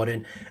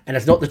important. And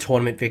it's not the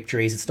tournament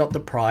victories, it's not the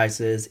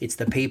prizes, it's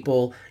the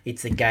people,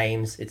 it's the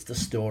games, it's the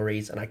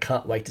stories, and I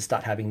can't wait to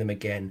start having them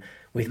again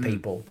with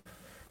people.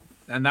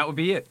 And that would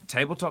be it.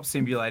 Tabletop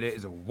Simulator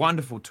is a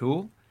wonderful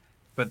tool,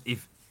 but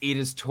if it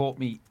has taught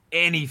me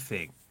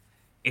anything,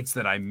 it's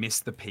that I miss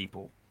the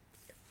people.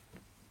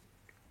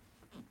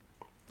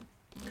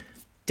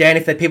 Dan,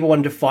 if the people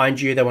wanted to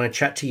find you, they want to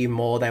chat to you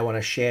more, they want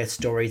to share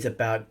stories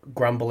about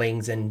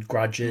grumblings and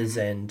grudges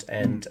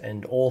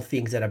and all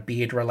things that are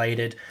beard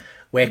related,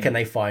 where can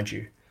they find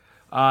you?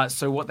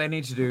 So what they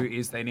need to do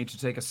is they need to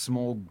take a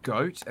small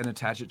goat and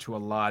attach it to a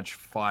large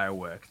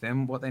firework.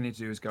 Then what they need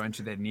to do is go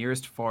into their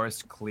nearest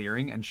forest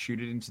clearing and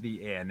shoot it into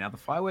the air. Now, the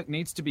firework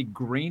needs to be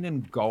green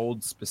and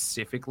gold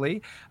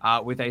specifically,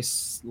 with a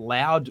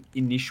loud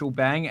initial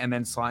bang and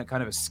then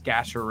kind of a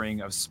scattering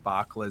of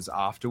sparklers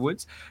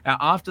afterwards. Now,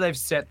 after they've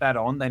set that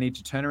on, they need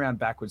to turn around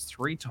backwards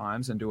 3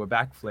 times and do a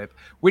backflip,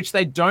 which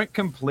they don't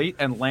complete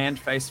and land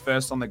face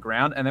first on the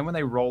ground. And then when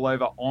they roll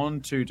over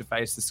onto to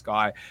face the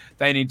sky,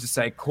 they need to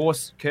say,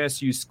 "Curse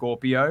you,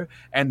 Scorpio,"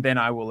 and then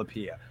I will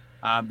appear.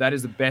 That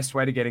is the best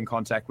way to get in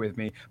contact with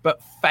me.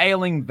 But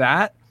failing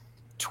that,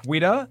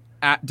 Twitter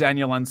at Dan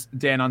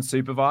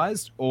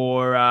Unsupervised,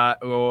 or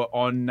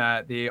on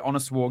the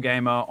Honest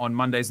Wargamer on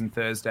Mondays and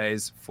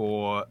Thursdays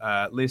for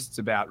lists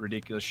about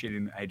ridiculous shit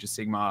in Age of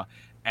Sigmar,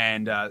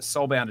 and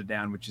Soulbounded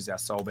Down, which is our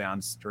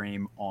Soulbound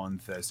stream on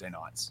Thursday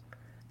nights.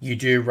 You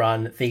do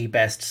run the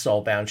best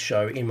Soulbound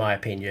show, in my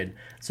opinion.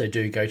 So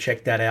do go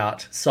check that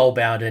out.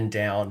 Soulbound and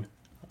Down.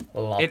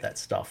 Love that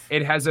stuff.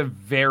 It has a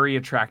very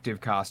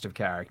attractive cast of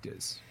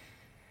characters.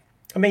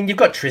 I mean, you've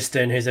got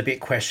Tristan, who's a bit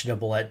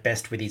questionable at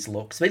best with his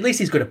looks, but at least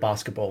he's good at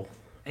basketball.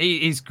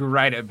 He's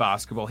great at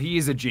basketball. He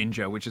is a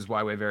ginger, which is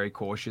why we're very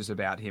cautious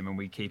about him and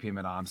we keep him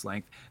at arm's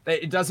length.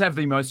 It does have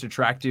the most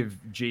attractive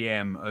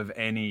GM of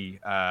any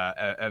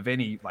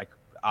like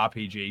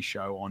RPG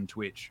show on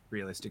Twitch,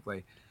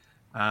 realistically.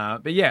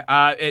 But yeah,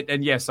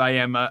 and yes, I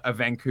am a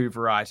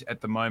Vancouverite at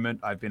the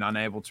moment. I've been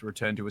unable to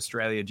return to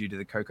Australia due to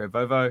the Coco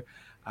Vovo.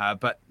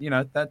 But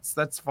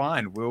that's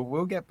fine.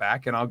 We'll get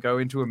back, and I'll go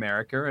into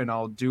America, and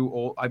I'll do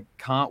all. I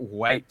can't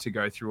wait to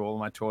go through all of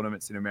my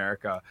tournaments in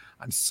America.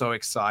 I'm so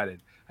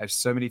excited. I have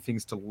so many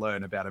things to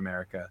learn about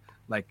America,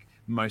 like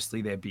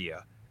mostly their beer,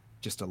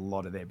 just a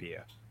lot of their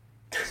beer,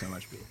 so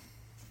much beer.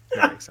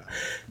 Very excited.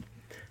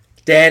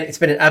 Dan, it's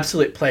been an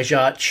absolute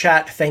pleasure.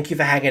 Chat, thank you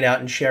for hanging out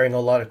and sharing a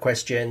lot of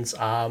questions.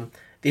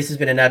 This has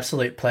been an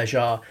absolute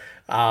pleasure.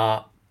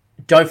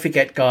 Don't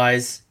forget,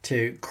 guys,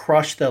 to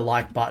crush the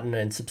like button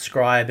and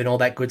subscribe and all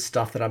that good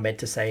stuff that I meant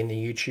to say in the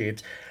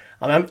YouTubes.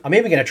 I'm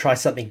even going to try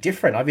something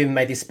different. I've even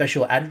made this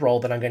special ad roll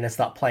that I'm going to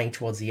start playing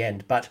towards the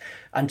end. But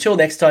until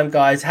next time,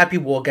 guys, happy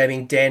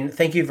wargaming. Dan,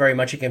 thank you very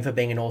much again for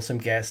being an awesome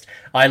guest.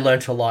 I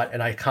learned a lot,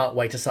 and I can't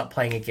wait to start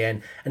playing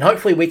again. And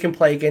hopefully we can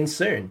play again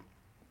soon.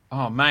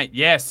 Oh, mate,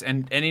 yes,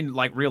 and in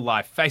like real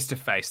life, face to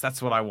face.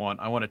 That's what I want.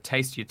 I want to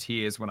taste your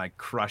tears when I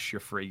crush your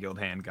Free Guild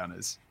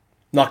handgunners.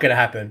 Not going to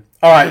happen.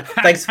 All right.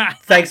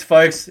 Thanks,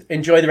 folks.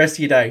 Enjoy the rest of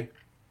your day.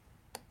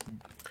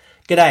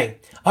 G'day.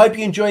 I hope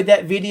you enjoyed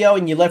that video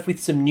and you're left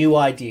with some new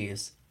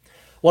ideas.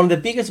 One of the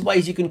biggest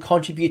ways you can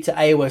contribute to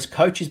AOS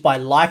Coach is by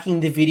liking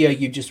the video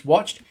you just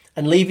watched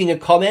and leaving a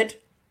comment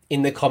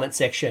in the comment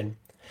section.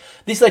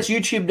 This lets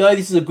YouTube know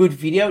this is a good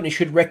video and it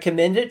should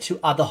recommend it to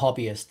other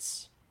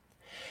hobbyists.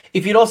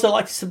 If you'd also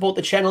like to support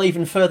the channel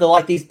even further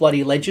like these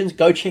bloody legends,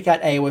 go check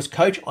out AOS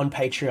Coach on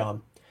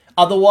Patreon.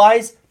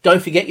 Otherwise,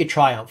 don't forget your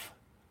triumph.